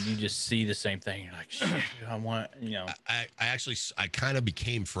yeah, and you just see the same thing. You're like, shit, I want, I kind of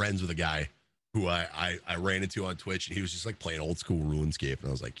became friends with a guy who I ran into on Twitch, and he was just like playing old school RuneScape. And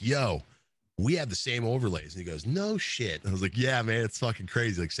I was like, yo, we have the same overlays. And he goes, no shit. And I was like, yeah, man, it's fucking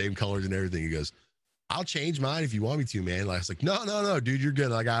crazy. Like same colors and everything. He goes, I'll change mine if you want me to, man. Like, I was like, no, dude, you're good.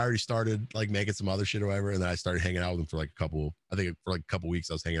 Like I already started like making some other shit or whatever. And then I started hanging out with him for like a couple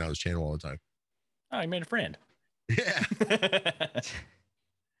weeks. I was hanging out on his channel all the time. Oh, you made a friend. Yeah.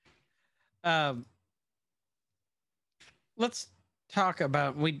 Let's talk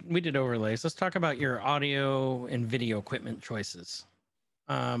about, we did overlays. Let's talk about your audio and video equipment choices.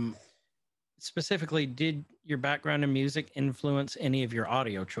 Specifically, did your background in music influence any of your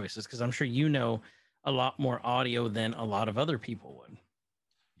audio choices? Because I'm sure you know a lot more audio than a lot of other people would.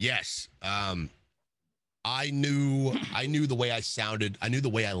 Yes. I knew the way I sounded. I knew the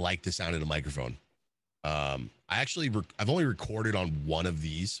way I liked to sound in a microphone. I've only recorded on one of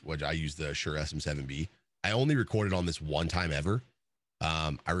these, which I use the Shure SM7B. I only recorded on this one time ever.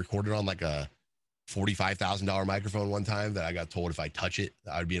 I recorded on like a $45,000 microphone one time that I got told if I touch it,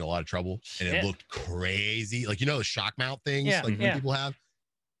 I'd be in a lot of trouble. And it looked crazy. Like, the shock mount things when people have.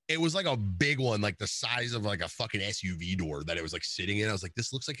 It was like a big one, like the size of like a fucking SUV door that it was like sitting in. I was like,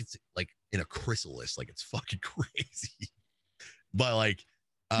 this looks like it's like in a chrysalis. Like it's fucking crazy. But like,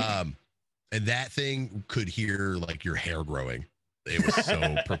 and that thing could hear like your hair growing. It was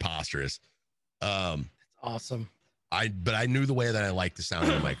so preposterous. That's awesome. But I knew the way that I like to sound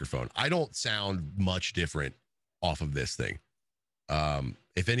in a microphone. I don't sound much different off of this thing.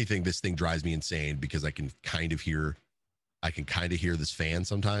 If anything, this thing drives me insane because I can kind of hear this fan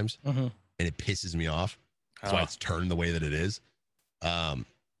sometimes, and it pisses me off. That's why it's turned the way that it is. That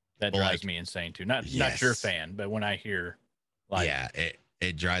drives me insane too. Not your fan, but when I hear like,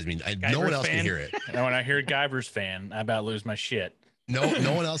 It drives me. No Guyver's one else fan? can hear it. And when I hear Guyver's fan, I about lose my shit. No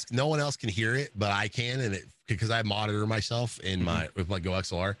one else can hear it, but I can, and it because I monitor myself in my with my Go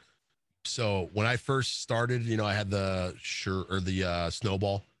XLR. So when I first started, I had the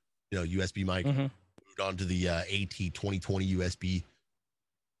Snowball, USB mic. Mhm. Moved on to the AT 2020 USB.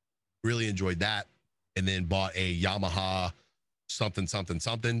 Really enjoyed that, and then bought a Yamaha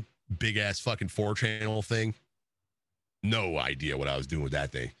something big ass fucking 4-channel thing. No idea what I was doing with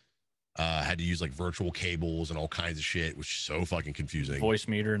that thing. Had to use like virtual cables and all kinds of shit, which is so fucking confusing. Voice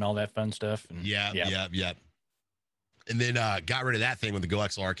meter and all that fun stuff. And Yeah. And then got rid of that thing when the Go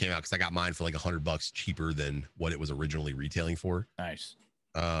XLR came out because I got mine for like $100 cheaper than what it was originally retailing for. Nice.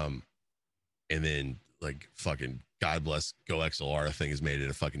 And then like fucking God bless Go XLR. The thing has made it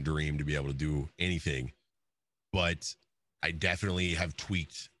a fucking dream to be able to do anything. But I definitely have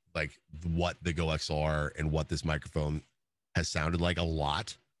tweaked like what the Go XLR and what this microphone has sounded like a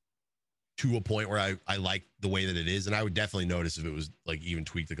lot, to a point where I like the way that it is. And I would definitely notice if it was like even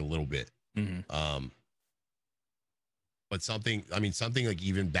tweaked like a little bit. Mm-hmm. But something like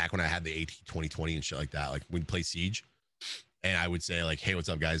even back when I had the AT 2020 and shit like that, like we'd play Siege and I would say like, hey, what's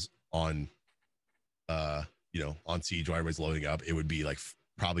up guys on Siege while everybody's loading up, it would be like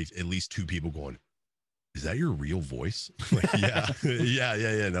probably at least 2 people going, is that your real voice? Like, yeah.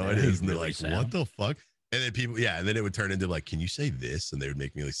 No, it is. And they're like, what the fuck? And then people, and then it would turn into like, can you say this? And they would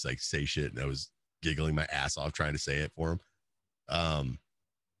make me like say shit. And I was giggling my ass off trying to say it for them.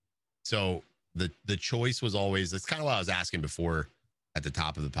 So the choice was always, that's kind of what I was asking before at the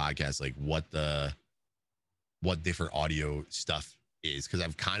top of the podcast, like what different audio stuff is. Cause I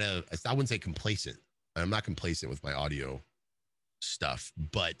wouldn't say complacent. I'm not complacent with my audio stuff,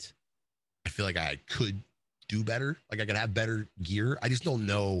 but I feel like I could do better. Like I could have better gear. I just don't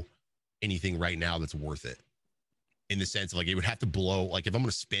know anything right now that's worth it, in the sense of like it would have to blow, like if I'm going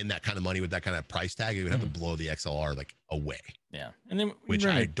to spend that kind of money with that kind of price tag, it would have to blow the XLR like away. Yeah. And then which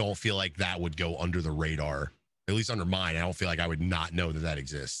I don't feel like that would go under the radar, at least under mine. I don't feel like I would not know that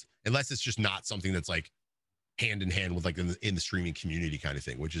exists, unless it's just not something that's like hand in hand with like in the streaming community kind of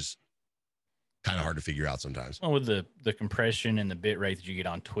thing, which is kind of hard to figure out sometimes. Well, with the compression and the bit rate that you get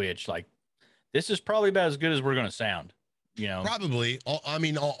on Twitch, like this is probably about as good as we're going to sound. Probably. I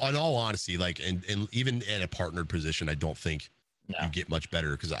mean, in all honesty, like, and even in a partnered position, I don't think you get much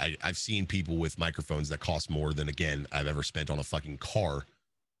better, because I've seen people with microphones that cost more than, again, I've ever spent on a fucking car.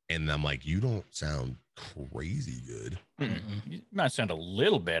 And I'm like, you don't sound crazy good. You might sound a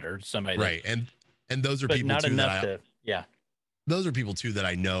little better to somebody. Right. And those are but people not too enough that those are people too that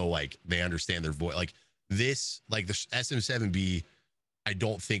I know, like they understand their voice. Like this, like the SM7B, I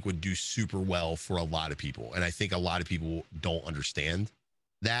don't think would do super well for a lot of people. And I think a lot of people don't understand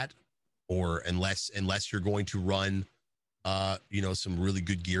that, or unless you're going to run, some really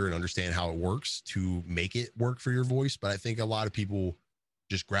good gear and understand how it works to make it work for your voice. But I think a lot of people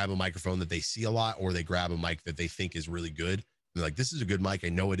just grab a microphone that they see a lot, or they grab a mic that they think is really good. And they're like, this is a good mic. I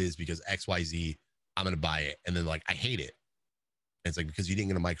know it is because XYZ, I'm going to buy it. And then like, I hate it. And it's like, because you didn't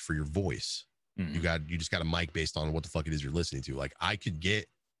get a mic for your voice. You just got a mic based on what the fuck it is you're listening to. Like I could get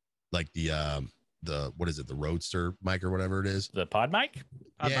like the what is it, the Roadster mic or whatever it is, the pod mic.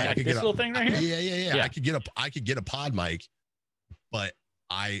 I could this little thing right here. Yeah. I could get a pod mic, but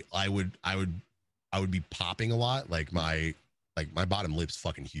I would be popping a lot. Like my bottom lip's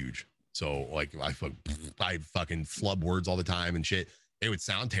fucking huge, so like I fucking flub words all the time and shit. It would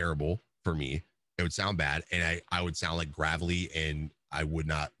sound terrible for me. It would sound bad, and I would sound like gravelly, and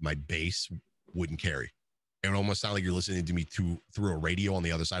my bass wouldn't carry. It would almost sound like you're listening to me through a radio on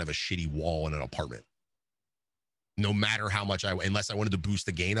the other side of a shitty wall in an apartment. No matter how much unless I wanted to boost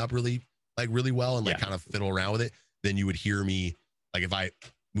the gain up really well and kind of fiddle around with it, then you would hear me, like if I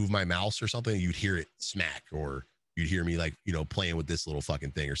move my mouse or something, you'd hear it smack, or you'd hear me like, playing with this little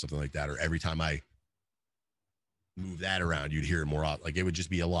fucking thing or something like that. Or every time I move that around, you'd hear it more. Like it would just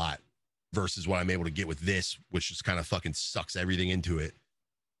be a lot versus what I'm able to get with this, which just kind of fucking sucks everything into it.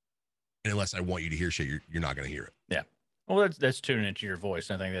 And unless I want you to hear shit, you're not going to hear it. Yeah. Well, that's tuning into your voice.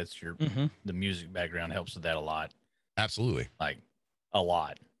 I think that's the music background helps with that a lot. Absolutely. Like a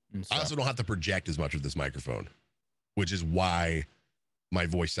lot. And so, I also don't have to project as much with this microphone, which is why my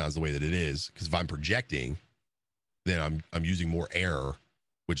voice sounds the way that it is. Because if I'm projecting, then I'm using more air,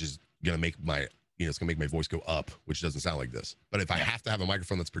 which is going to make it's going to make my voice go up, which doesn't sound like this. But if I have to have a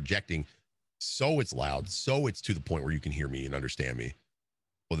microphone that's projecting, so it's loud, so it's to the point where you can hear me and understand me,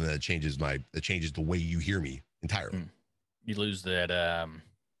 well, then it changes the way you hear me entirely. You lose that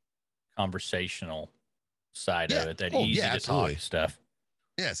conversational side of it, that easy to talk stuff.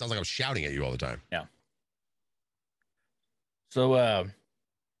 Yeah, it sounds like I'm shouting at you all the time. Yeah. So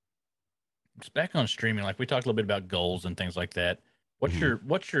Just back on streaming, like we talked a little bit about goals and things like that. What's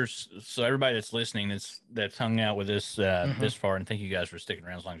your so everybody that's listening that's hung out with us this far, and thank you guys for sticking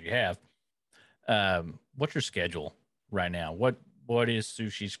around as long as you have. What's your schedule right now? What is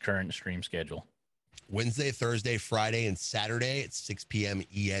Sushi's current stream schedule? Wednesday, Thursday, Friday, and Saturday at 6 p.m.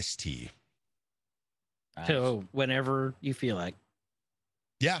 EST. Nice. So whenever you feel like.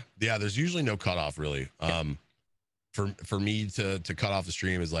 Yeah. There's usually no cutoff really. For me to cut off the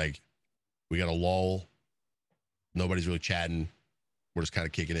stream is like we got a lull. Nobody's really chatting. We're just kind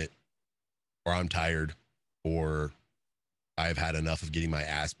of kicking it, or I'm tired, or I've had enough of getting my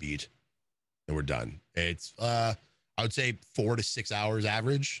ass beat, and we're done. It's I would say 4 to 6 hours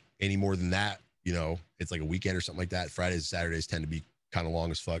average. Any more than that, it's like a weekend or something like that. Fridays and Saturdays tend to be kind of long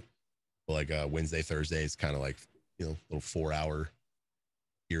as fuck. But like Wednesday, Thursday, it's kind of like little 4 hour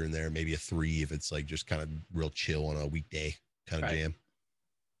here and there, maybe a 3 if it's like just kind of real chill on a weekday kind of jam.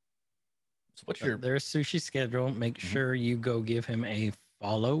 So what's your there's Sushi schedule. Make sure you go give him a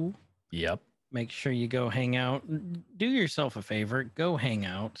follow. Yep. Make sure you go hang out. Do yourself a favor. Go hang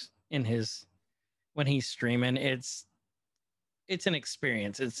out in his when he's streaming. It's an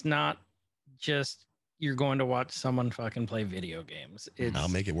experience. It's not just you're going to watch someone fucking play video games. I'll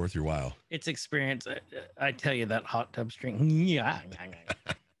make it worth your while. It's experience. I tell you that hot tub stream. Yeah.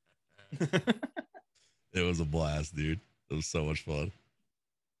 It was a blast, dude. It was so much fun.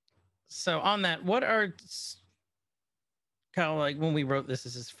 So on that, what are Kyle, like when we wrote this,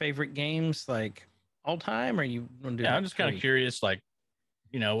 is his favorite games like all time, or you want to do? Yeah, I'm just kind of curious, like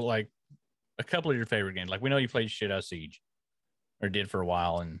like a couple of your favorite games. Like we know you played Shit Out Siege, or did for a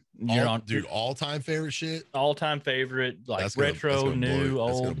while, and you're all-time favorite shit. All-time favorite, like that's retro, new, old.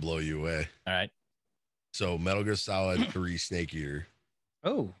 That's gonna blow you away. All right. So Metal Gear Solid 3 Snake Eater.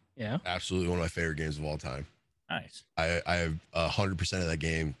 Oh yeah, absolutely one of my favorite games of all time. Nice. I have 100% of that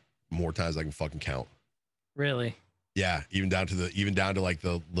game more times I can fucking count. Really? Yeah, even down to like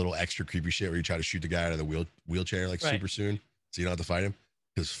the little extra creepy shit where you try to shoot the guy out of the wheelchair like super soon, so you don't have to fight him.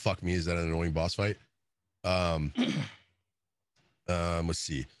 Because fuck me, is that an annoying boss fight? Let's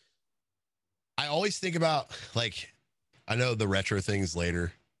see. I always think about like, I know the retro things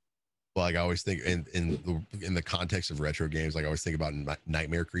later, but like I always think in the context of retro games, like I always think about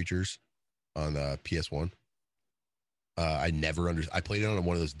Nightmare Creatures on PS1. I played it on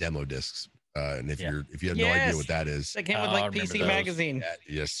one of those demo discs. And if you have no idea what that is, that came with like PC Magazine.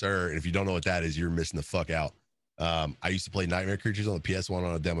 Yes, sir. And if you don't know what that is, you're missing the fuck out. I used to play Nightmare Creatures on the PS1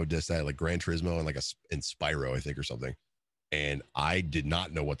 on a demo disc. I had like Gran Turismo and and Spyro, I think, or something. And I did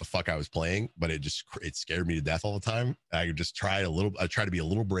not know what the fuck I was playing, but it scared me to death all the time. I would just I try to be a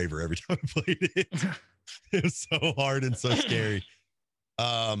little braver every time I played it. It was so hard and so scary.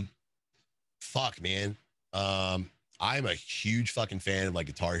 Fuck, man. I'm a huge fucking fan of like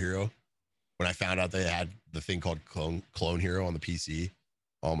Guitar Hero. When I found out they had the thing called Clone Hero on the PC,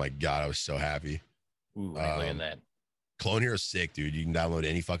 oh my god, I was so happy. Ooh, look at that. Clone Hero's sick, dude. You can download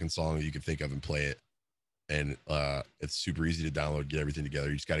any fucking song that you can think of and play it. And it's super easy to download, get everything together.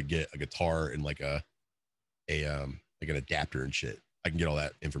 You just got to get a guitar and like an adapter and shit. I can get all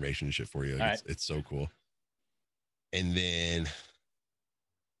that information and shit for you. Like it's so cool. And then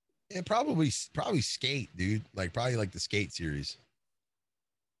probably Skate, dude. Probably like the Skate series.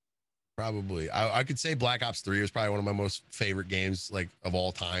 Probably. I could say Black Ops 3 was probably one of my most favorite games like of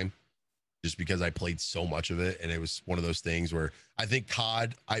all time, just because I played so much of it. And it was one of those things where I think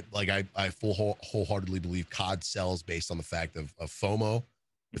COD, I wholeheartedly believe COD sells based on the fact of FOMO,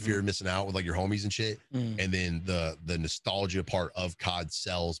 the fear of missing out with like your homies and shit. And then the nostalgia part of COD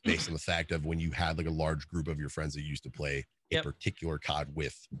sells based on the fact of when you had like a large group of your friends that you used to play a particular COD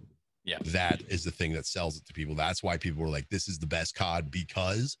with. Yeah, that is the thing that sells it to people. That's why people were like, this is the best COD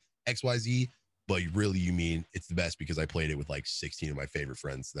because XYZ, but really you mean it's the best because I played it with like 16 of my favorite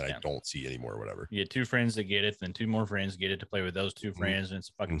friends that I don't see anymore or whatever. You get 2 friends that get it, then 2 more friends get it to play with those 2 friends, and it's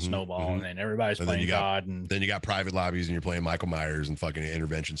a fucking snowball, and then everybody's playing COD. And then you got private lobbies and you're playing Michael Myers and fucking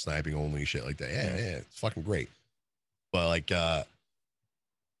intervention sniping only shit like that. Yeah, it's fucking great. But like I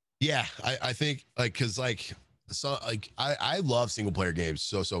think like because like so like I love single player games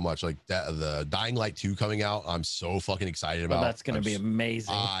so much. Like that the Dying Light 2 coming out, I'm so fucking excited about. That's gonna be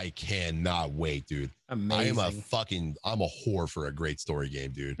amazing. I cannot wait, dude. Amazing. I'm a whore for a great story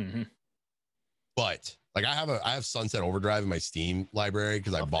game, dude. But like I have Sunset Overdrive in my Steam library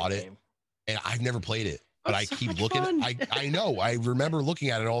because I bought it and I've never played it. But I keep looking I know. I remember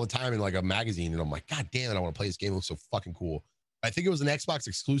looking at it all the time in like a magazine and I'm like, God damn it, I want to play this game. It looks so fucking cool. I think it was an Xbox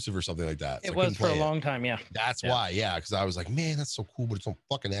exclusive or something like that. So it was for a long time, yeah. That's why, because I was like, man, that's so cool, but it's on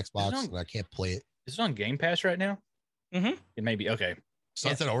fucking Xbox and I can't play it. Is it on Game Pass right now? It may be. Okay.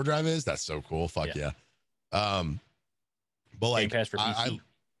 Sunset Overdrive is? That's so cool. Fuck yeah. But like, Game Pass for PC.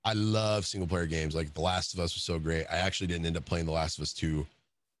 I love single player games. Like The Last of Us was so great. I actually didn't end up playing The Last of Us 2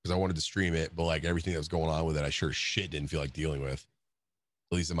 because I wanted to stream it, but like everything that was going on with it, I sure as shit didn't feel like dealing with.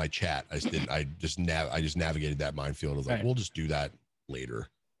 At least in my chat, I just didn't. I just navigated that minefield. I was like, Right. we'll just do that later.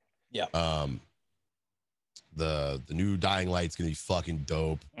 Yeah. The new Dying Light's gonna be fucking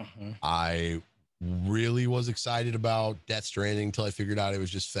dope. Mhm. I really was excited about Death Stranding until I figured out it was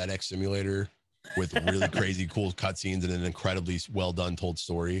just FedEx Simulator with really crazy cool cutscenes and an incredibly well done told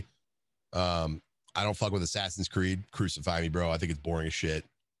story. I don't fuck with Assassin's Creed. Crucify me, bro. I think it's boring as shit.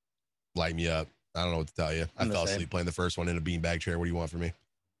 Light me up. I don't know what to tell you. I I'm the fell same. asleep playing the first one in a beanbag chair. What do you want from me?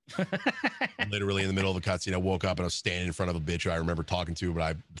 Literally in the middle of a cutscene, I woke up and I was standing in front of a bitch who I remember talking to,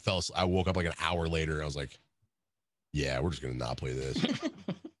 but I woke up like an hour later and I was like, yeah, we're just gonna not play this.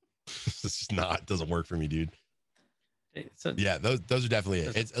 It's just not, doesn't work for me, dude. So Yeah, those are definitely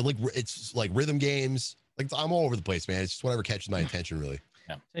it. It's like rhythm games. Like I'm all over the place, man. It's just whatever catches my attention, really.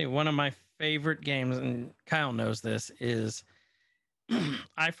 tell you, one of my favorite games, and Kyle knows this, is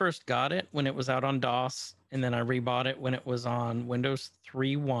I first got it when it was out on DOS, and then I rebought it when it was on Windows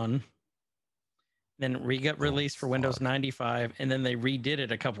 3.1. Then it got released for Windows fuck. 95, and then they redid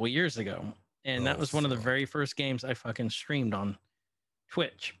it a couple of years ago. And that Oh, was one of the fuck. very first games I fucking streamed on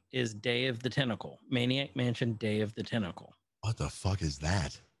Twitch. Is Day of the Tentacle, Maniac Mansion Day of the Tentacle. What the fuck is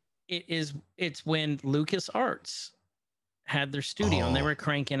that? It's when LucasArts had their studio and they Oh. were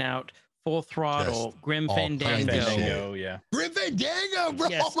cranking out Full Throttle, Grim all kinds of Fandango. shit. Fandango, yeah. Grim Fandango, bro.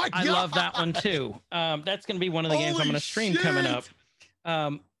 Yes, Oh my I God. love that one too. That's going to be one of the games I'm Holy going to stream coming shit.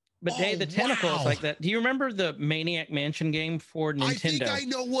 up. But Day of the Oh, Tentacle is wow. like that. Do you remember the Maniac Mansion game for I think Nintendo? I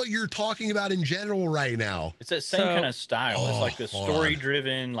know what you're talking about in general right now. It's that same So- kind of style. It's like the hold on.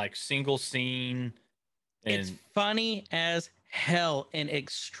 story-driven, like single scene. It's And funny as hell and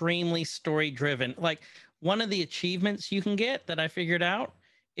extremely story driven. Like one of the achievements you can get that I figured out,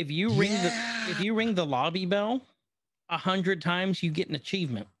 if you ring the lobby bell 100 times, you get an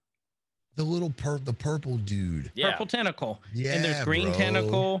achievement. The little the purple dude. yeah, Purple tentacle. Yeah, And there's green bro.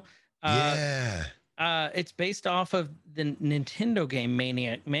 tentacle. Yeah. It's based off of the Nintendo game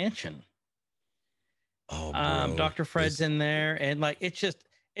Maniac Mansion. Oh, bro. Dr. Fred's This- in there, and like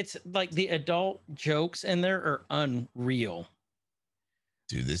it's like the adult jokes in there are unreal.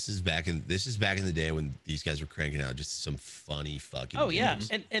 Dude, this is back in the day when these guys were cranking out just some funny fucking Oh yeah, games.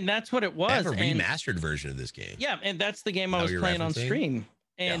 and that's what it was. They have a and- remastered version of this game. yeah, and that's the game I How was you're playing on referencing? stream.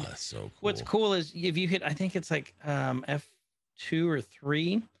 And yeah, that's so cool. what's cool is if you hit, I think it's like F2 or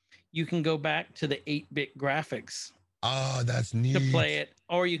 3, you can go back to the 8-bit graphics Oh, that's neat. to play it,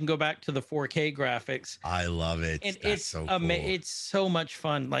 or you can go back to the 4K graphics. I love it. And That's it's so cool. it's so much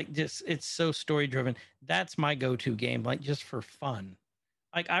fun. Like just it's so story driven. That's my go-to game, like just for fun.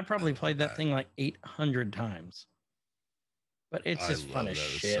 Like I probably love played that that. thing like 800 times. But it's I just fun love as that.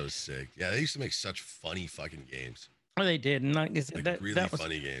 It's shit. so sick. Yeah, they used to make such funny fucking games. Oh, they did, and like I said, Like that, really that was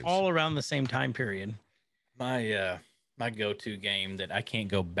funny games. all around the same time period. my go-to game that I can't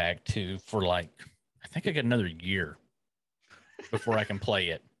go back to for like I think I got another year before I can play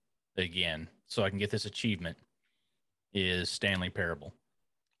it again, so I can get this achievement. Is Stanley Parable.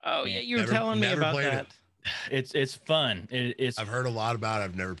 Oh yeah, you were Never- telling me never about played it. that. It's fun. It's I've heard a lot about it.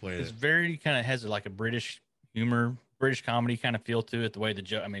 I've never played it's it. very kind of has like a British humor, British comedy kind of feel to it. The way the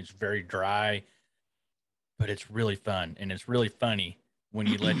joke, I mean, it's very dry, but it's really fun and it's really funny when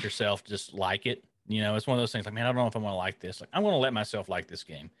you let yourself just like it. You know, it's one of those things like, man, I don't know if I'm going to like this. Like, I'm going to let myself like this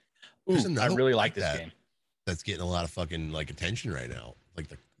game. There's Ooh, I another really one like like this that. game. That's getting a lot of fucking like attention right now. Like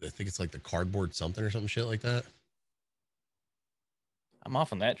I think it's like the cardboard something or some shit like that. I'm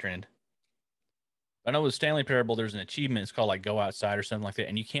off on that trend. I know with Stanley Parable, there's an achievement. It's called like Go Outside or something like that.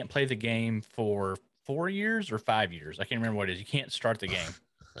 And you can't play the game for 4 years or 5 years. I can't remember what it is. You can't start the game.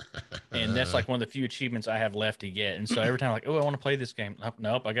 And that's like one of the few achievements I have left to get. And so every time I'm like, oh, I want to play this game.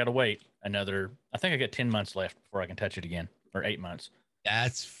 Nope, I got to wait another. I think I got 10 months left before I can touch it again, or 8 months.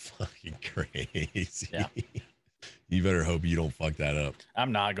 That's fucking crazy. Yeah. You better hope you don't fuck that up.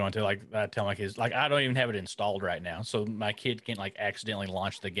 I'm not going to. Like, I tell my kids, like, I don't even have it installed right now. So my kid can't like accidentally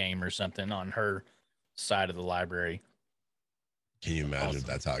launch the game or something on her side of the library. Can you imagine Awesome. if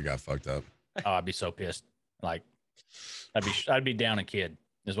that's how it got fucked up? Oh, I'd be so pissed. Like, I'd be down a kid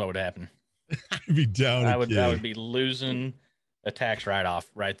is what would happen. I'd be down. I would be losing a tax write-off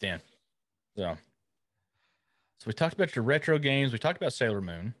right then. So we talked about your retro games. We talked about Sailor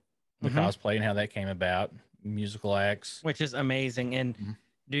Moon, the Mhm. cosplay and how that came about, musical acts. Which is amazing. And Mhm.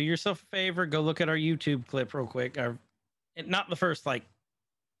 do yourself a favor, go look at our YouTube clip real quick. Not the first like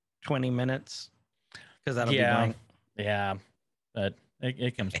 20 minutes, because that'll be Yeah. blank. Yeah, but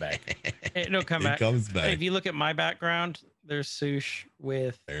It comes back. It'll come It back. comes back. If you look at my background, there's Sush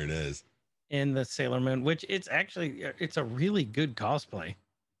with There it is. in the Sailor Moon, which it's a really good cosplay.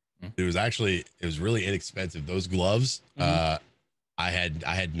 It was really inexpensive. Those gloves, Mhm. I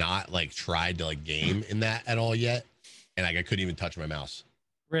had not like tried to like game in that at all yet, and like I couldn't even touch my mouse.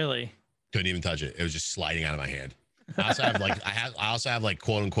 Really? Couldn't even touch it. It was just sliding out of my hand. I also have like I also have like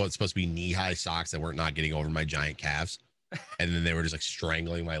quote unquote supposed to be knee high socks that weren't not getting over my giant calves, and then they were just like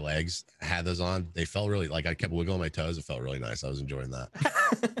strangling my legs. I had those on. They felt really like I kept wiggling my toes. It felt really nice. I was enjoying that.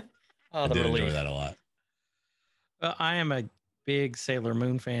 Oh, I the did enjoy relief. that a lot. Well, I am a big Sailor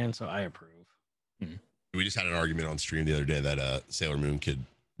Moon fan, so I approve. We just had an argument on stream the other day that Sailor Moon could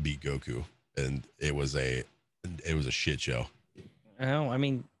beat Goku, and it was a shit show. Well, I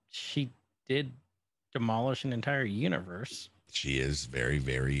mean, she did demolish an entire universe. She is very,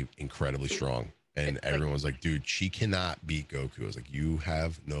 very incredibly strong. And Like- everyone's like, dude, she cannot beat Goku. I was like, you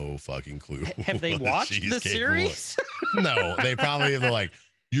have no fucking clue. Have they what watched she's the capable of." series? No, they probably they're like,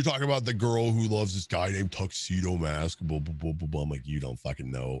 you're talking about the girl who loves this guy named Tuxedo Mask. Blah, blah, blah, blah, blah. I'm like, you don't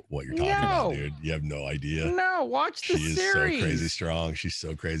fucking know what you're talking about, No. dude. You have no idea. No, watch the She is series. so crazy strong. She's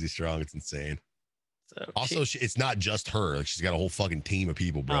so crazy strong. It's insane. So Also, it's not just her. Like, she's got a whole fucking team of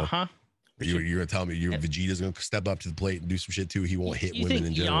people, bro. uh-huh. You're gonna tell me Vegeta's gonna step up to the plate and do some shit too. He won't hit You women think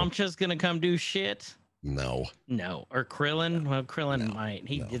in general. Yamcha's gonna come do shit? No. No. Or Krillin? Well, Krillin No, might.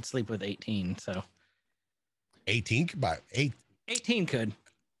 He no. did sleep with 18, so 18 could buy 18 could.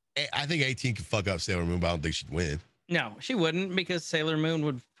 I think 18 could fuck up Sailor Moon, but I don't think she'd win. No, she wouldn't because Sailor Moon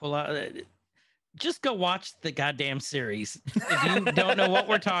would pull out. Just go watch the goddamn series. If you don't know what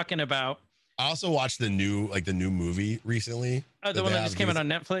we're talking about, I also watched the new movie recently. oh, the one that just came out on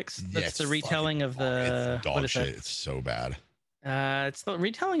Netflix. Yeah, That's it's the retelling of the it's dog what is shit. It's so bad. that? It's the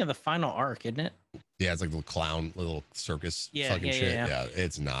retelling of the final arc, isn't it? Yeah, it's like little clown, little circus Yeah, fucking yeah, shit. yeah. Yeah,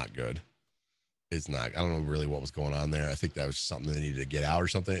 it's not good. It's not. I don't know really what was going on there. I think that was something they needed to get out or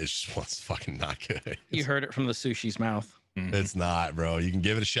something. It's just was fucking not good. You heard it from the sushi's mouth. It's not, bro. You can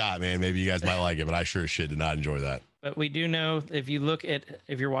give it a shot, man. Maybe you guys might like it, but I sure as shit did not enjoy that. But we do know if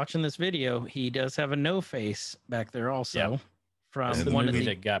you're watching this video, he does have a no face back there also Yep. from That's And the one of movie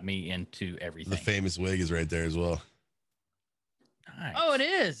the. that got me into everything. The famous wig is right there as well. Nice. Oh, it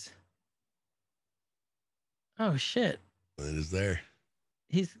is. Oh shit. It is there.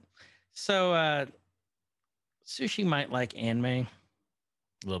 He's so Sushi might like anime. A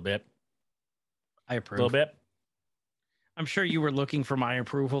little bit. I A approve. little bit. I'm sure you were looking for my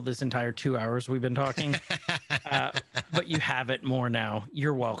approval this entire 2 hours we've been talking, but you have it more now.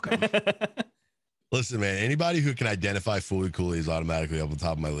 You're welcome. Listen, man, anybody who can identify Fooly Cooley is automatically up on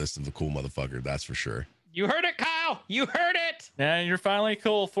top of my list of the cool motherfucker. That's for sure. You heard it, Kyle. You heard it. Now you're finally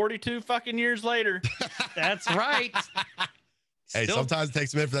cool. 42 fucking years later. That's right. Hey, Still- sometimes it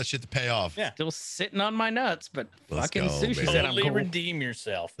takes a minute for that shit to pay off. Yeah. Still sitting on my nuts, but Let's fucking go, Sushi baby. said I'm Totally cool. redeem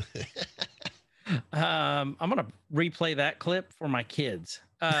yourself. I'm gonna replay that clip for my kids.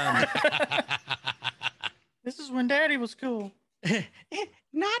 This is when Daddy was cool.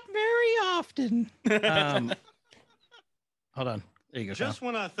 Not very often. Hold on. There you go. Just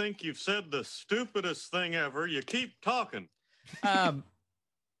when I think you've said the stupidest thing ever, you keep talking. Sean.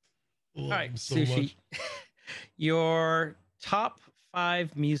 Love All right, him so Sushi. much. Your top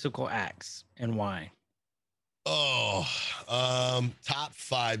 5 musical acts and why? Oh, top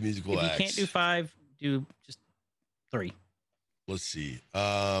 5 musical If you acts. can't do 5, do just 3. Let's see.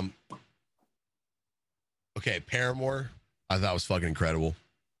 Okay, Paramore. I thought was fucking incredible.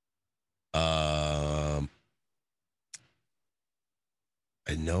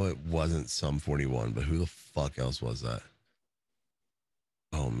 I know it wasn't Sum 41, but who the fuck else was that?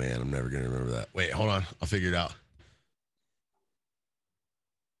 Oh man, I'm never gonna remember that. Wait, hold on. I'll figure it out.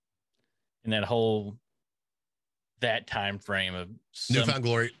 In that time frame of Newfound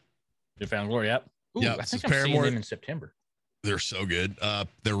Glory. Newfound Glory. Yep. Ooh, Yeah, I so think I'm seeing Paramore- them in September. They're so good.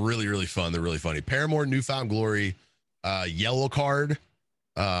 They're really, really fun. They're really funny. Paramore, Newfound Glory, Yellow Card,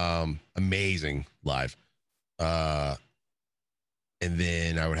 amazing live. And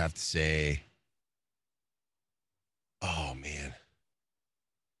then I would have to say, oh man,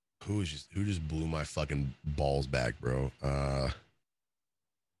 who just blew my fucking balls back, bro? I'm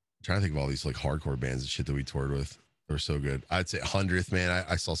trying to think of all these like hardcore bands and shit that we toured with. They were so good. I'd say 100th, man.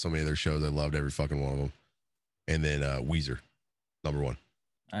 I saw so many of their shows. I loved every fucking one of them. And then Weezer, number 1.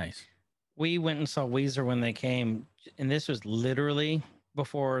 Nice. We went and saw Weezer when they came, and this was literally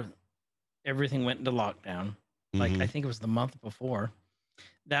before everything went into lockdown. Like, Mhm. I think it was the month before.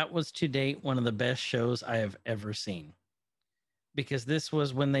 That was to date one of the best shows I have ever seen. Because this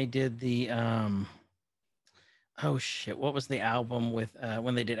was when they did the oh shit, what was the album with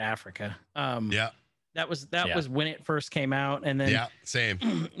when they did Africa? Yeah, That was Yeah. when it first came out, and then yeah, same.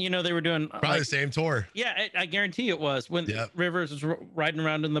 they were doing Probably the same tour. yeah, I guarantee it was when Yep. Rivers was riding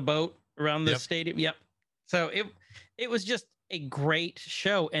around in the boat around the Yep. stadium. Yep. So it was just a great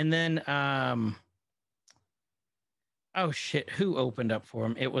show, and then oh shit, who opened up for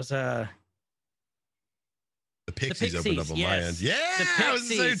him? It was The Pixies opened up Pixies, on my end. yes. Yeah, The it was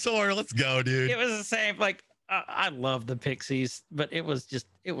the same Pixies. tour. Let's go, dude. it was the same. Like I love the Pixies, but it was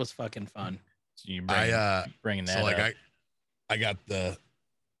fucking fun. So you I bringing that so like up. I got this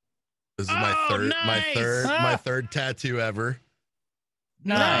is Oh, nice. my third tattoo ever.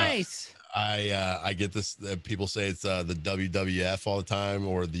 Nice. I get this. People say it's the WWF all the time,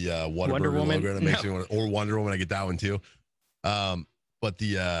 or the Wonder Whataburger Woman. logo. That makes No. me want, or Wonder Woman. I get that one too. But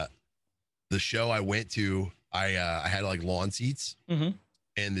the show I went to, I had like lawn seats, Mhm.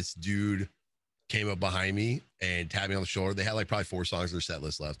 and this dude came up behind me and tapped me on the shoulder. They had like probably 4 songs of their set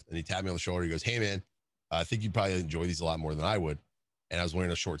list left, and he tapped me on the shoulder. He goes, "Hey man, I think you'd probably enjoy these a lot more than I would." And I was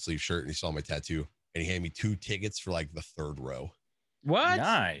wearing a short sleeve shirt, and he saw my tattoo, and he handed me 2 tickets for like the 3rd row. What?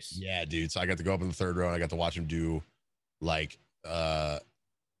 Nice. Yeah, dude. So I got to go up in the 3rd row, and I got to watch him do like I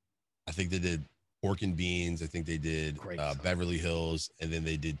think they did Pork and Beans. I think they did Great song. Beverly Hills, and then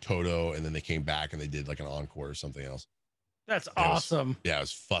they did Toto, and then they came back and they did like an encore or something else. That's was- awesome. Yeah, it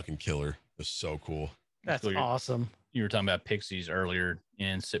was fucking killer. It was so cool. That's Cool. awesome. You were talking about Pixies earlier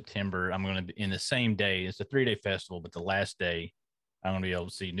in September. I'm going to be in the same day. It's a 3-day festival, but the last day, I'm going to be able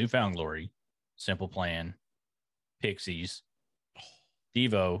to see Newfound Glory, Simple Plan, Pixies,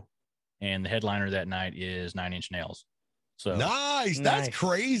 Devo, and the headliner that night is 9 Inch Nails. So Nice. That's Nice.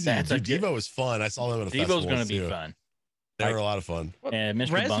 crazy. That's a Dude, good- Devo was fun. I saw them at a Devo's festival. going to be too. fun. They were a lot of fun. And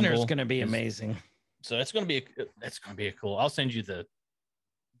Mr. Resner's Bungle going to be is- amazing. So that's going to be a cool. I'll send you the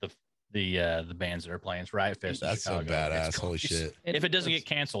bands that are playing. It's Riot Fest. in That's so Chicago. badass. It's Holy cool. shit. If it doesn't get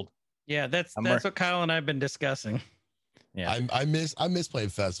canceled, yeah, that's I'm what Kyle and I've been discussing. yeah, I miss playing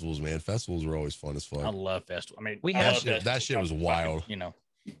festivals, man. Festivals were always fun as I fuck. love festival. I mean, We I have- love That festivals. shit was I'm fucking, wild. You know,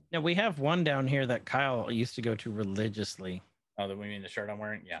 Now we have one down here that Kyle used to go to religiously. oh, the we mean the shirt I'm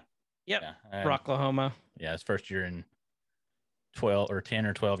wearing. Yeah, Yep. yeah, Rocklahoma. yeah. It's first year in 10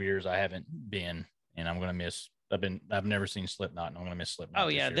 or 12 years I haven't been, and I'm gonna miss. I've never seen Slipknot, and I'm gonna miss Slipknot. Oh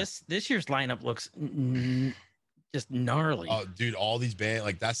yeah, year. this year's lineup looks just gnarly. Oh, dude, all these bands,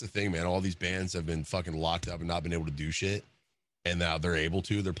 like that's the thing, man. All these bands have been fucking locked up and not been able to do shit. And now they're able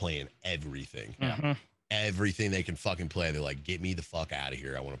to. They're playing everything. Mhm. Everything they can fucking play. They're like, get me the fuck out of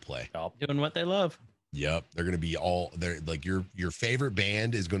here. I want to play. Oh, Doing what they love. Yep. They're gonna be all they're like your favorite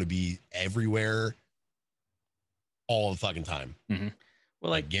band is gonna be everywhere all the fucking time.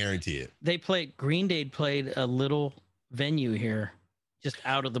 Well, I like guarantee it. they played Green Day played a little venue here, just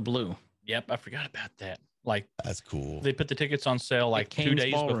out of the blue. yep, I forgot about that. Like That's cool. they put the tickets on sale like 2 Cain's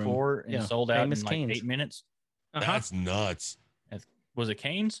days Ballroom. before and Yeah, sold out famous in like Cain's. 8 minutes. Uh-huh. That's nuts. Was it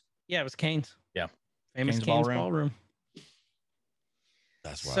Canes? Yeah, it was Cane's. Yeah. Famous Cain's Cane's Ballroom. Ballroom.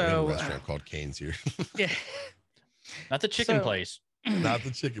 That's why we have a So, restaurant called Cane's here. Yeah. Not the chicken So- place. Not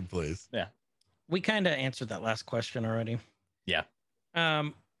the chicken place. We kind of answered that last question already. Yeah.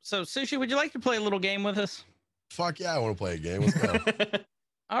 So Sushi, would you like to play a little game with us? Fuck yeah, I want to play a game. Let's go.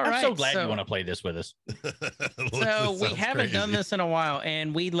 All I'm right. so glad you want to play this with us. So we haven't done this in a while,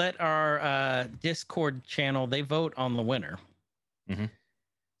 and we let our Discord channel, they vote on the winner. Mhm.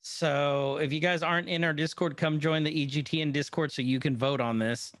 So if you guys aren't in our Discord, come join the EGTN Discord so you can vote on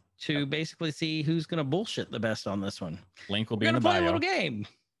this to basically see who's going to bullshit the best on this one. Link will We're be in going the to play a bio. little game.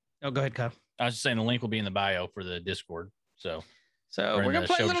 Oh, go ahead, Kyle. I was just saying the link will be in the bio for the Discord. So So Or in we're going the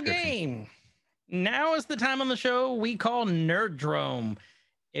to play a show little description. game. Now is the time on the show we call Nerddrome.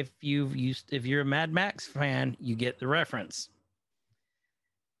 If you're a Mad Max fan, you get the reference.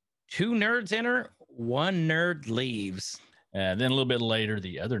 2 nerds enter, 1 nerd leaves. then a little bit later,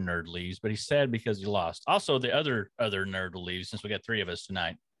 the other nerd leaves, but he's sad because he lost. Also, the other nerd will leave since we got 3 of us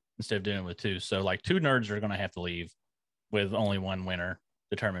tonight instead of doing it with 2. So like 2 nerds are going to have to leave with only 1 winner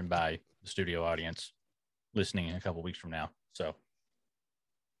determined by the studio audience listening in a couple weeks from now. So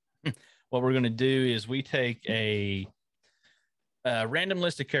what we're going to do is we take a random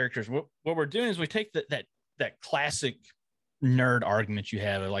list of characters. What we're doing is we take that classic nerd argument you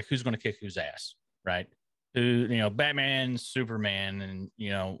have of like who's going to kick whose ass, right? Who, Batman, Superman,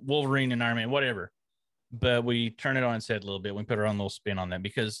 and Wolverine and Iron Man, whatever. But we turn it on its head a little bit. We put our own little spin on that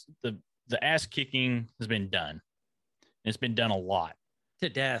because the ass kicking has been done. It's been done a lot To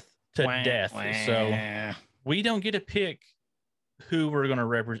death. to Wah, death. So wah. we don't get to pick who we're going to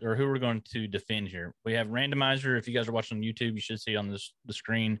represent or who we're going to defend here. We have randomizer. If you guys are watching on YouTube, you should see on the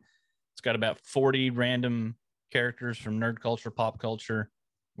screen. It's got about 40 random characters from nerd culture, pop culture.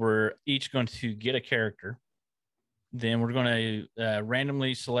 We're each going to get a character. Then we're going to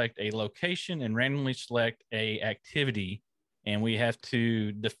randomly select a location and randomly select a activity, and we have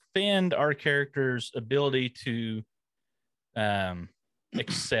to defend our character's ability to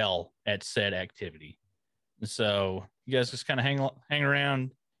excel at said activity. And so you guys just kind of hang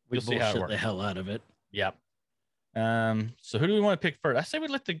around. We You'll see how it bullshit works. the hell out of it. Yep. So who do we want to pick first? I say we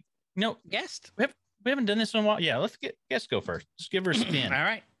let the Guest. we haven't done this in a while. Yeah, let's get guest go first. Just give her a spin. All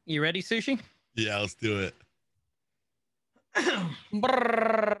right. You ready, Sushi? Yeah, let's do it. We do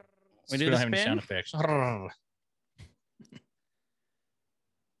We the don't have any spin? sound effects.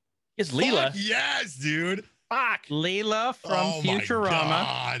 It's Leela. Fuck yes, dude. Fuck. Leela from Oh my Futurama.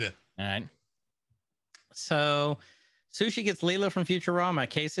 God. All right. So Sushi gets Leela from Futurama.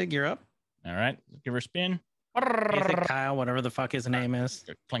 Kasig, you're up. All right. Give her a spin. Kasig, Kyle, whatever the fuck his name is.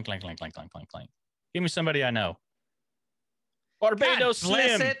 Clink, clink, clink, clink, clink, clink, clink. Give me somebody I know. Barbados God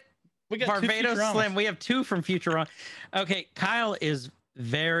bless Slim. it. We got Barbados 2 Futuramas. Slim. We have 2 from Futurama. Okay, Kyle is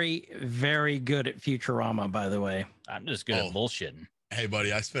very, very good at Futurama, by the way. I'm just good Oh. at bullshitting. Hey,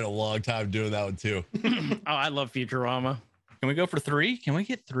 buddy, I spent a long time doing that one too. Oh, I love Futurama. Can we go for 3? Can we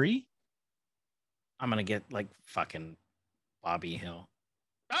get 3? I'm gonna get like fucking Bobby Hill.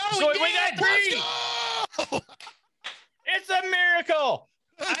 Oh, so we got 3. Let's go! It's a miracle.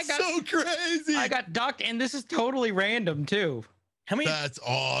 That's got- so crazy. I got Duck, and this is totally random too. How many? That's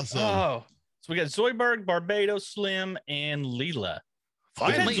awesome. Oh, so we got Zoidberg, Barbados Slim, and Leela.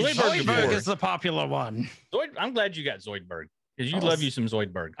 Finally, Zoidberg Zoidberg before. is the popular one. I'm glad you got Zoidberg because you Oh, love you some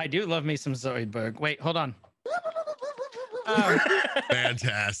Zoidberg. I do love me some Zoidberg. Wait, hold on. Um,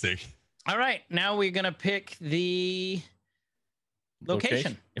 Fantastic. all right, now we're gonna pick the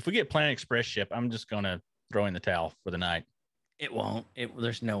location. If we get Planet Express ship, I'm just gonna throw in the towel for the night. It won't.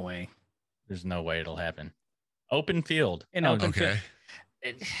 There's no way. There's no way it'll happen. Open field. In Oh, open Okay.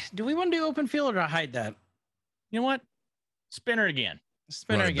 Do we want to do open field or hide that? You know what? Spinner again.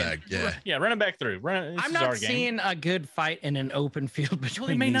 Spinner Run it again. back. Yeah. Yeah, run it back through. This I'm is not our game. seeing a good fight in an open field between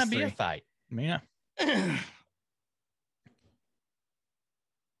Well, it may these not be a three. fight. It may not.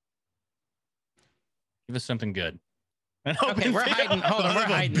 Give us something good. An Okay, open we're field. hiding. Hold on, we're Son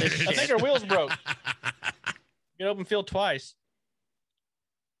of a hiding this bitch. I think shit. our wheels broke. Get open field twice.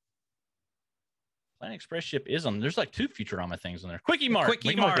 Planet Express ship is on. There's like 2 Futurama things on there. Quickie Mart. Quickie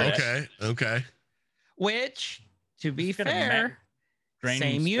We can work Mart. with that. Okay. Okay. Which, to be It's got a fair, Draining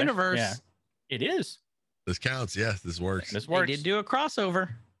same special- universe. Yeah, it is. This counts. Yeah, this works. This They works. did do a crossover.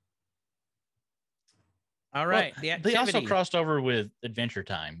 All right, the They also activity. crossed over with Adventure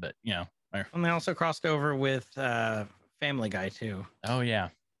Time, but you know. And they also crossed over with Family Guy too, Oh yeah.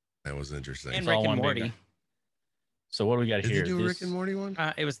 That was interesting. and all Rick and one big Morty. guy. So what do we got Did here? you do a This- Rick and Morty one?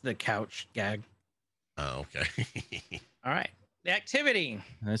 It was the couch gag. Oh, okay. All right, the activity.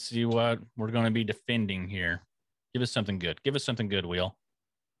 Let's see what we're going to be defending here. Give us something good. Give us something good, Wheel.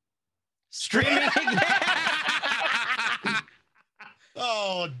 Streaming again.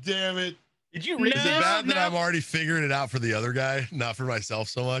 Oh, damn it. Did you No. read Is it this? bad that no. I'm already figuring it out for the other guy, not for myself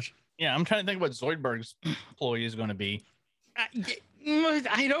so much? Yeah, I'm trying to think what Zoidberg's employee is going to be. I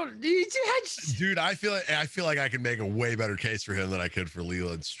don't. Dude, I feel like I can make a way better case for him than I could for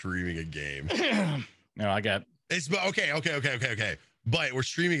Leland streaming a game. No, I got. It's okay. But we're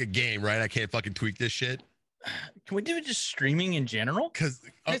streaming a game, right? I can't fucking tweak this shit. Can we do it just streaming in general? Cause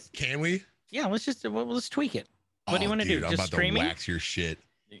can we? Yeah, let's tweak it. What do you Oh, wanna do? dude, I'm Just about streaming? to wax your shit.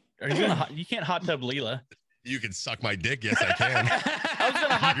 Are you gonna? You can't hot tub Leela. You can suck my dick. Yes, I can. I was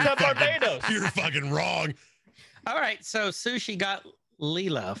gonna hot You're tub fucking- Barbados. You're fucking wrong. All right, so Sushi got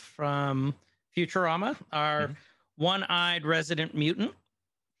Leela from Futurama, our Mhm. one-eyed resident mutant.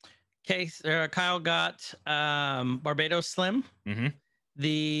 Kyle got Barbados Slim, Mm-hmm.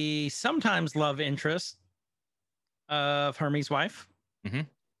 the sometimes love interest of Hermes' wife.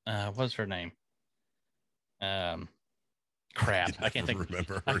 What's her name? Crap. I can't think.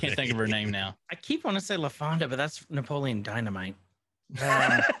 Remember. I can't think of her name now. I keep wanting to say LaFonda, but that's Napoleon Dynamite.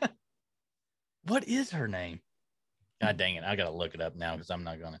 What is her name? God dang it! I gotta look it up now because I'm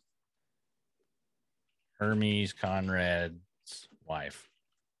not gonna. Hermes Conrad's wife.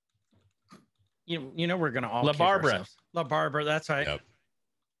 You know we're gonna all La kick Barbara. ourselves. La Barbara, that's right. Yep.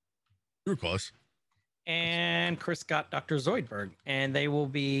 You were close. And Chris got Dr. Zoidberg, and they will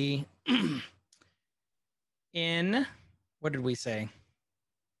be in. What did we say?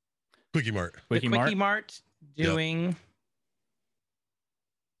 Quickie Mart. Quickie the Mart Quickie Mart doing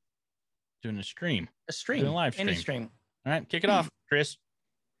doing a stream. a stream, Doing a live any stream. stream. All right, kick it off, Chris.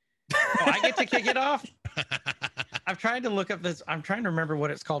 Oh, I get to kick it off. I've tried to look up this. I'm trying to remember what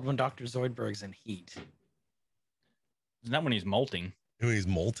it's called when Dr. Zoidberg's in heat. Isn't that when he's molting? When he's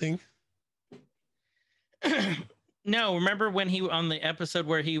molting? No, remember when he on the episode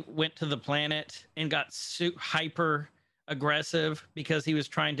where he went to the planet and got hyper aggressive because he was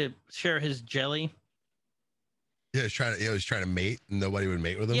trying to share his jelly? Yeah, he was trying to mate and nobody would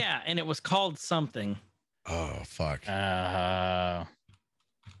mate with him. Yeah, and it was called something. Oh fuck. Well,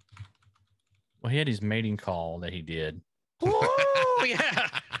 he had his mating call that he did. Oh yeah.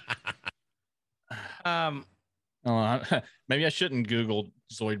 Maybe I shouldn't Google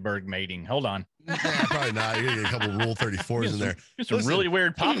Zoidberg mating. Hold on. Yeah, probably not. You're gonna get a couple Rule 34s in there. There's some really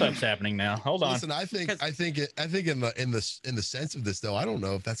weird pop-ups happening now. Hold on. Listen, I think in the sense of this though, I don't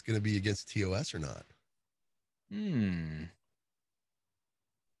know if that's going to be against TOS or not.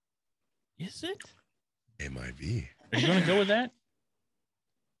 Is it? It might be. Are you going to go with that?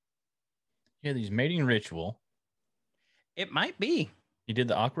 Yeah, these mating ritual. It might be. He did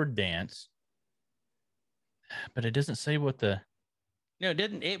the awkward dance, but it doesn't say what the. No, it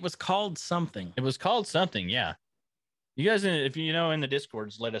didn't. It was called something. It was called something. Yeah. You guys, if you know in the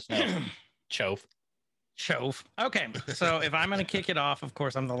Discords, let us know. Chof. Okay, so if I'm going to kick it off, of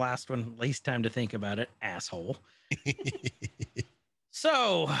course, I'm the last one. Least time to think about it, asshole.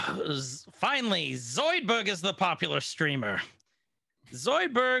 So, finally, Zoidberg is the popular streamer.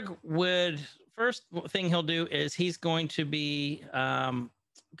 Zoidberg first thing he'll do is he's going to be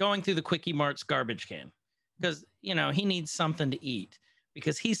going through the Quickie Mart's garbage can because, he needs something to eat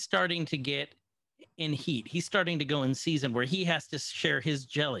because he's starting to get in heat. He's starting to go in season where he has to share his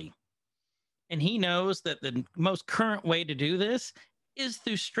jelly. And he knows that the most current way to do this is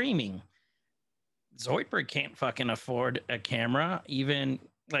through streaming. Zoidberg can't fucking afford a camera, even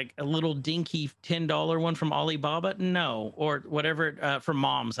like a little dinky $10 one from Alibaba. No, or whatever for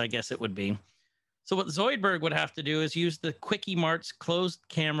moms, I guess it would be. So what Zoidberg would have to do is use the Quickie Mart's closed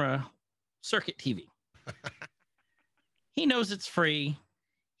camera circuit TV. He knows it's free.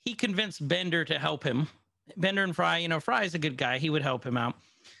 He convinced Bender to help him. Bender and Fry, Fry's a good guy. He would help him out.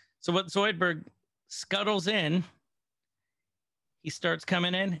 So what Zoidberg scuttles in, he starts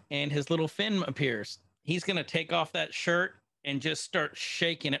coming in and his little fin appears. He's going to take off that shirt and just start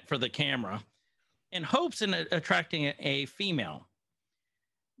shaking it for the camera in hopes in attracting a female.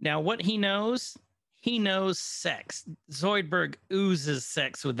 Now, what he knows sex. Zoidberg oozes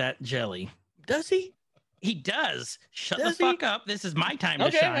sex with that jelly. Does he? He does. Shut Does the he? fuck up. This is my time to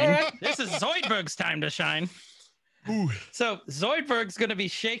Okay, shine. all right. This is Zoidberg's time to shine. Ooh. So Zoidberg's going to be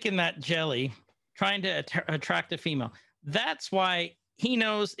shaking that jelly, trying to attract a female. That's why he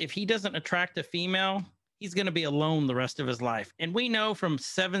knows if he doesn't attract a female, he's going to be alone the rest of his life. And we know from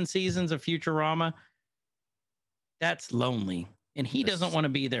 7 seasons of Futurama, that's lonely. And he doesn't want to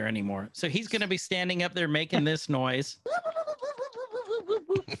be there anymore. So he's going to be standing up there making this noise.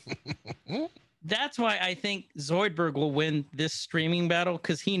 That's why I think Zoidberg will win this streaming battle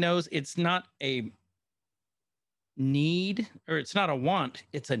because he knows it's not a need or it's not a want,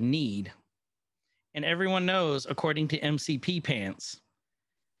 it's a need. And everyone knows, according to MCP Pants,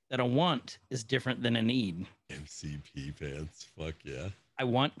 that a want is different than a need. MCP Pants. Fuck yeah. I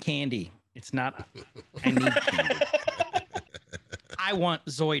want candy. It's not, I need candy. I want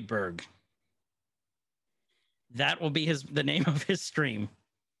Zoidberg. That will be the name of his stream.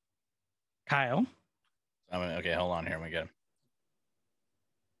 Kyle? Okay, hold on here. We go.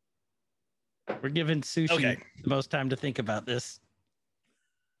 We're giving Sushi the most time to think about this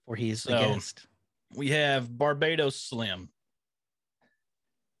before he's the guest. We have Barbados Slim.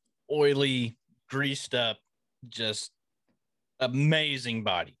 Oily, greased up, just amazing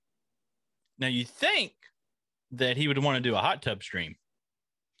body. Now you think that he would want to do a hot tub stream.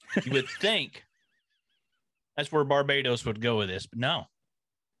 You would think that's where Barbados would go with this, but no.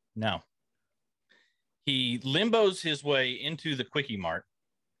 He limbos his way into the Quickie Mart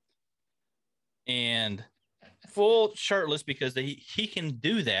and full shirtless because he can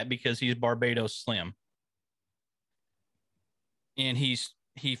do that because he's Barbados Slim. And he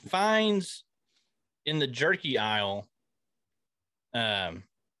finds in the jerky aisle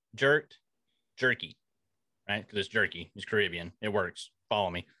jerky, right? Because it's jerky. It's Caribbean. It works. Follow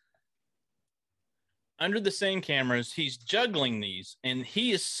me. Under the same cameras, he's juggling these, and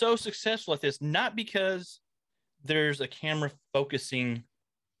he is so successful at this, not because there's a camera focusing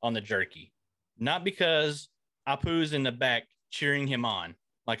on the jerky, not because Apu's in the back cheering him on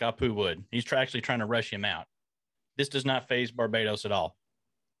like Apu would. He's actually trying to rush him out. This does not faze Barbados at all.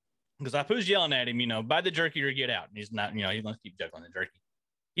 Because Apu's yelling at him, buy the jerky or get out. And he's not, he wants to keep juggling the jerky.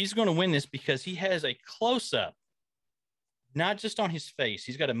 He's going to win this because he has a close-up, not just on his face.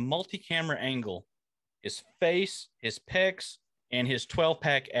 He's got a multi-camera angle. His face, his pecs, and his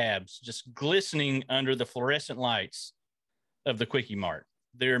 12-pack abs just glistening under the fluorescent lights of the Quickie Mart.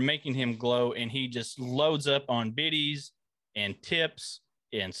 They're making him glow, and he just loads up on biddies and tips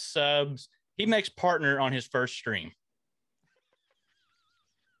and subs. He makes partner on his first stream.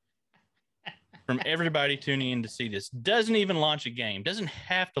 From everybody tuning in to see this. Doesn't even launch a game. Doesn't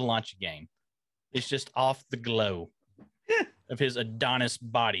have to launch a game. It's just off the glow of his Adonis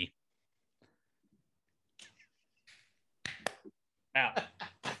body. Now,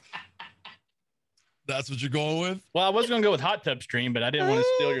 That's what you're going with? well, I was going to go with Hot Tub Stream, but I didn't want to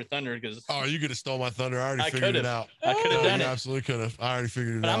steal your thunder because Oh, you could have stole my thunder. I already I figured it could've. out. I could have No, done you it. absolutely could have. I already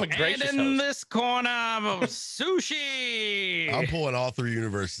figured it But out. I'm a And gracious in host. this corner of sushi. I'm pulling all three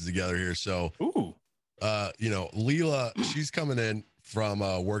universes together here. So, Ooh. Leela, she's coming in from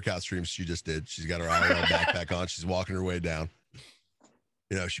workout streams she just did. She's got her IRL backpack on. She's walking her way down.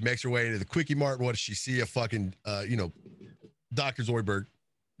 She makes her way into the Quickie Mart. What does she see? A fucking, Dr. Zoidberg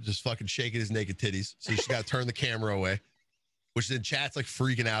just fucking shaking his naked titties. So she's got to turn the camera away, which then chat's like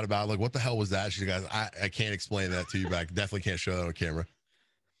freaking out about. Like, what the hell was that? She's like, I can't explain that to you, but I definitely can't show that on camera.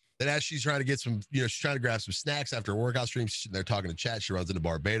 Then as she's trying to get some, she's trying to grab some snacks after a workout stream. They're talking to chat. She runs into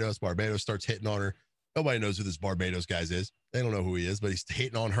Barbados. Barbados starts hitting on her. Nobody knows who this Barbados guy is. They don't know who he is, but he's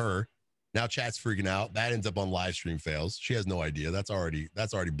hitting on her. Now chat's freaking out. That ends up on live stream fails. She has no idea. That's already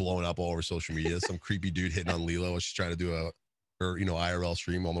blowing up all over social media. Some creepy dude hitting on Lilo as she's trying to do her IRL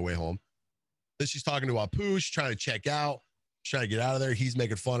stream on the way home. Then she's talking to Apu. She's trying to check out. She's trying to get out of there. He's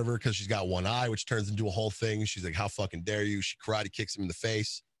making fun of her because she's got one eye, which turns into a whole thing. She's like, how fucking dare you? She karate kicks him in the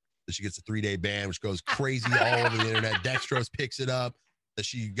face. Then she gets a 3-day ban, which goes crazy all over the internet. Dextrose picks it up that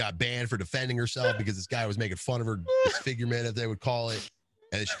she got banned for defending herself because this guy was making fun of her disfigurement, as they would call it.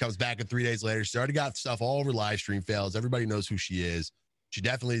 And then she comes back 3 days later. She's already got stuff all over live stream fails. Everybody knows who she is. She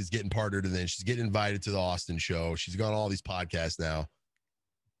definitely is getting partnered, and then she's getting invited to the Austin show. She's got all these podcasts now.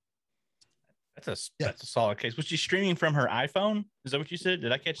 That's a solid case. Was she streaming from her iPhone? Is that what you said?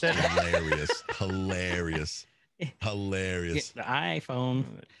 Did I catch that? Hilarious. Get the iPhone.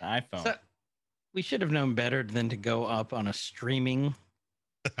 iPhone. So, we should have known better than to go up on a streaming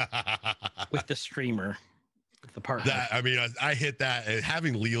with the streamer, with the partner. I hit that. And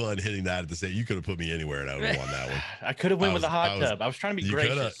having Leela and hitting that at the same, you could have put me anywhere and I would have won that one. I could have went with a hot I was- tub. I was trying to be You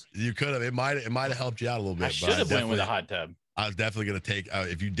gracious. could have. It might have helped you out a little bit. I but should have went with a definitely- hot tub. I was definitely gonna take.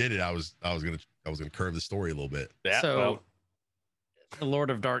 If you did it, I was gonna curve the story a little bit. Yeah, So, well, the Lord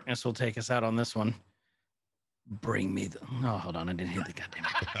of Darkness will take us out on this one. Bring me the. Oh, hold on. I didn't hit the goddamn.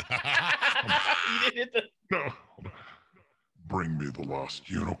 you did hit the. No. Bring me the last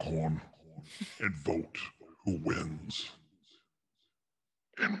unicorn and vote who wins.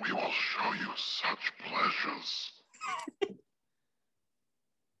 And we will show you such pleasures.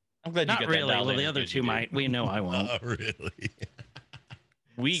 I'm glad you Not got really. that dialed Well, in the as other good as two you did. might. We know I won't. Oh, really?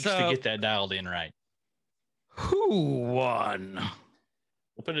 Weeks So- to get that dialed in right. Who won?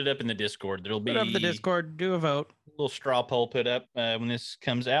 We'll put it up in the Discord. There'll be Put up the Discord. Do a vote. a little straw poll put up when this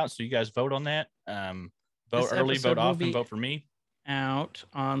comes out, so you guys vote on that. Vote This early, episode vote will often, be- vote for me. Out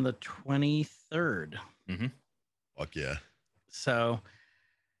on the 23rd. Fuck yeah. So,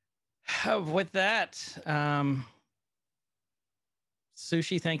 with that,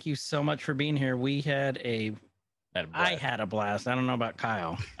 Sushi, thank you so much for being here. I had a blast. I don't know about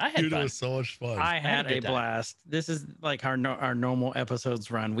Kyle. I had Dude, it fun. was so much fun. I had had a a good time. blast. This is like our normal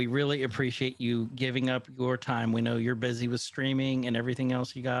episodes run. We really appreciate you giving up your time. We know you're busy with streaming and everything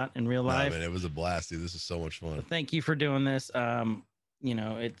else you got in real Nah, life. man, it was a blast, dude. This is so much fun. Thank you for doing this.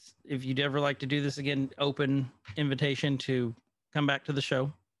 It's if you'd ever like to do this again, open invitation to come back to the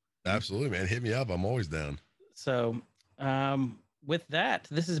show. Absolutely, man. Hit me up. I'm always down. So, with that,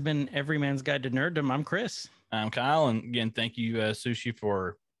 this has been Every Man's Guide to Nerddom. I'm Chris. I'm Kyle, and again, thank you, Sushi,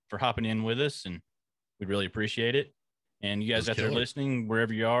 for hopping in with us, and we really appreciate it. And you guys That's out there killer. listening,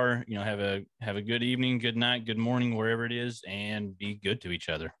 wherever you are, have a good evening, good night, good morning, wherever it is, and be good to each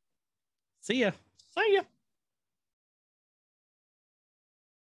other. See ya. See ya.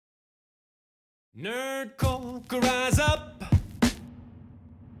 Nerdcore could rise up.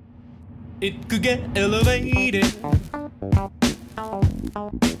 It could get elevated.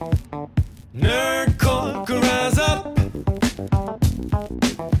 Nerdcore could rise up.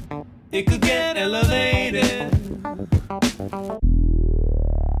 It could get elevated.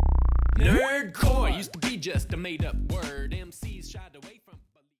 Nerdcore used to be just a made up word. MCs shied away from.